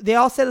 They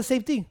all said the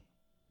same thing.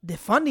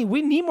 Defunding,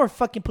 we need more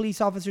fucking police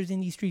officers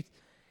in these streets.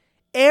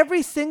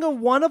 Every single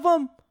one of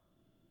them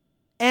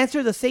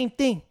answered the same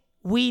thing.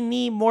 We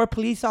need more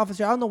police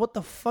officers. I don't know what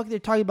the fuck they're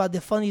talking about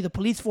defunding the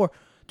police for.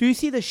 Do you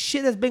see the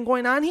shit that's been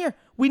going on here?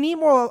 We need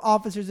more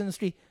officers in the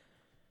street.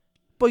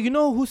 But you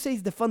know who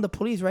says defund the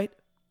police, right?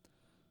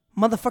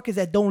 Motherfuckers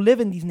that don't live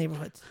in these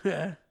neighborhoods.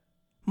 Yeah.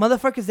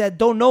 Motherfuckers that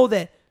don't know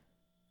that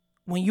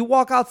when you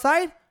walk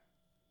outside,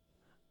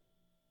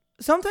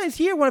 sometimes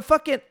here when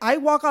I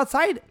walk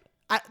outside,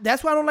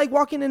 that's why I don't like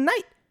walking at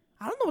night.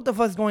 I don't know what the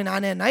fuck's going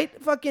on at night.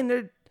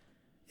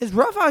 It's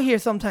rough out here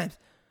sometimes.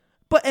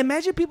 But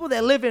imagine people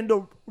that live in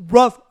the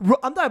rough,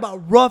 I'm talking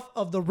about rough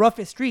of the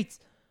roughest streets.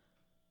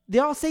 They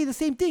all say the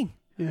same thing.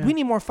 Yeah. We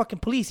need more fucking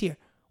police here.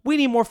 We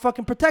need more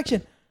fucking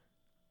protection.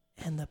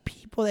 And the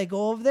people that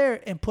go over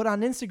there and put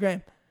on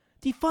Instagram,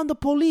 defund the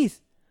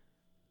police.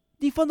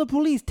 Defund the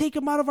police. Take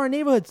them out of our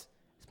neighborhoods.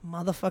 It's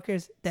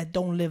motherfuckers that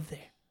don't live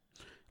there.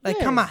 Like,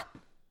 come on.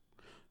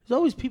 There's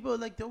always people,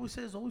 like they always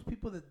say, there's always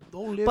people that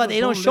don't live. But they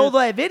don't show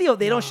that video.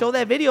 They don't show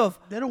that video of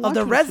watch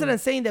the that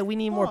residents saying that we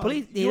need more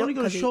police. You're only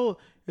going to show,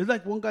 it's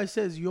like one guy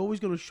says, you're always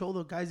going to show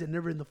the guys that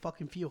never in the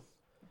fucking field.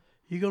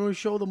 You're going to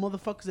show the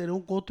motherfuckers that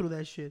don't go through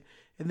that shit.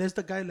 And there's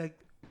the guy like,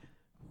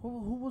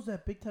 who was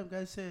that big time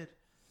guy said?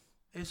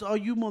 It's all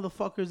you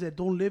motherfuckers that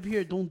don't live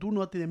here, don't do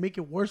nothing, and make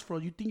it worse for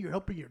us. You think you're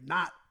helping, you're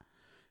not.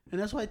 And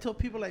that's why I tell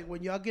people, like,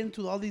 when y'all get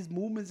into all these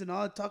movements and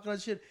all that talking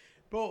that shit,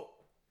 bro,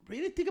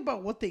 really think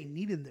about what they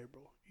need in there,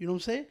 bro. You know what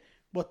I'm saying?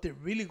 What they're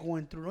really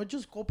going through. Don't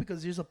just go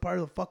because there's a part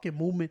of the fucking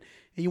movement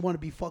and you want to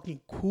be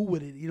fucking cool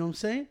with it. You know what I'm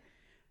saying?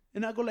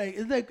 And I go like,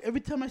 it's like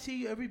every time I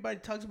see everybody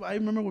talks about, I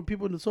remember when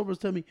people in the suburbs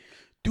tell me,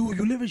 dude,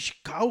 you live in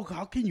Chicago.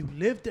 How can you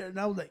live there? And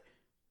I was like,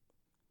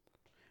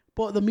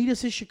 but the media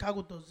says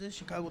Chicago does this,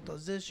 Chicago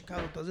does this,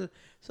 Chicago does this.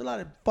 It's a lot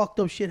of fucked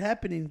up shit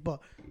happening,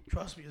 but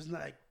trust me, it's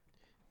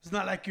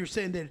not like you're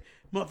saying that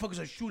motherfuckers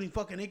are shooting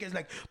fucking niggas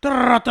like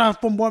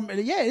from one.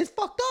 Yeah, it's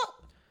fucked up.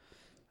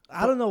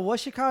 I don't know what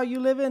Chicago you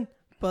live in,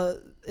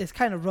 but it's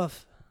kind of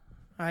rough.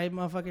 All right,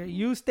 motherfucker,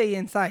 you stay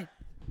inside.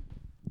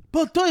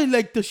 But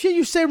like the shit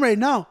you're saying right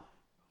now,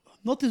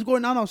 nothing's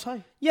going on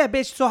outside. Yeah,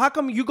 bitch. So how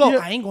come you go? Yeah.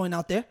 I ain't going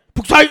out there.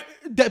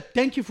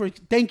 Thank you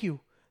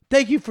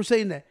for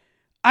saying that.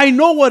 I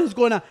know what is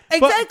going on.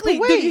 Exactly.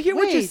 But Dude, you hear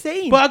what you're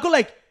saying? But I go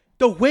like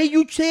the way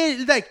you say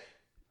it, it's like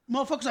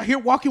motherfuckers are here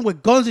walking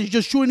with guns and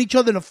just shooting each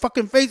other in the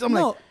fucking face. I'm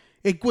like,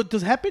 what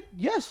does happen?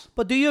 Yes.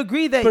 But do you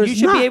agree that But you it's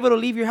should not. be able to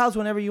leave your house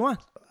whenever you want?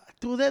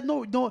 Do that?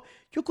 No.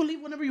 You can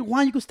leave whenever you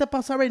want. You can step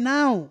outside right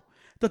now.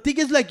 The thing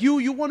is, like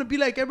you want to be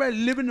like everybody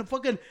living in a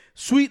fucking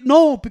suite.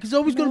 No, because it's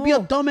always gonna be a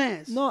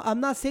dumbass. No, I'm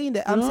not saying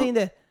that. I'm saying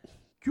that.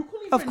 You can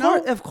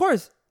leave Of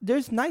course,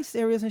 there's nice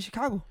areas in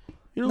Chicago.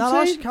 You know Not what I'm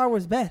all saying? Chicago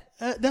is bad.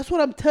 That's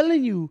what I'm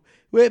telling you.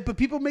 But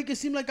people make it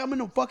seem like I'm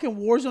in a fucking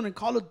war zone in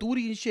Call of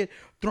Duty and shit,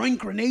 throwing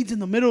grenades in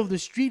the middle of the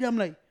street. I'm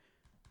like,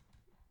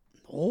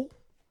 no.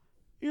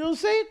 You know what I'm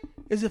saying?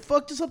 Is it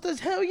fucked up sometimes?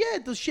 Hell yeah.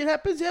 Does shit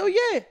happens? Hell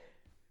yeah.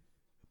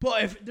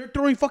 But if they're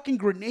throwing fucking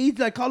grenades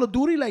like Call of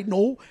Duty, like,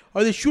 no.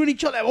 Are they shooting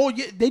each other? Oh,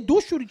 yeah, they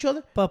do shoot each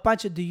other. But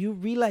Pancho, do you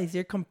realize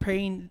they're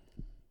comparing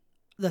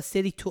the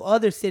city to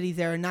other cities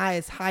that are not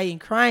as high in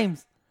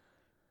crimes?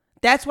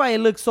 That's why it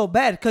looks so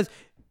bad. Because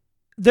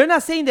they're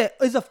not saying that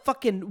it's a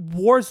fucking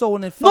war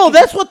zone. And No,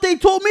 that's what they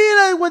told me.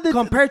 Like, when they,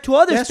 compared to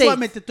other that's states. What I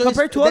meant to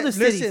compared to other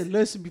cities.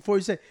 Listen, before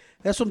you say,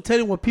 that's what I'm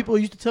telling you. What people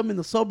used to tell me in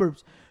the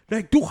suburbs.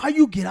 Like, dude, how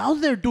you get out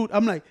there, dude?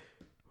 I'm like,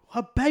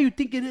 how bad you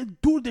think it is?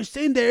 Dude, they're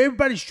saying that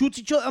everybody shoots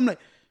each other. I'm like,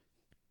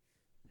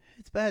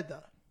 it's bad,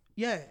 though.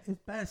 Yeah, it's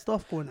bad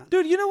stuff going on.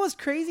 Dude, you know what's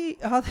crazy?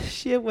 All this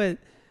shit with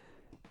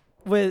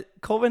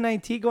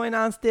COVID-19 going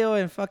on still,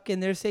 and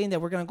fucking they're saying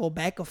that we're going to go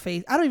back a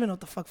phase. I don't even know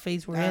what the fuck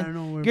phase we're in. I don't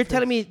know. You're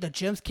telling me the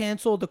gyms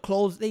canceled, the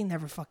closed. They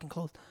never fucking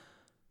closed.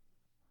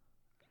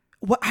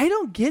 What I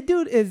don't get,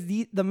 dude,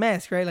 is the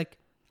mask, right? Like,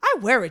 I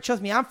wear it.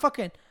 Trust me.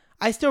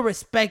 I still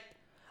respect.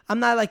 I'm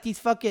not like these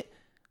fucking,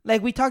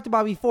 like we talked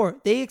about before.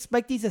 They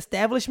expect these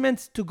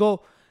establishments to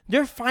go.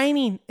 They're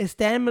fining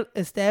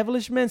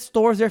establishments,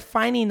 stores. They're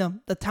fining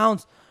them, the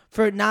towns,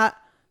 for not.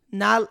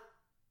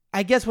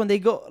 I guess when they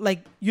go,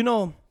 like, you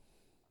know,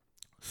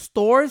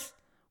 stores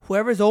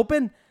whoever's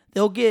open,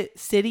 they'll get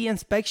city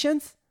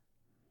inspections.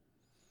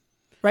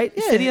 Right?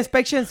 Yeah. City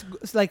inspections,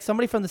 like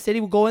somebody from the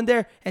city will go in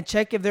there and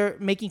check if they're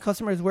making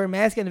customers wear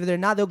masks, and if they're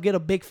not, they'll get a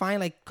big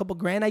fine, like a couple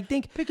grand, I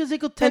think. Because they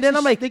could text And then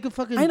I'm like, they could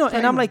fucking I know, and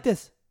fine I'm them. like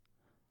this.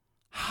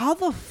 How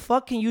the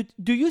fuck can you,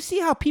 do you see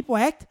how people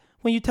act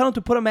when you tell them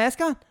to put a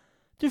mask on?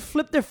 They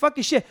flip their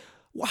fucking shit.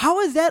 How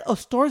is that a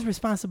store's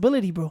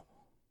responsibility, bro?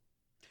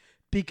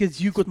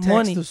 Because you could It's text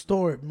money. the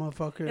store,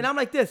 motherfucker. And I'm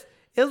like this.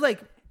 It was like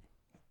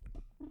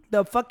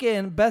the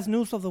fucking best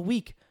news of the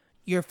week.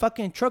 Your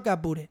fucking truck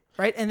got booted,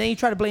 right? And then you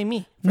try to blame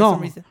me for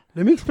some reason.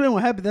 Let me explain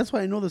what happened. That's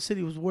why I know the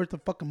city was worth the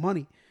fucking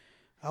money.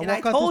 And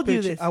I told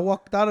you this. I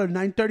walked out at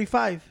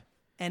 9:35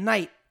 At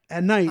night,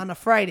 at night on a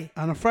Friday.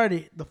 on a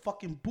Friday. The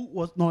fucking boot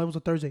was it was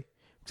a Thursday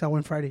because I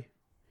went Friday.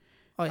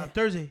 Oh, yeah. On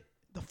Thursday,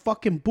 the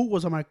fucking boot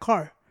was on my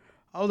car.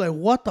 I was like,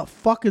 what the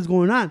fuck is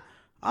going on?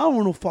 I don't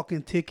want no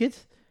fucking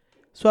tickets.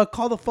 So I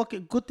called the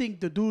fucking good thing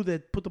the dude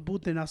that put the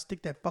boot in. I'll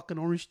stick that fucking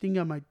orange thing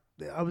on my.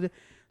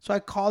 So I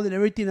called and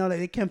everything. I was like,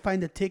 they can't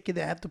find the ticket.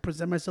 They have to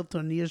present myself to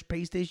the nearest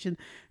pay station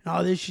and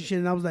all this shit.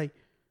 And I was like,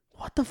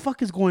 what the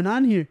fuck is going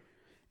on here?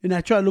 And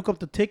I tried to look up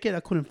the ticket. I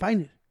couldn't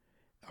find it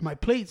on my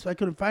plate, so I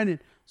couldn't find it.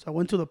 So I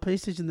went to the pay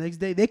station the next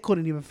day. They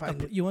couldn't even find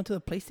it. You went to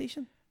the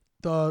PlayStation?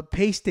 The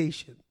pay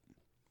station.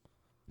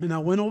 And I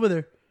went over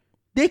there.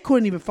 They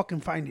couldn't even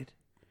fucking find it.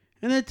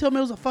 And they told me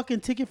it was a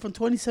fucking ticket from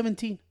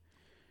 2017.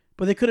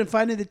 But they couldn't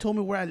find it. They told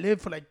me where I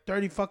lived for like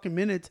 30 fucking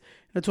minutes.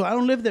 And I told them, I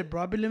don't live there,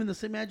 bro. I've been living the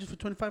same address for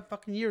 25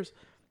 fucking years.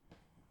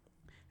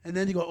 And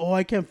then they go, oh,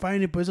 I can't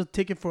find it, but it's a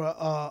ticket for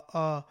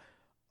a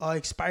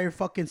expired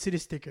fucking city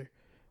sticker.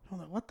 I'm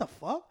like, what the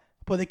fuck?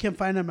 But they can't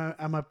find it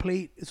on my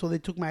plate. So they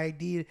took my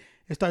ID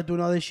and started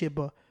doing all this shit.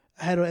 But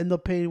I had to end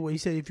up paying what he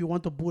said, if you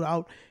want to boot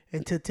out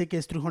until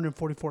tickets,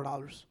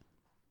 $344.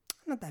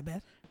 Not that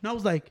bad. And I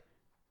was like,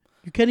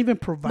 you can't even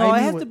provide No, me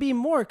it has with to be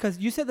more because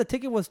you said the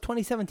ticket was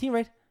 2017,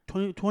 right?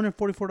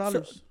 $244.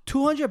 So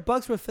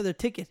 $200 was for the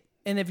ticket.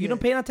 And if you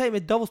don't pay it on time,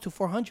 it doubles to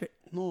 $400.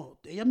 No,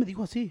 ella me dijo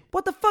así.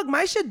 What the fuck?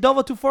 My shit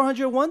doubled to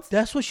 $400 once?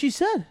 That's what she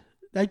said.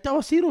 Like that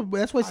was Ciro.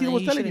 That's what Ciro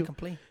was telling you.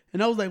 Complain.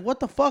 And I was like, what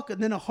the fuck?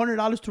 And then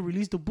 $100 to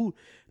release the boot.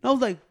 And I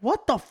was like,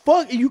 what the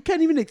fuck? And you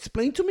can't even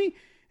explain to me?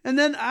 And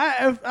then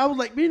I was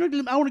like, you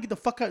know, I want to get the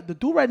fuck out. The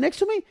dude right next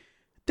to me,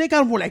 they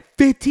got more like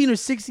 15 or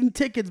 16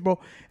 tickets, bro.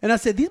 And I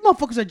said, these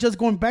motherfuckers are just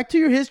going back to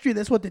your history.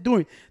 That's what they're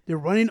doing. They're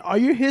running all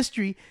your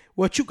history,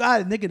 what you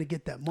got, and they're going to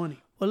get that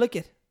money. Well, look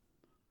it.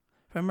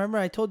 Remember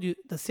I told you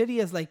the city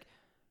is like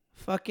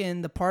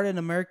fucking the part of an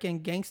American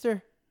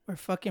gangster where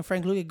fucking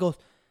Frank Lucas goes,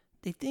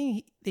 they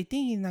think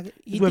he's not.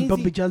 When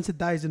Bumpy Johnson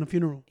dies in a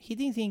funeral. He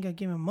thinks he ain't gonna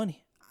give him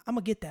money. I'm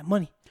gonna get that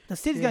money. The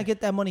city's gonna get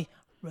that money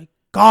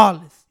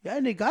regardless. Yeah,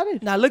 and they got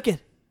it. Now look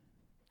it.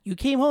 You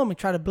came home and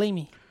tried to blame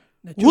me.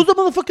 Who's the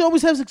motherfucker that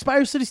always has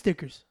expired city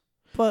stickers?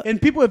 But And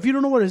people, if you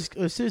don't know what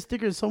a city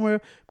sticker is somewhere,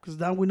 because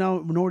now we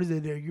know minorities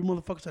that you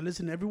motherfuckers are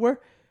listening everywhere.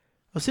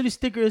 A city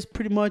sticker is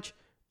pretty much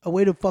a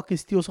way to fucking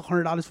steal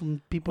 $100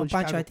 from people in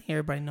Pancho, Chicago. I think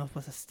everybody knows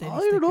what's a city I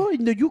sticker. don't know.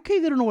 In the UK,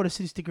 they don't know what a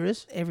city sticker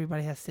is.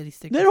 Everybody has city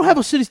stickers. They don't have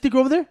a city sticker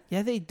over there.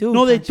 Yeah, they do.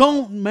 No, they Pancho.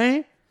 don't,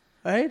 man.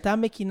 Right? Stop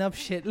making up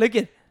shit. Look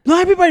it. No,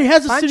 everybody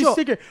has a city Pancho.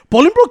 sticker.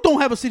 Bolingbrook don't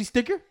have a city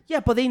sticker. Yeah,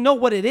 but they know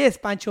what it is,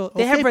 Pancho.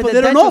 They Okay, have but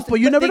they don't know, residential but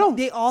you never know.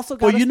 They also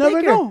got But a you sticker.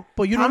 never know.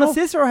 But you don't Town of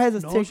know. Cicero has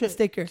a No shit.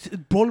 sticker.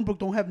 Bolingbrook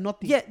don't have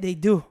nothing. Yeah, they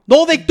do.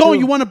 No, they don't. do.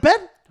 You want to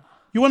bet?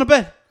 You want to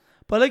bet?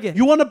 But look it.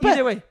 You want to bet?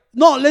 Either way,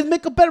 No, let's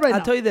make a bet right I'll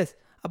now. tell you this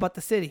about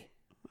the city.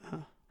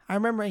 I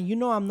remember, and you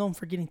know I'm known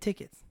for getting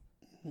tickets.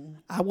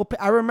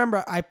 I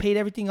remember I paid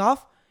everything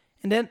off,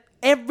 and then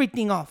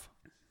everything off.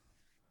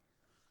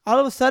 All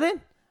of a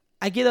sudden,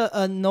 I get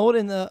a note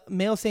in the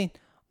mail saying,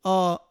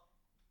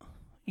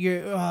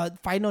 your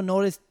final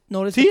notice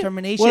See? of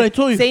termination, What I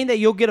told you. saying that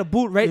you'll get a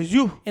boot, right? It's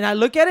you. And I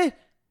look at it,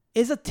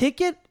 it's a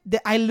ticket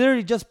that I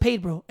literally just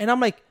paid, bro. And I'm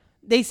like,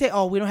 they say,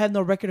 oh, we don't have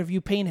no record of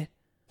you paying it.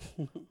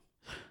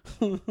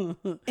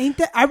 Ain't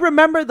that? I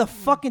remember the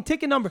fucking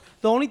ticket number.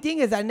 The only thing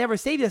is I never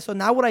saved it. So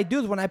now what I do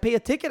is when I pay a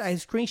ticket, I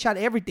screenshot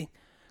everything.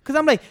 Because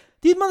I'm like,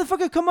 these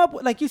motherfuckers come up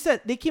with, like you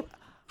said, they keep,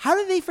 how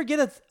did they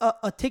forget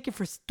a ticket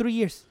for 3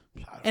 years?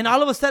 And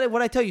all of a sudden,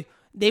 what I tell you,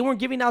 they weren't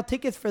giving out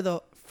tickets for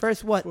the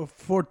first, what?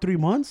 For 3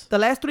 months? The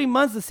last 3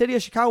 months, the city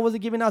of Chicago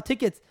wasn't giving out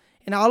tickets.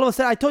 And all of a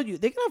sudden, I told you,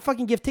 they're going to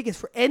fucking give tickets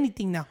for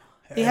anything now.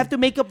 They have to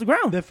make up the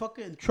ground. The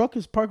fucking truck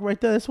is parked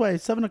right there. That's why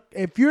it's 7 o'clock.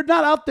 If you're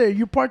not out there,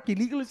 you park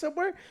illegally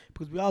somewhere,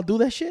 because we all do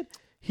that shit.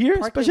 Here,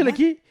 Park especially what? like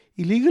here,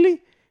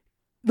 illegally,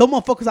 the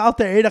motherfuckers out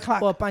there 8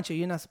 o'clock. Well, Pancho,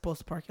 you're not supposed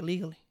to park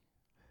illegally.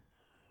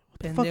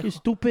 Fuck, you Pendejo.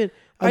 stupid.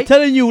 I'm Right?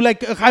 telling you,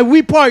 like, how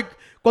we park,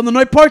 cuando no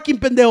hay parking,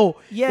 pendejo.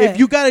 Yeah. If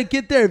you gotta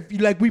get there, if you,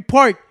 like, we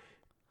park.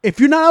 If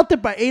you're not out there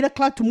by 8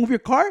 o'clock to move your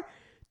car,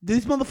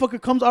 this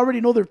motherfucker comes, already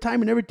know their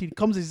time and everything.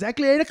 Comes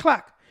exactly 8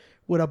 o'clock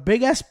with a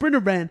big ass Sprinter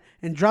van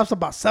and drops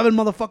about 7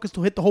 motherfuckers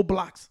to hit the whole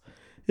blocks.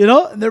 You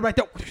know? And they're right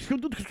there.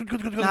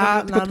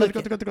 Nah,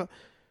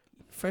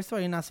 First of all,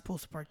 you're not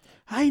supposed to park.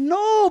 I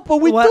know, but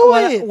we do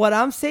it. What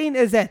I'm saying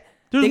is that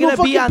There's they're no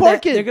gonna be fucking on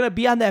parking. that. They're gonna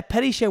be on that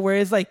petty shit where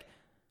it's like,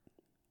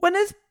 when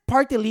it's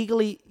parked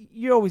illegally,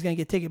 you're always gonna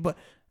get a ticket. But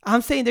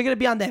I'm saying they're gonna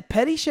be on that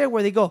petty share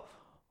where they go,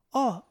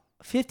 oh,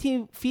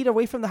 15 feet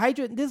away from the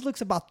hydrant. This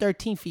looks about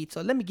 13 feet.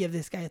 So let me give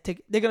this guy a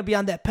ticket. They're gonna be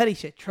on that petty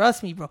shit.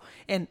 Trust me, bro.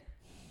 And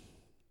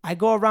I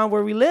go around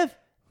where we live.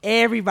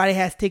 Everybody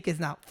has tickets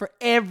now for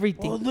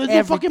everything. Well, there's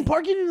no fucking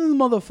parking in this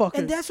motherfucker.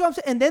 And that's what I'm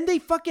saying. And then they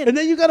fucking... And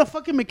then you got a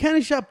fucking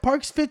mechanic shop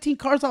parks 15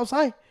 cars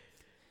outside.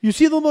 You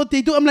see them what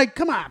they do? I'm like,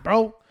 come on,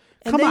 bro.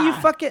 And then you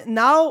fucking...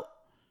 Now,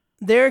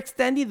 they're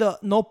extending the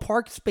no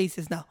park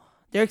spaces now.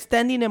 They're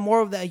extending it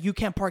more of that. You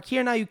can't park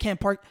here now. You can't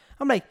park...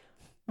 I'm like,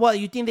 what?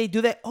 You think they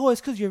do that? Oh,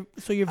 it's because your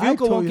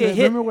vehicle won't get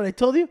hit. Remember what I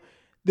told you?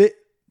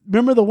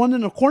 Remember the one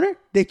in the corner?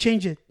 They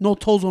changed it. No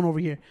toll zone over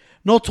here.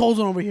 No toll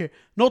zone over here.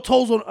 No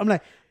toll zone. I'm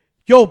like...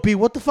 Yo, B,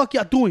 what the fuck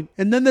y'all doing?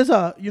 And then there's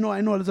I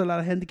know there's a lot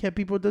of handicapped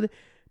people, but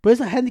it's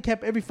a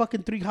handicap every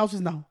fucking 3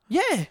 houses now.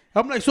 Yeah.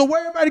 I'm like, so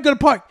where everybody gonna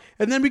park?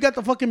 And then we got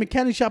the fucking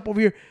mechanic shop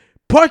over here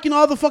parking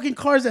all the fucking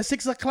cars at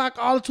 6 o'clock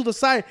all to the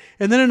side.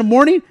 And then in the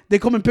morning, they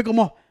come and pick them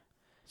up.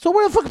 So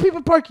where the fuck are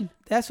people parking?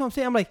 That's what I'm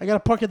saying. I'm like, I gotta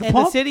park at the and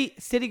pump? the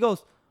city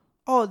goes,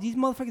 oh, these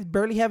motherfuckers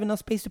barely have enough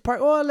space to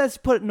park. Oh, let's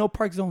put no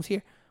park zones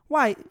here.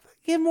 Why?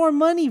 Get more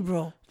money,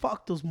 bro.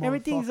 Fuck those motherfuckers.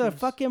 Everything's a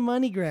fucking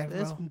money grab,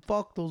 bro.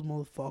 Fuck those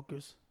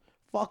motherfuckers.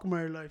 Fuck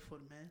Mary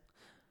Lightfoot, man.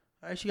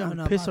 I actually got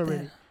me pissed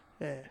already.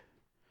 That.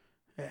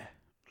 Yeah.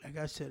 Like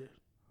I said it.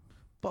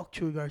 Fuck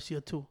Chuy Garcia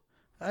too.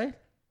 Alright?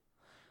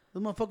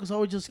 Those motherfuckers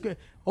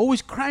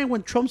always crying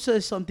when Trump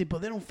says something,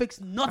 but they don't fix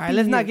nothing. Alright,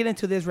 let's not get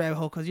into this rabbit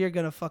hole because you're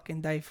gonna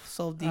fucking dive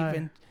so deep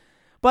in.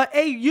 But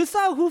hey, you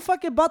saw who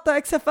fucking bought the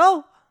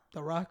XFL?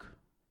 The Rock.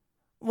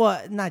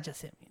 Well, not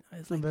just him.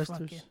 It's like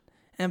investors.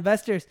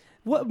 Investors.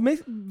 What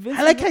makes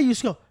I like how you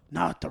go,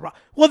 no, The Rock.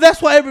 Well, that's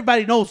why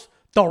everybody knows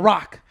The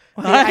Rock.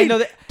 Right? I know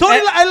that.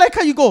 I like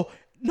how you go,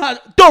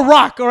 not The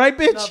Rock, all right,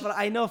 bitch? No, but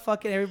I know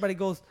fucking everybody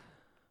goes,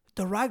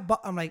 The Rock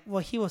bought. I'm like,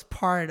 well, he was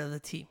part of the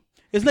team.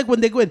 It's like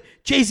when they go in,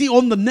 Jay-Z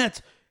owned the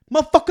Nets.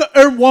 Motherfucker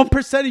earned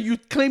 1% and you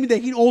claiming that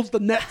he owns the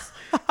Nets.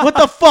 What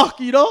the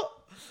fuck, you know?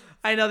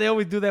 I know they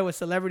always do that with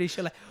celebrity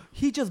shit. Like,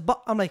 he just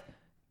bought. I'm like,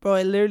 bro,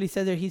 it literally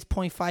says there he's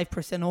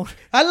 0.5% owner.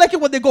 I like it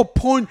when they go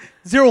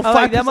 0.05%.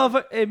 Like, that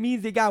motherfucker, it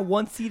means they got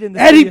one seat in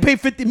the And he paid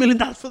 $50 million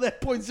for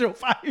that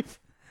 0.05.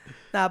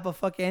 Nah, but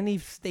fuck, any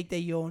stake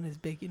that you own is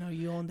big. You know,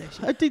 you own that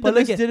shit. I think the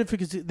Knicks did it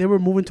because they were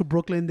moving to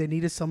Brooklyn. They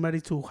needed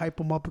somebody to hype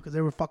them up because they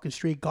were fucking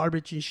straight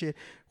garbage and shit.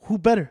 Who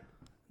better?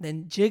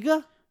 Then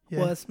Jigga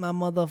was my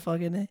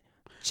motherfucking name.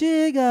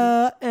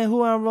 Jigga. And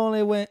who I'm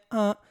rolling with,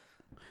 that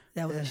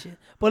was the shit.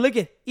 But look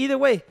at, either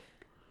way,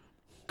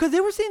 because they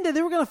were saying that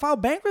they were going to file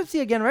bankruptcy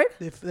again, right?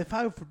 They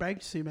filed for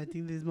bankruptcy. I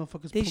think these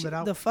motherfuckers pulled it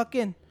out.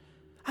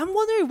 I'm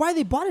wondering why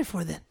they bought it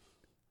for then.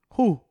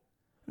 Who?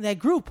 That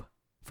group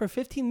for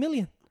 $15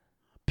 million.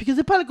 Because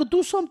they probably could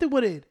do something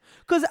with it.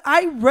 Because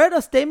I read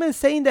a statement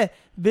saying that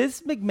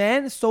Vince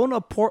McMahon sold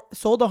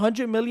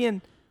 $100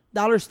 million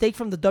stake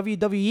from the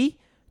WWE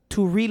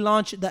to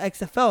relaunch the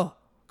XFL.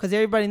 Because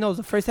everybody knows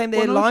the first time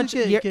they launched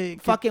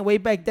it, fucking way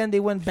back then, they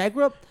went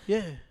bankrupt.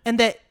 Yeah. And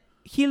that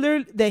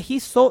he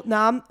sold.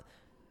 Now,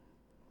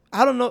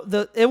 I don't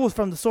know. It was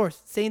from the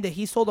source saying that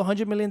he sold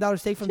 $100 million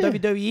stake from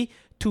WWE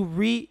to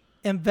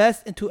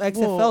reinvest into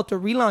XFL to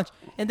relaunch.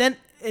 And then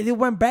they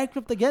went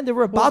bankrupt again. They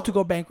were about to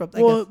go bankrupt.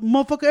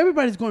 Motherfucker,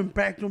 everybody's going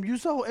bankrupt. You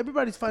saw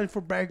everybody's filing for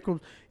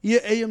bankrupt. Yeah,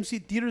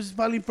 AMC Theaters is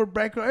filing for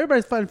bankrupt.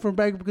 Everybody's filing for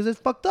bankrupt because it's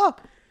fucked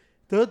up.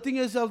 The other thing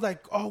is, I was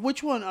like, oh,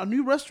 which one? A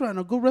new restaurant,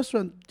 a good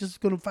restaurant, just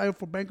gonna file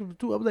for bankrupt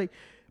too. I was like,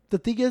 the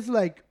thing is,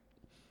 like,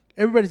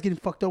 everybody's getting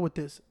fucked up with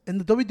this.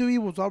 And the WWE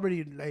was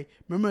already, like,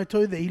 remember I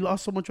told you that he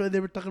lost so much weight? They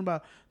were talking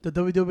about the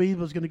WWE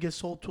was going to get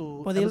sold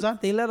to Amazon.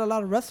 They let a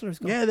lot of wrestlers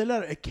go. Yeah, they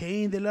let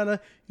Kane. You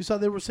saw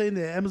they were saying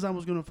that Amazon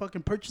was going to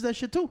fucking purchase that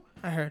shit too.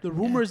 I heard. The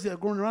rumors that are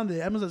going around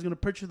that Amazon's going to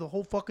purchase the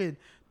whole fucking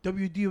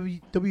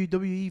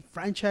WWE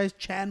franchise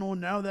channel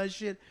and all that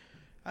shit.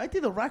 I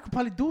think The Rock could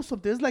probably do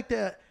something. It's like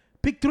the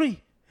Big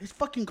Three. It's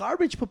fucking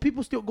garbage, but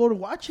people still go to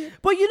watch it.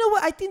 But you know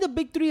what? I think the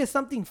Big Three is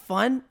something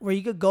fun where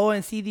you could go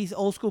and see these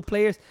old school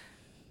players.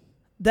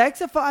 The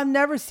XFL, I've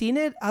never seen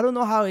it. I don't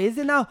know how it is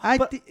it now. I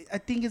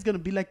think it's going to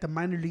be like the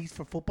minor leagues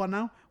for football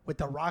now with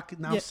The Rock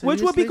now. Yeah,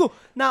 which would be cool.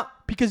 Now,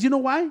 because you know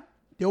why?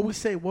 They always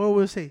say,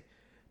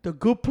 the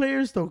good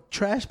players, the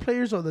trash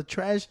players, or the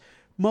trash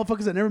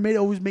motherfuckers that never made it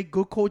always make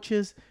good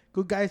coaches,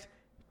 good guys.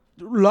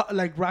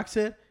 Like Rock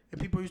said, and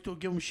people used to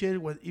give him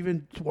shit. When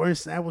even Warren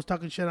Sapp was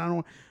talking shit, I don't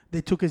know.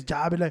 They took his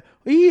job and like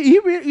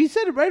he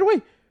said it right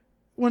away.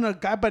 When a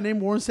guy by name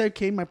Warren Sapp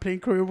came, my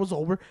playing career was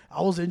over.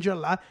 I was injured a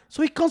lot.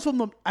 So he comes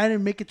from I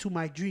didn't make it to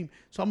my dream.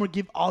 So I'm going to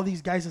give all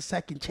these guys a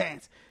second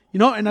chance. You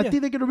know? And I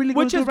think they're going to really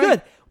Which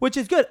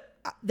is good.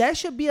 That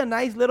should be a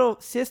nice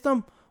little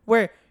system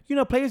where, you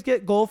know, players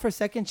get gold for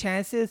second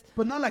chances.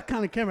 But not like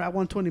Conor Cameron. I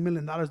won $20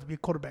 million to be a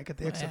quarterback at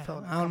the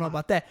XFL. I don't know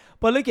about that.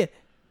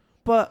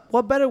 But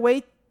what better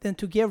way than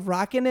to give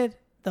Rockin' It,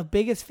 the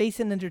biggest face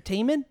in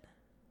entertainment,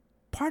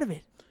 part of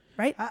it,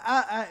 right?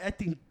 I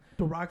think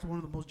The Rock's one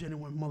of the most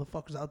genuine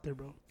motherfuckers out there,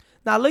 bro.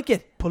 Now look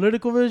at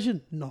political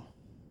vision, no.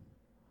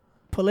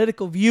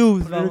 Political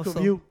views, political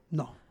view,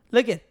 no.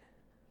 Look at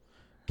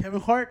Kevin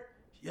Hart,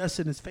 yes,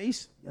 in his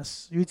face.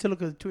 Yes. You need to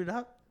look at the tweet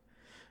out.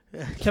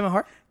 Kevin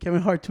Hart?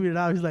 Kevin Hart tweeted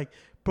out. He's like,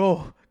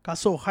 bro, got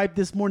so hyped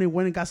this morning,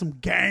 went and got some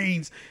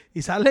gains.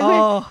 Y sale,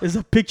 Oh. There's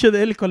a picture of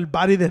él con el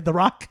body de The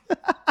Rock.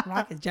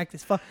 Rock is jacked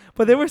as fuck.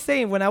 But they were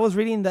saying when I was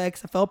reading the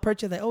XFL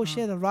purchase, like, oh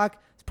shit, The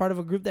Rock is part of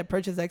a group that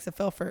purchased the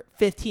XFL for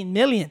 $15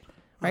 million,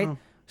 right?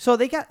 So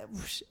they got,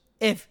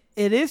 if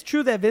it is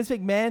true that Vince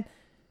McMahon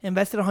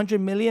invested $100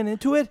 million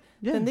into it,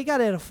 then they got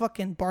it at a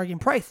fucking bargain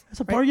price. That's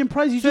a bargain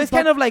price. So it's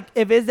kind of like,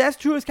 that's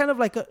true, it's kind of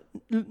like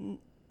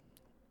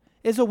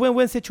it's a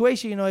win-win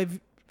situation, you know.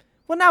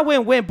 Well, not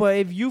win-win, but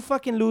if you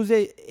fucking lose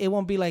it, it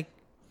won't be like,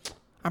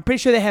 I'm pretty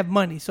sure they have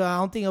money, so I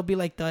don't think it'll be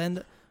like the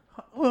end.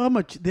 Well, how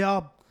much? They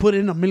all put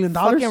in $1 million?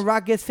 Fucking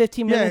Rock gets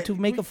 $15 million to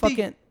make a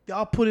fucking... They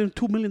all put in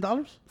 $2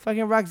 million?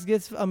 Fucking Rock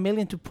gets $1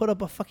 million to put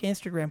up a fucking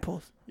Instagram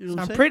post. You know So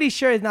what I'm saying? pretty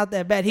sure it's not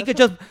that bad. He could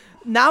just...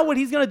 Now what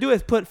he's going to do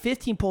is put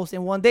 15 posts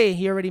in one day, and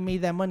he already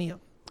made that money up.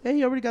 Yeah,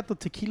 he already got the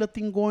tequila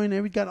thing going.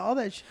 He got all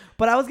that shit.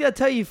 But I was going to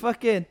tell you,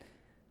 fucking...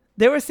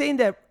 They were saying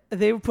that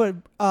they would put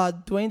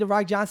Dwayne The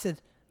Rock Johnson,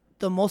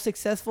 the most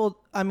successful...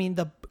 I mean,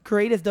 the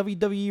greatest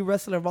WWE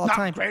wrestler of all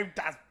time. Great,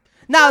 that's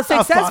No, Shut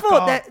the successful.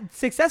 fuck up. That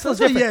successful is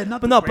That's what- different. yeah,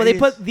 not but the no, but they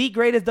greatest. put the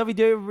greatest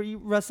WWE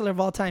wrestler of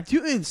all time.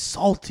 You're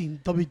insulting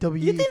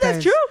WWE. You think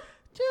fans. that's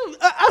true?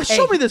 Dude,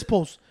 show Hey. me this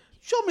post.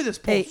 Show me this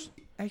post. Hey,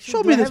 actually,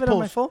 show do me I this have it on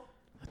my post. phone?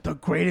 The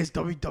greatest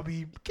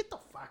WWE. Get the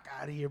fuck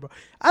out of here, bro.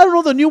 I don't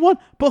know the new one,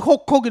 but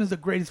Hulk Hogan is the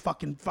greatest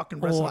fucking Oh,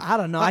 wrestler. I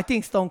don't know. I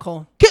think Stone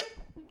Cold.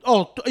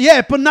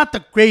 Yeah, but not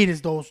the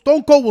greatest though.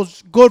 Stone Cold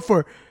was good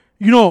for,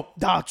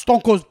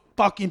 Stone Cold's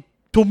fucking,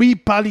 to me,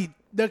 probably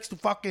next to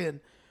fucking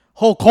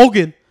Hulk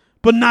Hogan,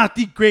 but not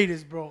the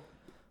greatest, bro.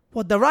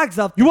 Well, The Rock's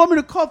up. You want me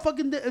to call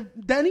fucking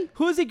Danny?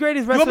 Who's the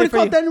greatest You want wrestler me to for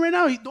call you? Danny right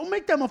now? Don't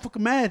make that motherfucker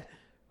mad.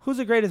 Who's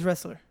the greatest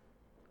wrestler?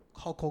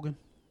 Hulk Hogan.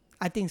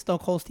 I think Stone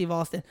Cold Steve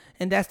Austin.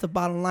 And that's the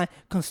bottom line.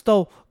 Because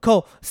Stone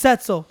Cold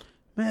said so.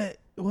 Man,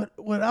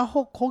 without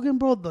Hulk Hogan,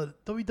 bro, the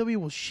WWE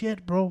was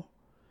shit, bro.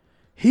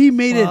 He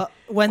made it.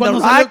 When The Cuando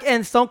Rock salió-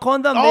 and Stone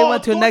Cold, they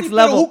went to the Tony, next pero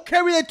level. Who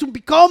carried that to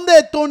become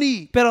that,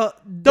 Tony? Pero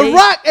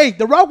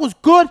The Rock was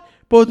good,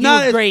 but he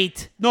not was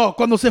great. No,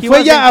 cuando se He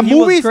fue ya a wasn't- he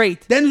was movies,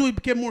 great. then he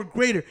became more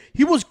greater.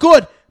 He was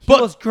good, He but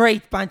was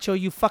great, Pancho.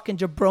 You fucking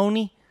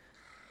jabroni.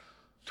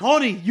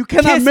 Tony, you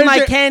cannot Kiss measure. my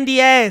candy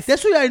ass.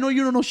 That's why I know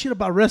you don't know shit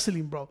about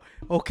wrestling, bro.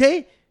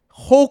 Okay?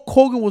 Hulk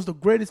Hogan was the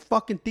greatest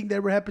fucking thing that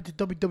ever happened to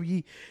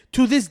WWE.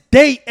 To this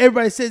day,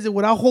 everybody says that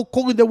without Hulk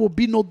Hogan, there will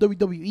be no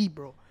WWE,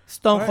 bro.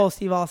 Stone Cold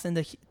Steve Austin,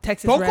 the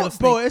Texas Stone Cold, Rattlesnake.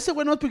 bro, ese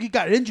güey no es porque he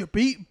got injured,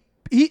 but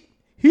he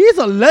is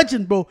a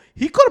legend, bro.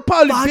 He could have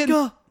probably been.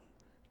 Vodka,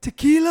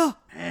 tequila,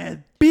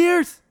 Man,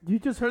 beers, you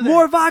just heard that.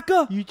 more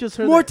vodka, You just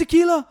heard more that.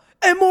 tequila,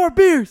 and more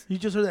beers. You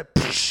just heard that.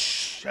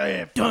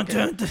 Yeah, Dun, fucking-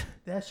 dun, dun.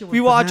 That shit was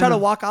We will all try to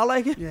bananas. walk out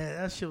like it.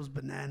 Yeah, that shit was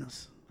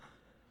bananas.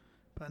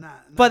 But nah.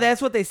 But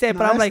that's what they said. Nah,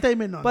 But I'm that like,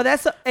 statement, no. but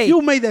that's hey,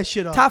 You made that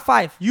shit up. top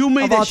 5. You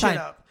made of that all shit time.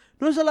 up.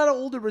 No, there's a lot of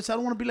older wrestlers. I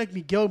don't want to be like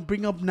Miguel and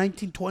bring up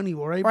 1920,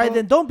 all right, Right bro?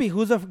 then, don't be.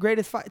 Who's the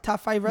greatest top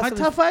 5 My wrestlers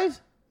top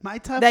five? My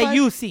top that five?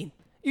 you've seen?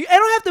 It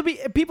don't have to be.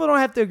 People don't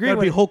have to agree Gotta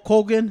with be it. Hulk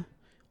Hogan,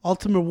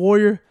 Ultimate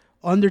Warrior,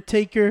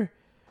 Undertaker,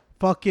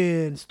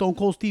 fucking Stone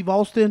Cold Steve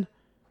Austin,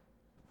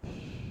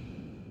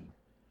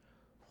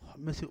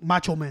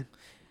 Macho Man.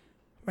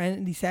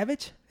 Randy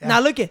Savage. Yeah. Now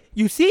look at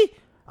you. See,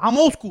 I'm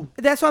old school.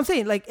 that's what I'm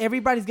saying. Like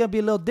everybody's gonna be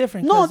a little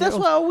different. No, 'cause that's they're-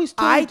 what I always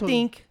told I you, Tony.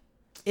 think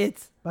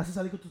it's Vas a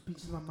salir con tus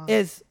pinches mamadas.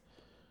 is.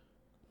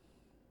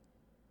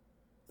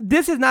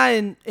 This is not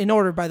in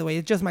order, by the way.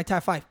 It's just my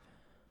top 5.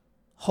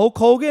 Hulk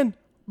Hogan,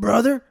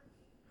 brother.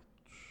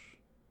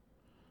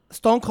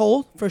 Stone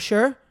Cold, for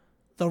sure.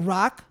 The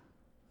Rock.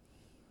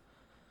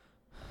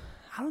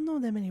 I don't know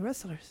that many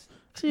wrestlers.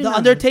 See, The nah,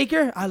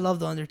 Undertaker. I love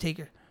The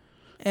Undertaker.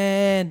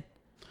 And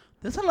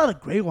There's a lot of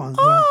great ones,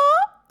 bro.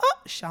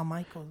 Shawn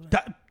Michaels.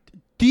 Man.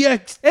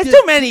 DX. It's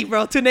too many,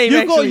 bro, to name.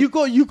 You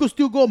go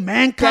still go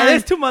Mankind. Yeah,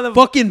 there's too mother-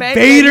 fucking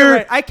Mankind, you're Vader.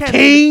 right. I can't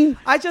Kane. name it.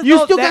 I just you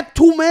know still that- got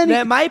too many.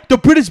 that the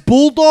British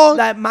Bulldog.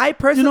 That my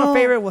personal know-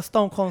 favorite was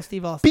Stone Cold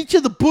Steve Austin.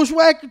 Pinche the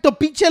Bushwhacker. The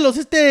pinche los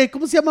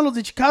 ¿cómo se llaman los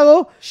de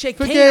Chicago? Shit,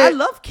 Porque- Kane. I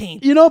love Kane.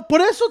 You know,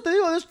 por eso te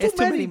digo, there's too It's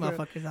too many. many bro.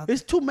 motherfuckers out there.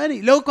 It's too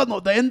many. Luego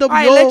cuando the NWO. All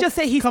right, let's just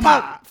say he's come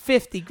top on.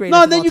 50 greatest.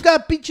 No, of then all you time.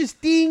 got pinche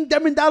Sting,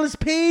 Diamond Dallas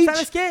Page.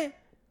 ¿Sabes qué?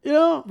 You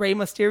know, Rey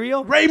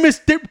Mysterio. Rey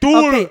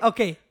Mysterio.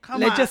 Okay. Come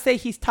Let's on. just say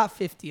he's top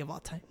 50 of all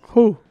time.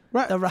 Who?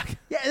 Right. The Rock.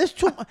 Yeah, that's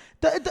too.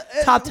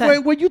 Top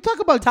 10. When you talk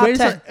about Top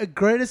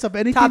greatest of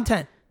anything. Top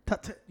 10.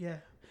 Top 10. Yeah.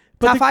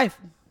 Top 5.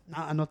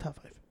 Nah, no top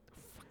 5.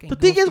 Fucking The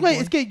thing is, ghosty güey, boy.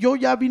 es que yo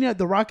ya vine at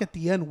The Rock at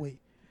the end, güey.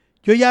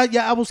 Yo ya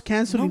I was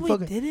canceling No, we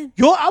fucking. didn't.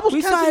 Yo, I was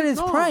We saw canceling. it in his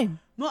no, prime.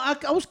 No,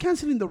 I was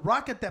canceling The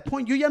Rock at that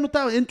point. Yo ya no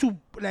estaba into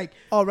like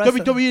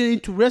wrestling. WWE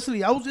into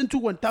wrestling. I was into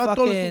when estaba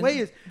todos los Fucking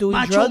güeyes. doing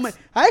Macho drugs? Man.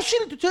 I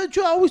actually, to tell you the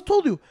truth, I always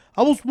told you,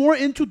 I was more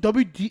into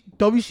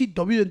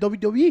WCW than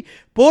WWE.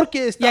 Porque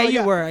estaba Yeah,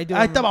 you were. I do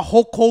Ahí remember. estaba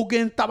Hulk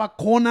Hogan, estaba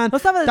Conan, ¿No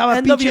estaba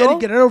estaba pinche NWO? Eddie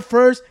Guerrero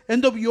first,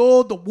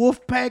 NWO, the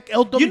Wolfpack,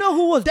 LW. You know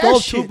who was that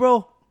dope shit. too,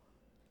 bro?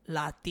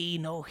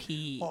 Latino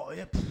Heat. Oh,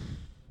 yeah.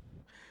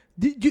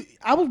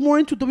 I was more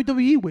into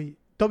WWE way,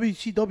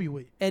 WCW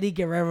way. Eddie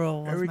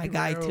Guerrero was my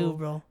guy too,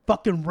 bro.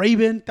 Fucking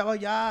Raven, estaba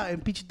allá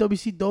en pinche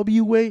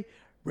WCW way.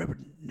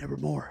 Raven,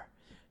 Nevermore.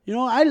 You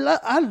know, I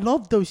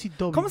love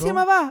WCW. ¿Cómo se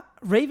llamaba?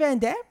 Ray Van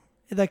Dam?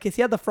 The que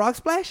hacía the frog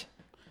splash?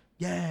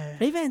 Yeah.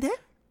 Ray Van Dam?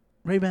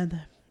 Ray Van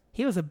Dam.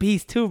 He was a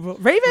beast too, bro.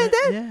 Ray Van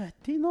Dam? Yeah,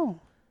 do you know?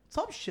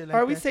 Some shit like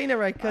Are that. we saying it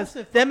right? Because I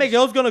said then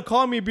Miguel's gonna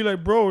call me and be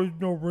like, bro, there's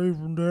no Ray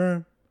Van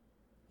Dam.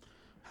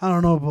 I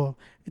don't know, bro.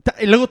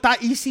 Y luego está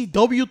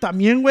ECW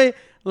también, güey.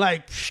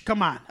 Like,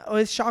 come on. Oh,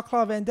 is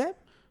Shawclaw Van Dam?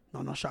 No,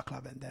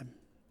 Shawclaw Van Dam.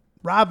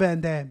 Rob Van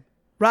Dam.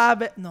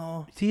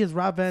 No. He is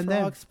Rob Van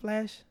Dam. Frog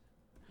splash.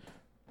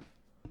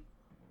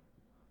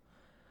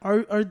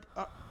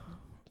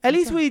 At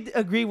least we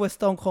agree with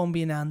Stone Cold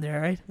being on there,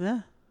 right?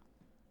 Yeah.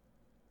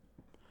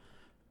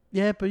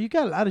 Yeah, but you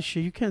got a lot of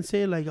shit. You can't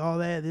say like all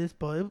that, this,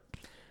 but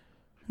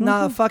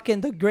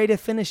fucking the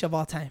greatest finish of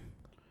all time.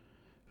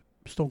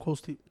 Stone Cold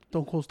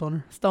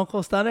Stunner. Stone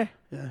Cold Stunner?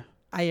 Yeah.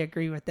 I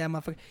agree with that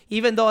motherfucker.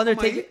 Even though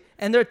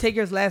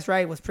Undertaker's last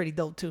ride was pretty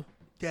dope too.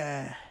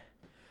 Yeah.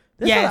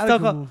 Stone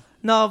Cold.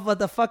 No, but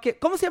the fucking...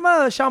 ¿Cómo se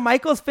llama Shawn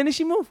Michaels'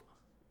 finishing move?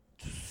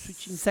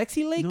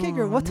 Sexy leg kick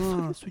or what the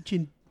fuck?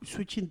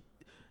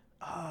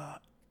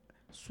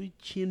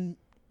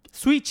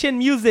 Sweet chin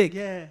music.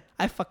 Yeah.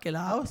 I fucking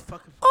love. I was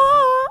fucking.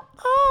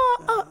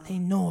 They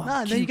know.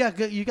 Nah, then you got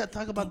to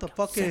talk about the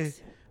fucking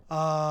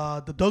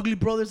the Dudley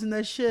brothers and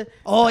that shit.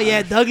 Oh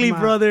yeah, Dudley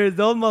brothers.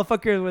 Those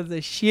motherfuckers was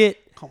the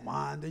shit. Come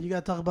on, then you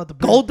got to talk about the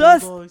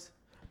Goldust.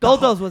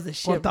 Goldust was the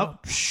shit, bro.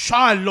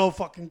 I love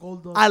fucking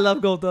Goldust. I love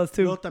Goldust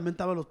too. Luego también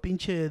estaban los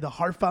pinche the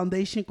Heart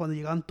Foundation cuando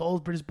llegaron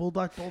todos British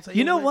Bulldog. Todos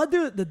you know what,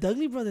 dude? The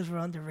Dudley brothers were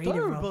underrated,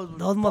 bro.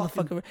 Those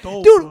motherfuckers.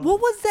 Dope, dude, bro. what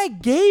was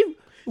that game?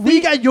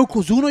 We got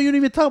Yokozuna. You didn't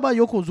even talk about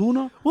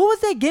Yokozuna. What was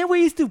that game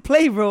we used to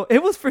play, bro?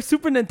 It was for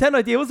Super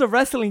Nintendo. It was a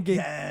wrestling game.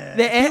 Yeah.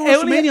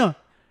 WrestleMania.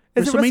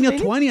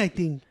 WrestleMania 20, I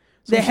think.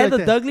 They had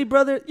like the Dudley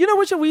brothers. You know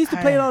which one we used to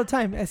play it all the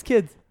time as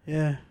kids.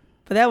 Yeah.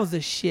 But that was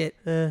the shit.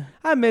 Yeah.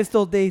 I miss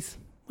those days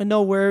with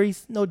no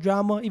worries, no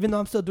drama. Even though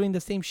I'm still doing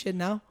the same shit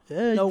now.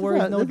 Yeah. No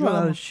worries, no drama. A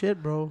lot of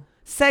shit, bro.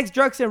 Sex,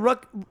 drugs, and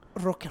rock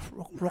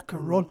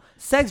and roll.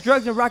 Sex,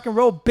 drugs, and rock and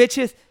roll,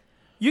 bitches.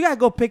 You gotta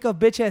go pick up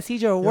bitch ass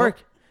CJ at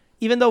work.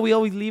 Even though we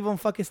always leave them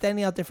fucking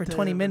standing out there for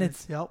 20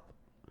 minutes. Yep.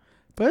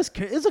 But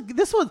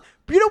this one,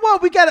 you know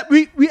what?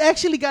 We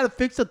actually gotta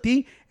fix the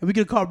thing, and we're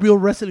gonna call Real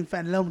Wrestling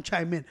Fan. Let them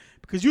chime in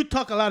because you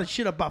talk a lot of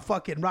shit about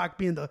fucking Rock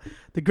being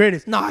the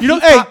greatest. Nah, you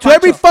know, hey, to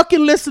every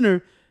fucking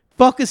listener,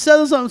 fucking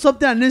send us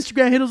something on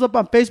Instagram, hit us up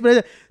on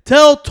Facebook.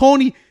 Tell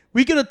Tony,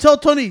 we're gonna tell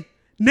Tony,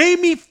 name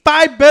me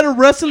 5 better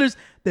wrestlers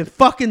than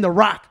fucking The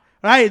Rock.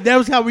 All right, that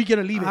was how we're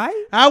gonna leave it.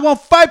 Right. I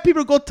want 5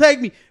 people to go tag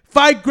me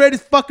 5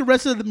 greatest fucking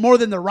wrestlers more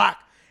than The Rock.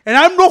 And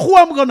I don't know who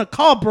I'm going to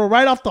call, bro,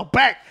 right off the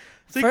back.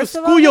 So you can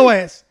school your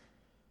ass.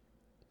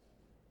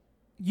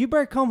 You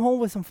better come home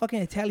with some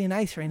fucking Italian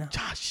ice right now.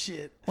 Ah,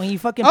 shit. When you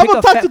fucking I'm pick going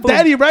up to talk fat to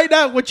Daddy right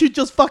now what you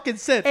just fucking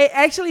said. Hey,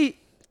 actually,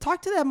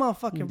 talk to that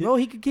motherfucker, bro.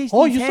 He could catch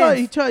Oh, these you saw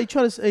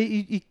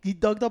hands. he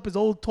dug up his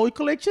old toy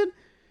collection?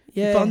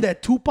 Yeah. He found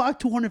that Tupac,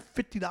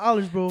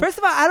 $250, bro. First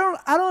of all, I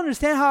don't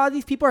understand how all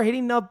these people are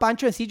hitting up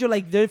Pancho and Cedro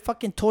like they're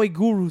fucking toy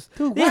gurus.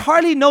 Dude, they what?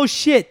 hardly know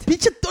shit.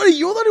 Bitch, you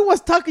thought he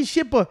was talking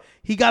shit, but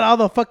he got all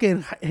the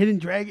fucking hidden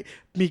dragon.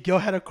 Miguel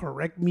had to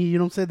correct me, you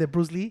know what I'm saying, that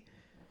Bruce Lee.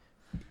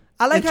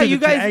 I like how Into you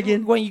the guys,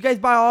 dragon. when you guys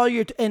buy all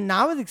your, and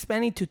now it's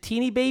expanding to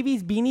teeny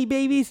babies, beanie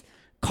babies,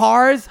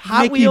 cars,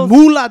 Hot making Wheels.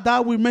 moolah,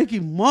 dog. We're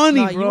making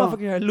money, Nah, you bro.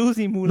 motherfuckers are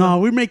losing moolah. No,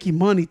 we're making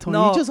money, Tony.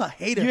 No, You're just a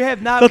hater. you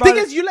have not The brought thing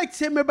it- is, you like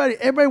saying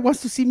everybody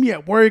wants to see me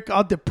at work,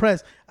 all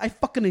depressed. I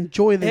fucking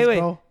enjoy this, Hey, wait,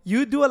 bro.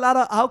 you do a lot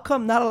of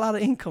outcome, not a lot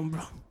of income,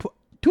 bro.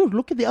 Dude,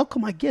 look at the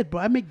outcome I get, bro.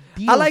 I make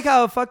deals. I like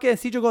how fucking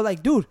Cedro goes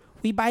like, dude,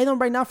 we buy them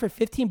right now for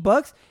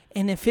 $15,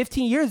 and in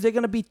 15 years they're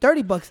gonna be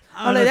 $30.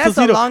 I'm like, that's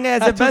a long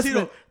ass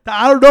investment.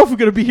 I don't know if we're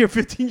gonna be here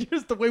 15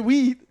 years the way we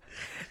eat.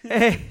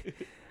 Hey,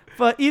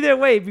 but either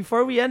way,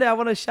 before we end it, I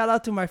want to shout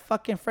out to my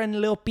fucking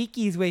friend Lil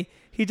Peaky's way.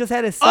 He just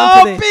had his son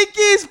Oh, today.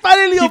 Picky's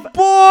finally a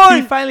boy.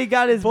 He finally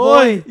got his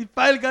boy. He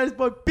finally got his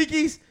boy,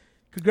 Picky's. The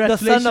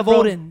Congratulations, son of bro.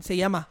 Odin, se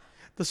llama.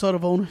 The son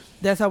of Odin.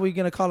 That's how we're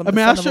gonna call him. I the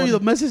mean, son I'll of show you the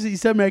Odin. message that you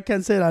sent me. I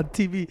can't say it on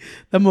TV.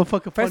 That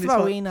motherfucker funny First of as all,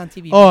 fuck. we ain't on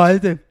TV. Oh, I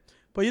did.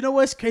 But you know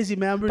what's crazy,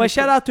 man? But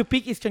shout out to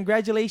Peaky's.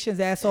 Congratulations,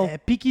 asshole. Yeah,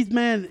 Picky's,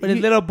 man. With his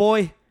little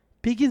boy.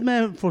 Picky's,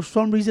 man, for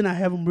some reason, I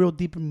have him real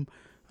deep in,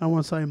 I don't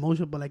want to say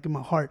emotional, but like in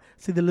my heart.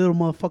 See the little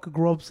motherfucker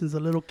grow up since a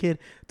little kid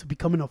to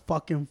becoming a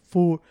fucking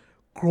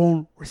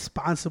full-grown,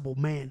 responsible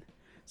man.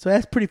 So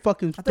that's pretty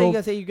fucking I thought you dope.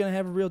 gonna say you're gonna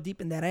have it real deep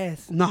in that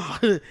ass. Nah,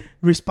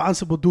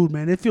 responsible dude,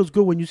 man. It feels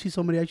good when you see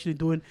somebody actually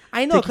doing.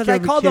 I know, taking because care I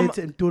of your called him. kids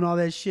and doing all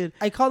that shit.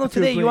 I called him I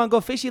feel today. You great. want to go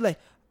fishing? Like,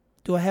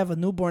 do I have a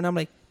newborn? I'm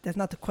like, that's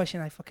not the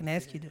question I fucking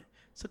ask you, dude.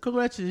 So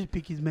congratulations,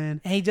 Picky's,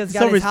 man. And he just So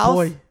got his house,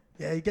 boy.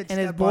 Yeah, he got and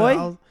his just bought a boy?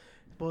 house.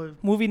 Boy.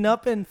 moving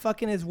up and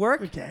fucking his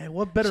work. Okay,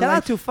 what better Shout life?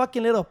 out to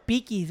fucking little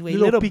Peaky's, wait,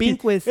 little Pinky.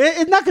 Binquist.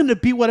 It's not gonna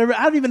be whatever.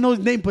 I don't even know his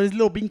name, but it's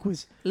Little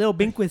Binquist. Little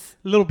Binquist.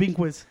 Little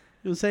Binquist.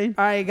 You know what I'm saying?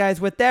 All right,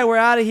 guys. With that, we're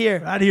out of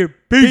here. Out of here.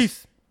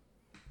 Peace.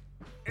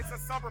 It's a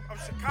suburb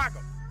of Chicago.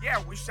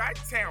 Yeah, we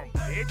Chi-Town,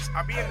 bitch.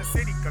 I be in the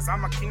city because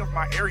I'm a king of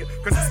my area.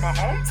 Because it's my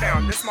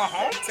hometown. This my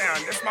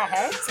hometown. This my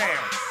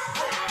hometown.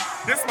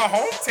 This my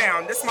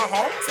hometown. This my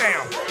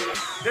hometown.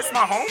 This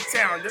my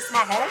hometown. This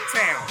my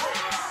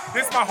hometown.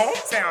 This my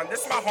hometown.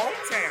 This my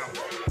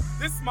hometown.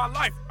 This is my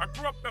life. I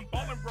grew up in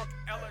Bolingbrook,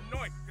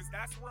 Illinois, because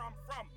that's where I'm from.